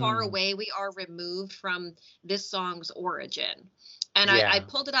how far away we are removed from this song's origin. And I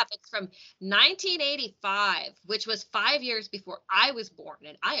pulled it up. It's from 1985, which was 5 years before I was born,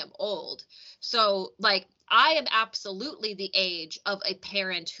 and I am old. So, like, I am absolutely the age of a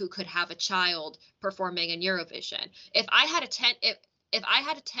parent who could have a child performing in Eurovision. If I had a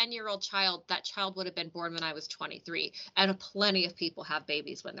 10-year-old child, that child would have been born when I was 23. And plenty of people have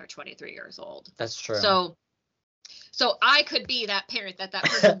babies when they're 23 years old. That's true. So I could be that parent that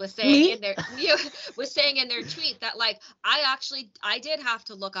person was saying in their tweet, that, like, I did have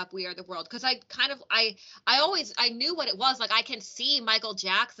to look up We Are the World, because I knew what it was. Like, I can see Michael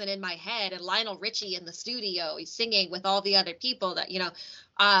Jackson in my head and Lionel Richie in the studio, he's singing with all the other people that,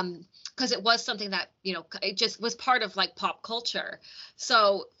 because it was something that, it just was part of like pop culture.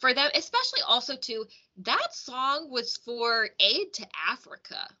 So for them, especially also too, that song was for aid to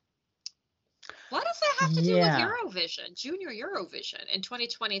Africa. What does that have to do with Eurovision, Junior Eurovision in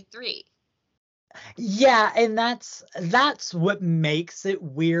 2023? Yeah, and that's what makes it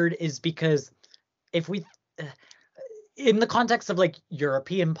weird, is because if we, in the context of like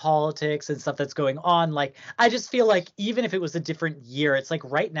European politics and stuff that's going on, like, I just feel like even if it was a different year, it's like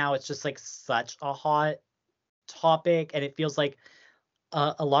right now it's just like such a hot topic, and it feels like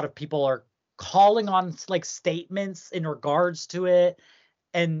a lot of people are calling on like statements in regards to it,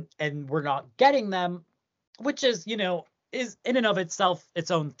 and we're not getting them, which is, you know, is in and of itself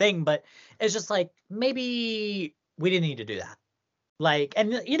its own thing, but it's just like, maybe we didn't need to do that. Like,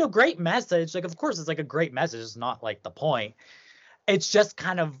 and you know, great message. Like, of course, it's like a great message. It's not like the point. It's just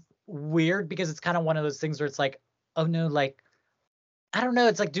kind of weird because it's kind of one of those things where it's like, oh no, like, I don't know.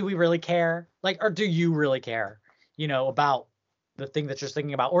 It's like, do we really care? Like, or do you really care, you know, about the thing that you're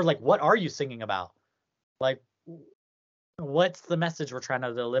singing about? Or like, what are you singing about? Like, what's the message we're trying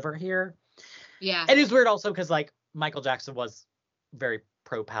to deliver here? Yeah. It is weird also because like Michael Jackson was very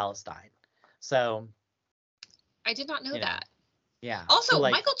pro-Palestine. So I did not know that. Yeah. Also, so,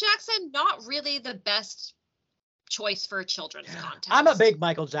 like, Michael Jackson, not really the best choice for a children's contest. I'm a big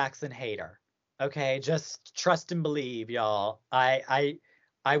Michael Jackson hater. Okay, just trust and believe, y'all. I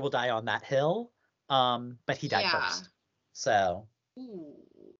will die on that hill. But he died first. So. Ooh,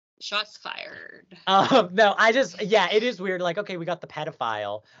 shots fired. No, it is weird. Like, okay, we got the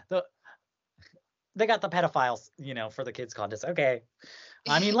pedophile. They got the pedophiles, you know, for the kids contest. Okay.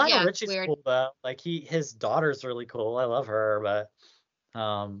 I mean, Lionel Richie's weird. Cool though. Like his daughter's really cool. I love her, but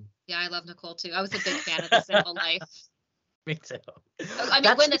yeah, I love Nicole too. I was a big fan of The Simple Life. Me too. I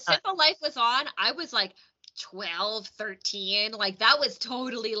mean, when The Simple Life was on, I was like 12, 13. Like that was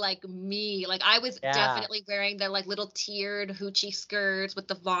totally like me. Like I was definitely wearing the like little tiered hoochie skirts with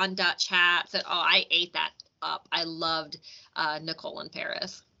the Von Dutch hats, and I ate that up. I loved Nicole in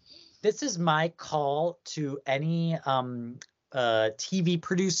Paris. This is my call to any TV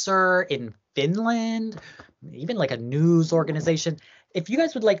producer in Finland, even like a news organization. If you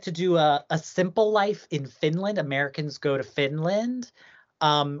guys would like to do a Simple Life in Finland, Americans go to Finland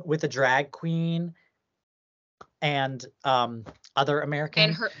with a drag queen and other American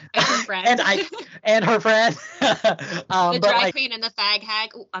and her friend and her friend, the drag queen and the fag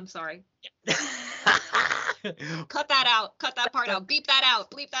hag. Ooh, I'm sorry. Cut that out. Cut that part out. Beep that out.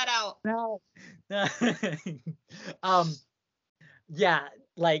 Bleep that out. No. Yeah,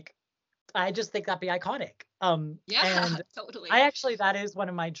 like I just think that'd be iconic. Yeah, and totally. That is one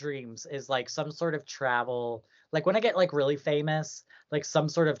of my dreams, is like some sort of travel, like when I get like really famous, like some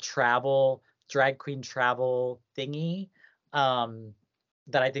sort of drag queen travel thingy.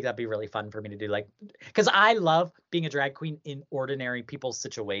 That I think that'd be really fun for me to do, like, because I love being a drag queen in ordinary people's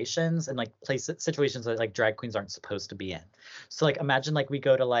situations and like situations that like drag queens aren't supposed to be in. So like imagine like we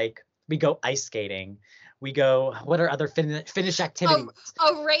go ice skating. We go, what are other Finnish activities?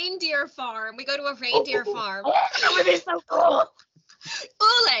 A reindeer farm. We go to a reindeer farm. That would be so cool.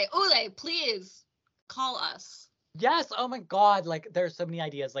 Ule, please call us. Yes. Oh my God. Like there's so many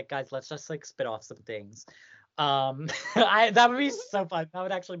ideas. Like guys, let's just like spit off some things. That would be so fun. That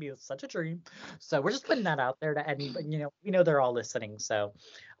would actually be such a dream. So we're just putting that out there to anybody, you know, we know they're all listening. So,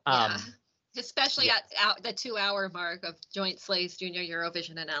 especially at the 2-hour mark of Joint Slays Junior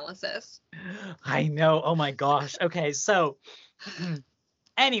Eurovision analysis. I know. Oh my gosh. Okay. So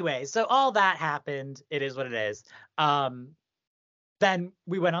anyway, so all that happened. It is what it is. Then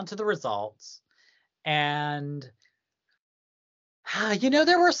we went on to the results, and you know,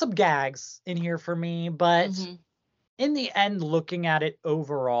 there were some gags in here for me, but in the end, looking at it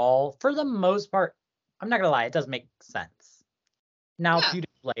overall, for the most part, I'm not gonna lie, it does make sense. Now, a few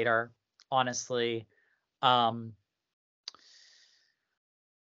days later, honestly, you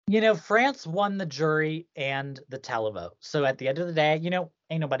know, France won the jury and the televote. So at the end of the day, you know,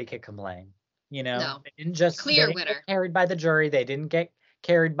 ain't nobody could complain. You know, they didn't just clear winner. Get carried by the jury. They didn't get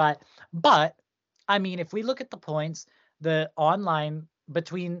carried by, but I mean, if we look at the points, the online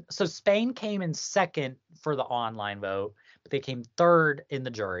so Spain came in second for the online vote, but they came third in the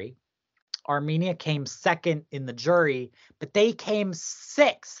jury. Armenia came second in the jury, but they came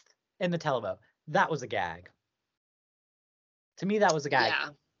sixth in the televote. That was a gag. To me, that was a gag. Yeah.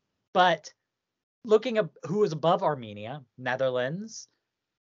 But looking at who was above Armenia, Netherlands,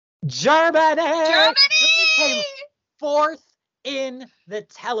 Germany came fourth in the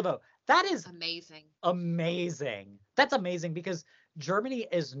televote. That is amazing. That's amazing because Germany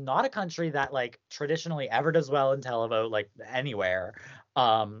is not a country that like traditionally ever does well in televote, like anywhere.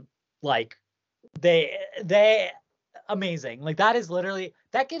 Like they amazing. Like that is literally,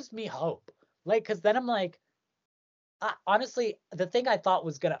 that gives me hope. Like, cause then I'm like, honestly, the thing I thought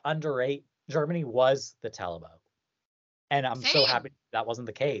was gonna underrate Germany was the televote, and I'm so happy that wasn't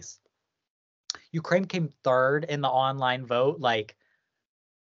the case. Ukraine came third in the online vote. Like,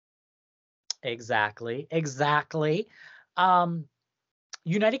 exactly.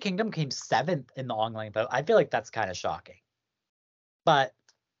 United Kingdom came seventh in the online vote. I feel like that's kind of shocking, but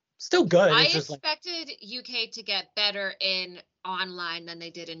Still good. I It's just like, expected UK to get better in online than they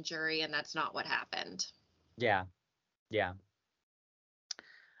did in jury, and that's not what happened. yeah, yeah.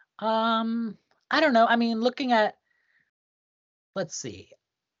 I don't know. I mean, looking at, let's see.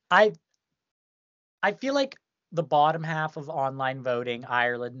 I I feel like the bottom half of online voting,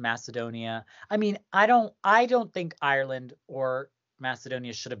 Ireland, Macedonia. I mean, I don't think Ireland or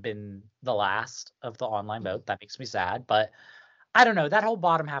Macedonia should have been the last of the online vote. That makes me sad, but I don't know. That whole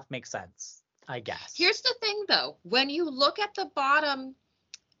bottom half makes sense, I guess. Here's the thing, though. When you look at the bottom,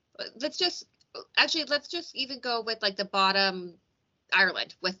 let's just even go with like the bottom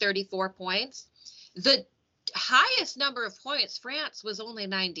Ireland with 34 points. The highest number of points, France, was only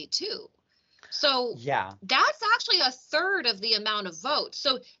 92. So Yeah. that's actually a third of the amount of votes.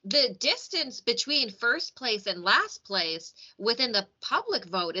 So the distance between first place and last place within the public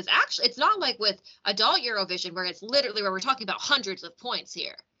vote is actually, it's not like with adult Eurovision where it's literally where we're talking about hundreds of points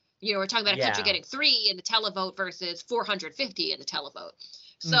here. You know, we're talking about a country Yeah. getting 3 in the televote versus 450 in the televote.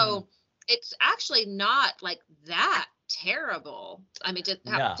 So it's actually not like that terrible. I mean,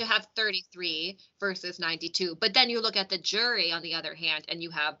 No. to have 33 versus 92. But then you look at the jury on the other hand, and you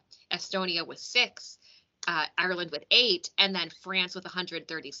have Estonia with 6, Ireland with 8, and then France with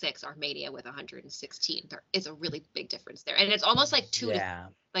 136, Armenia with 116. There is a really big difference there, and it's almost like 2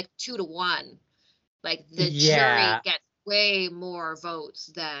 to 1. Like the jury gets way more votes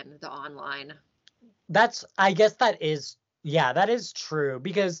than the online. I guess that is true,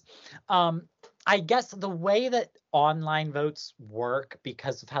 because I guess the way that online votes work,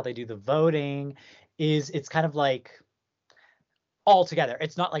 because of how they do the voting, is it's kind of like all together.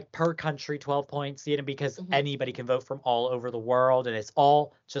 It's not like per country 12 points, because anybody can vote from all over the world, and it's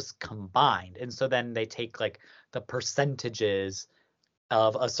all just combined. And so then they take like the percentages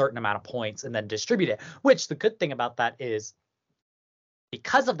of a certain amount of points and then distribute it, which the good thing about that is,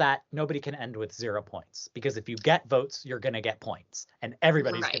 because of that, nobody can end with 0 points, because if you get votes, you're going to get points, and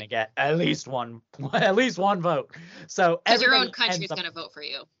everybody's going to get at least one vote. So because your own country's going to vote for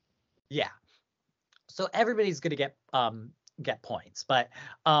you. Yeah. So everybody's going to get points. But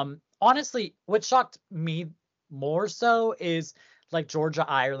honestly, what shocked me more so is like Georgia,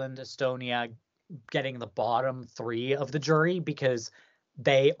 Ireland, Estonia getting the bottom 3 of the jury, because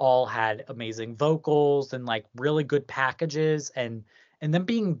they all had amazing vocals and like really good packages, and them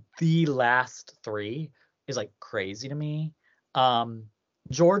being the last 3 is like crazy to me.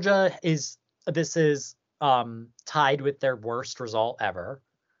 Georgia is tied with their worst result ever.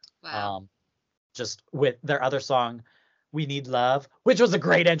 Wow. Just with their other song, We Need Love, which was a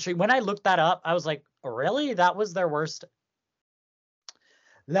great entry. When I looked that up, I was like, really? That was their worst?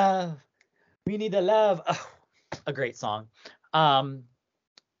 Love, we need a love. Oh, a great song.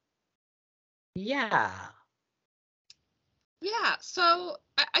 Yeah. Yeah, so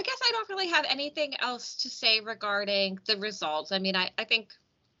I guess I don't really have anything else to say regarding the results. I mean, I think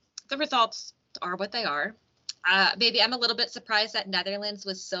the results are what they are. Maybe I'm a little bit surprised that Netherlands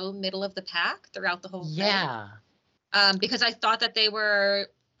was so middle of the pack throughout the whole thing. Because I thought that they were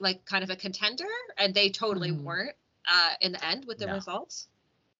like kind of a contender, and they totally weren't in the end with the results.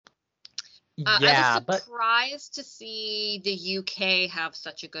 I was surprised to see the UK have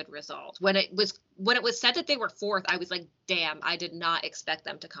such a good result. When it was said that they were 4th, I was like, damn, I did not expect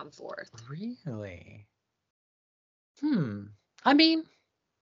them to come 4th. Really? I mean,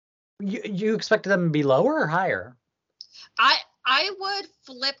 you expected them to be lower or higher? I would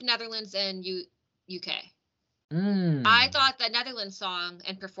flip Netherlands and UK. I thought the Netherlands song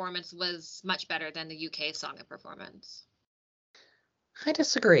and performance was much better than the UK song and performance. I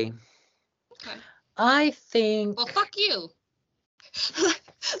disagree. Okay. I think. Well, fuck you.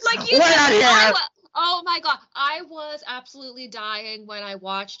 Like you said, oh my god, I was absolutely dying when I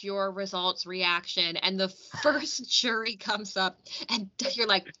watched your results reaction, and the first jury comes up, and you're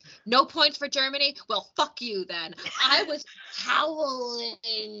like, no points for Germany? Well, fuck you then. I was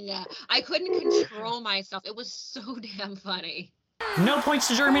howling. I couldn't control myself. It was so damn funny. No points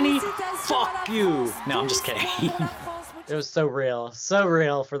to Germany? Fuck you. No, I'm just kidding. It was so real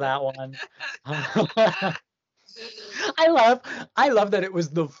for that one. I love that it was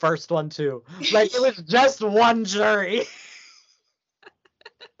the first one too. Like, it was just one jury.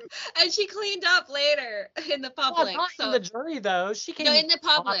 And she cleaned up later in the public. Well, not in the jury though. She came. No, in the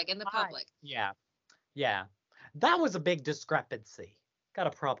public. In the public. Yeah. That was a big discrepancy. Got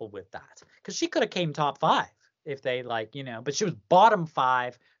a problem with that, because she could have came top 5 if they but she was bottom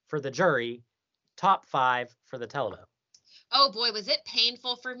 5 for the jury, top 5 for the televote. Oh boy, was it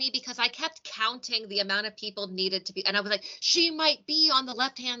painful for me because I kept counting the amount of people needed to be, and I was like, she might be on the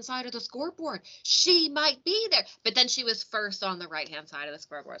left-hand side of the scoreboard. She might be there. But then she was first on the right-hand side of the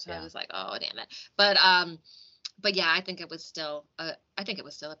scoreboard. So I was like, oh damn it. But yeah, I think it was still a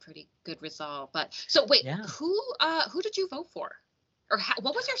pretty good result. But so wait, Yeah. who did you vote for? Or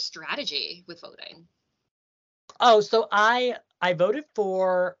what was your strategy with voting? Oh, so I voted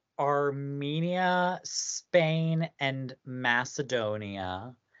for Armenia, Spain, and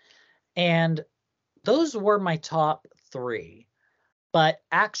Macedonia. And those were my top 3. But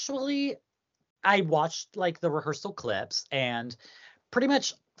actually, I watched like the rehearsal clips, and pretty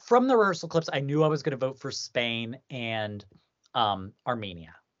much from the rehearsal clips, I knew I was going to vote for Spain and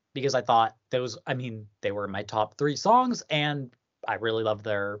Armenia, because I thought they were my top 3 songs, and I really loved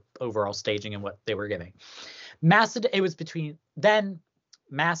their overall staging and what they were giving. It was between then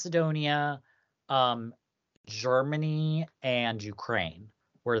Macedonia, Germany, and Ukraine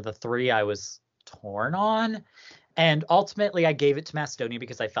were the 3 I was torn on. And ultimately I gave it to Macedonia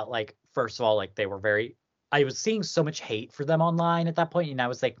because I felt like, first of all, like I was seeing so much hate for them online at that point, and I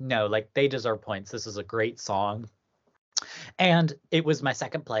was like, no, like they deserve points. This is a great song. And it was my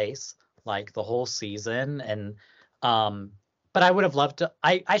second place like the whole season. And but I would have loved to.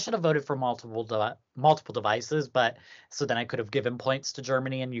 I should have voted for multiple devices, but so then I could have given points to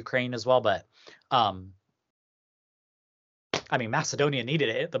Germany and Ukraine as well. But I mean, Macedonia needed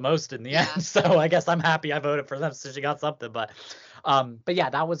it the most in the end, so I guess I'm happy I voted for them, so she got something. But yeah,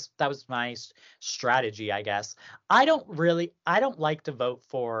 that was my strategy, I guess. I don't like to vote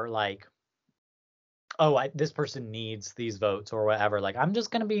for like, oh, this person needs these votes or whatever. Like, these are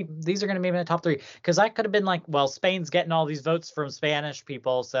gonna be my top 3, because I could have been like, well, Spain's getting all these votes from Spanish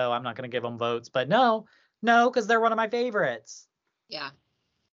people, so I'm not gonna give them votes. But no, because they're one of my favorites. Yeah,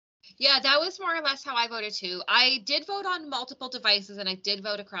 that was more or less how I voted too. I did vote on multiple devices, and I did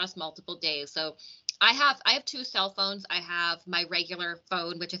vote across multiple days. So I have 2 cell phones. I have my regular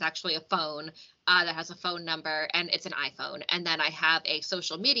phone, which is actually a phone that has a phone number, and it's an iPhone. And then I have a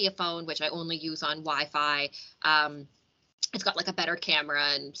social media phone, which I only use on Wi-Fi. It's got like a better camera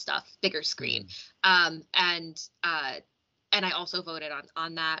and stuff, bigger screen. And I also voted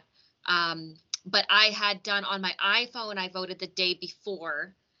on that. But I had done on my iPhone, I voted the day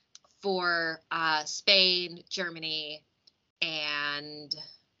before for Spain, Germany, and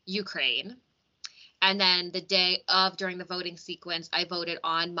Ukraine. And then the day of, during the voting sequence, I voted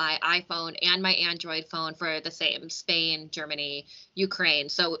on my iPhone and my Android phone for the same: Spain, Germany, Ukraine.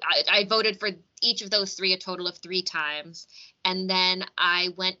 So I voted for each of those 3 a total of 3 times. And then I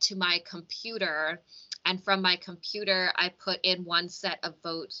went to my computer, and from my computer, I put in 1 set of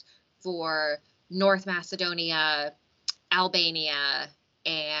votes for North Macedonia, Albania,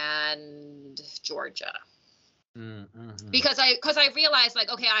 and Georgia. Because I realized, like,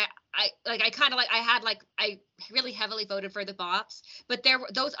 okay, I really heavily voted for the bops, but there were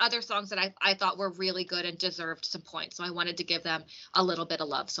those other songs that I thought were really good and deserved some points, so I wanted to give them a little bit of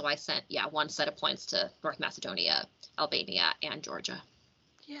love. So I sent 1 set of points to North Macedonia, Albania, and Georgia.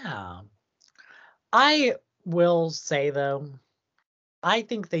 Yeah, I will say though, I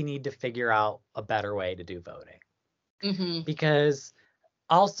think they need to figure out a better way to do voting, because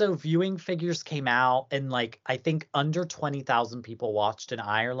also viewing figures came out, and like I think under 20,000 people watched in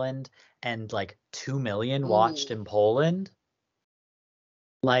Ireland, and like 2 million watched in Poland.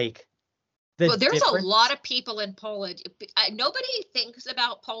 Like, well, there's a lot of people in Poland. Nobody thinks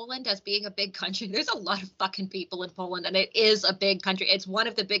about Poland as being a big country. There's a lot of fucking people in Poland, and it is a big country. It's one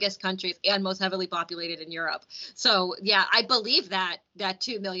of the biggest countries and most heavily populated in Europe. So yeah, I believe that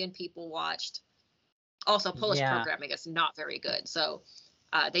 2 million people watched. Also, Polish programming is not very good, so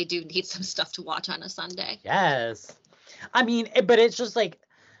they do need some stuff to watch on a Sunday. Yes. I mean, but it's just like,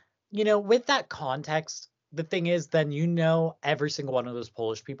 with that context, the thing is, then every single one of those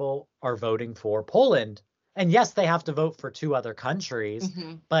Polish people are voting for Poland. And yes, they have to vote for 2 other countries,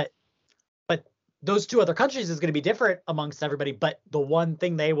 but those 2 other countries is going to be different amongst everybody. But the one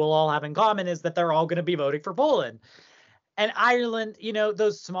thing they will all have in common is that they're all going to be voting for Poland. And Ireland,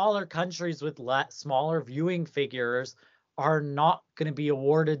 those smaller countries with smaller viewing figures are not going to be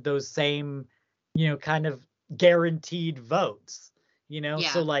awarded those same, kind of guaranteed votes,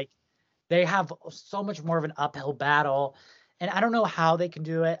 so like they have so much more of an uphill battle, and I don't know how they can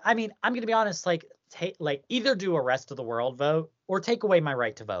do it. I mean, I'm going to be honest, like either do a rest of the world vote or take away my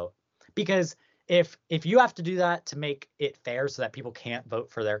right to vote, because if you have to do that to make it fair so that people can't vote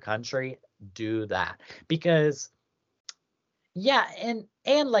for their country, do that. Because yeah,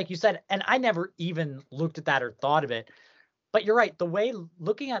 and like you said, and I never even looked at that or thought of it, but you're right. The way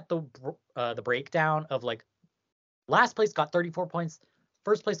looking at the breakdown of like last place got 34 points,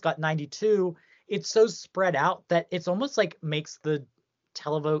 first place got 92. It's so spread out that it's almost like makes the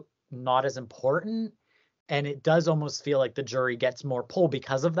televote not as important. And it does almost feel like the jury gets more pull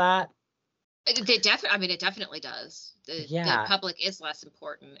because of that. It definitely does. The public is less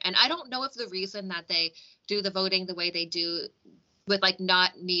important. And I don't know if the reason that they do the voting the way they do, with like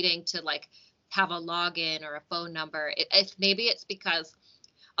not needing to like have a login or a phone number, if maybe it's because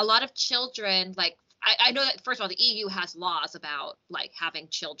a lot of children, like I know that, first of all, the EU has laws about like having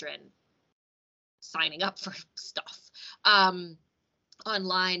children signing up for stuff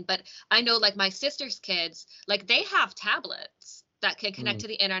online, but I know like my sister's kids, like they have tablets that can connect to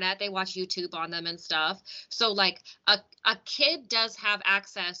the internet. They watch YouTube on them and stuff. So like a kid does have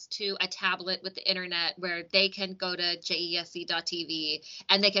access to a tablet with the internet where they can go to jesc.tv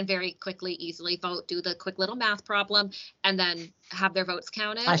and they can very quickly, easily vote, do the quick little math problem, and then have their votes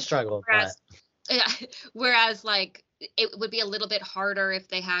counted. I struggle with that. Whereas like it would be a little bit harder if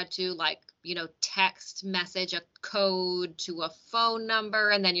they had to like, you know, text message a code to a phone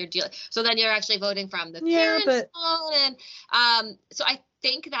number, and then you're so then you're actually voting from the parents' phone. And so I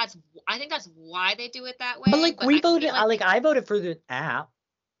think that's why they do it that way. But like we voted, I voted for the app,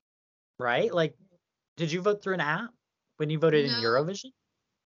 right? Like, did you vote through an app when you voted in Eurovision?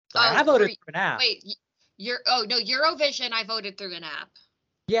 I voted through an app. Wait, Eurovision, I voted through an app.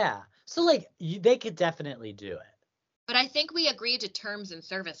 Yeah, so like they could definitely do it. But I think we agreed to terms and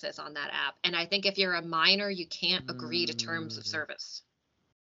services on that app. And I think if you're a minor, you can't agree to terms of service.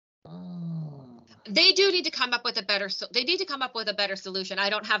 They do need to come up with a better solution. I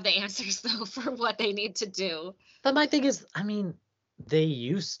don't have the answers though for what they need to do. But my thing is, I mean, they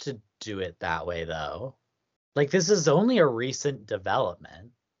used to do it that way though. Like this is only a recent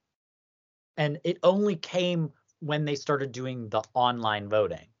development. And it only came when they started doing the online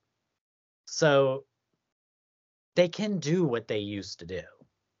voting. So they can do what they used to do,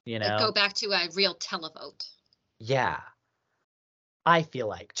 you know? Like go back to a real televote. Yeah. I feel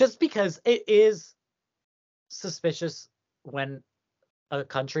like just because it is suspicious when a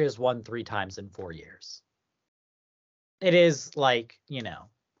country has won 3 times in 4 years. It is like, you know,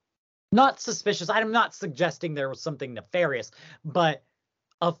 not suspicious. I'm not suggesting there was something nefarious, but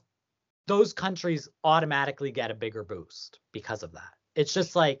those countries automatically get a bigger boost because of that. It's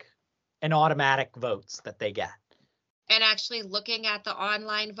just like an automatic votes that they get. And actually looking at the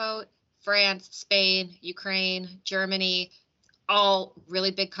online vote, France, Spain, Ukraine, Germany, all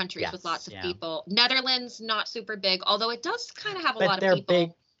really big countries with lots of people. Netherlands, not super big, although it does kind of have a lot of people.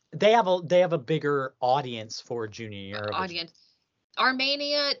 Big. They have a bigger audience for Junior Eurovision.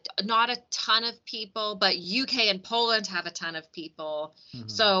 Armenia, not a ton of people, but UK and Poland have a ton of people.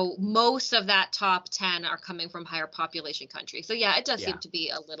 So most of that top 10 are coming from higher population countries. So yeah, it does seem to be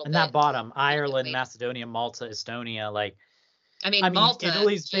a little bit. And that bottom, Ireland, Macedonia, Malta, Estonia, like. I mean Malta.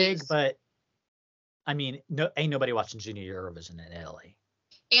 Italy's big, but I mean, ain't nobody watching Junior Eurovision in Italy.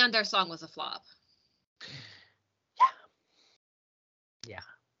 And their song was a flop. Yeah.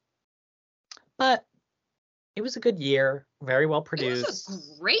 But it was a good year, very well produced. It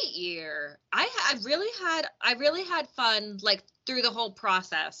was a great year. I really had fun like through the whole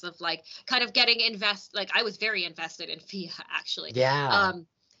process of like kind of getting I was very invested in FIA actually. Yeah.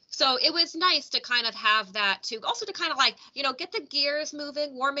 So it was nice to kind of have that too. Also to kind of like, you know, get the gears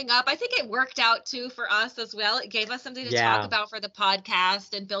moving, warming up. I think it worked out too for us as well. It gave us something to talk about for the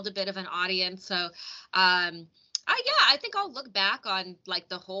podcast and build a bit of an audience. So I think I'll look back on like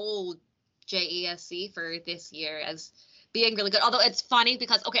the whole JESC for this year as being really good. Although it's funny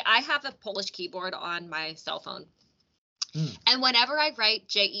because, I have a Polish keyboard on my cell phone. And whenever I write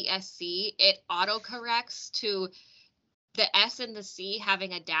JESC, it autocorrects to the S and the C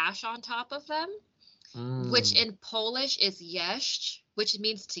having a dash on top of them, which in Polish is jeść, which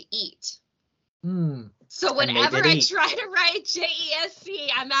means to eat. So whenever I try to write JESC,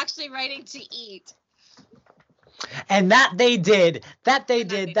 I'm actually writing to eat. And that they did.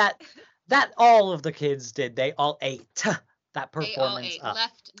 That all of the kids did. They all ate. That performance. They all ate.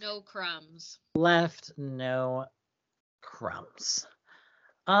 Left no crumbs. Left no crumbs.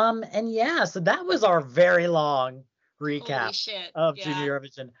 And yeah, so that was our very long recap of Junior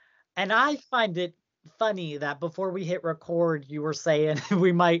Eurovision. And I find it funny that before we hit record, you were saying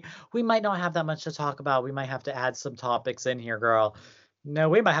we might not have that much to talk about. We might have to add some topics in here, girl. No,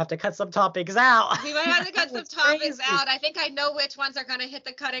 we might have to cut some topics out. We might have to cut some topics out. I think I know which ones are going to hit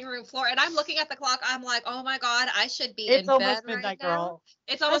the cutting room floor. And I'm looking at the clock. I'm like, oh my God, I should be in bed midnight, right now. girl.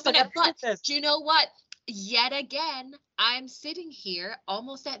 It's almost midnight. But do you know what? Yet again, I'm sitting here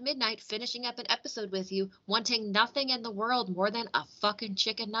almost at midnight finishing up an episode with you, wanting nothing in the world more than a fucking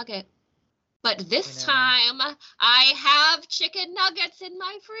chicken nugget. But this time, I have chicken nuggets in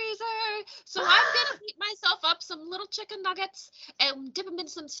my freezer. So I'm going to heat myself up some little chicken nuggets and dip them in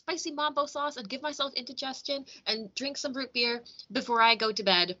some spicy mambo sauce and give myself indigestion and drink some root beer before I go to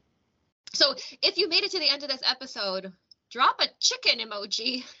bed. So if you made it to the end of this episode, drop a chicken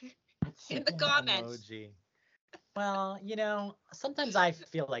emoji in the comments. Emoji. Well, sometimes I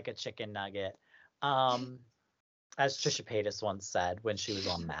feel like a chicken nugget. As Trisha Paytas once said when she was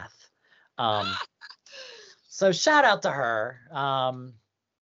on meth. So shout out to her.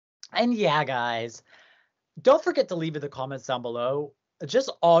 And yeah, guys, don't forget to leave in the comments down below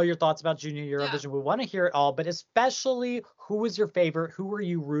just all your thoughts about Junior Eurovision. We want to hear it all, but especially who was your favorite? Who were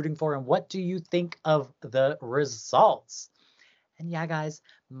you rooting for? And what do you think of the results? And yeah, guys,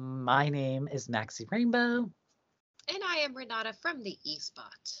 my name is Maxxy Rainbow. And I am Renata from the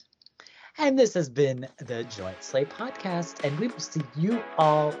E-Spot. And this has been the Joint Slay Podcast, and we will see you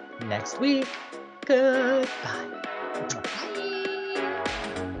all next week. Goodbye. Bye.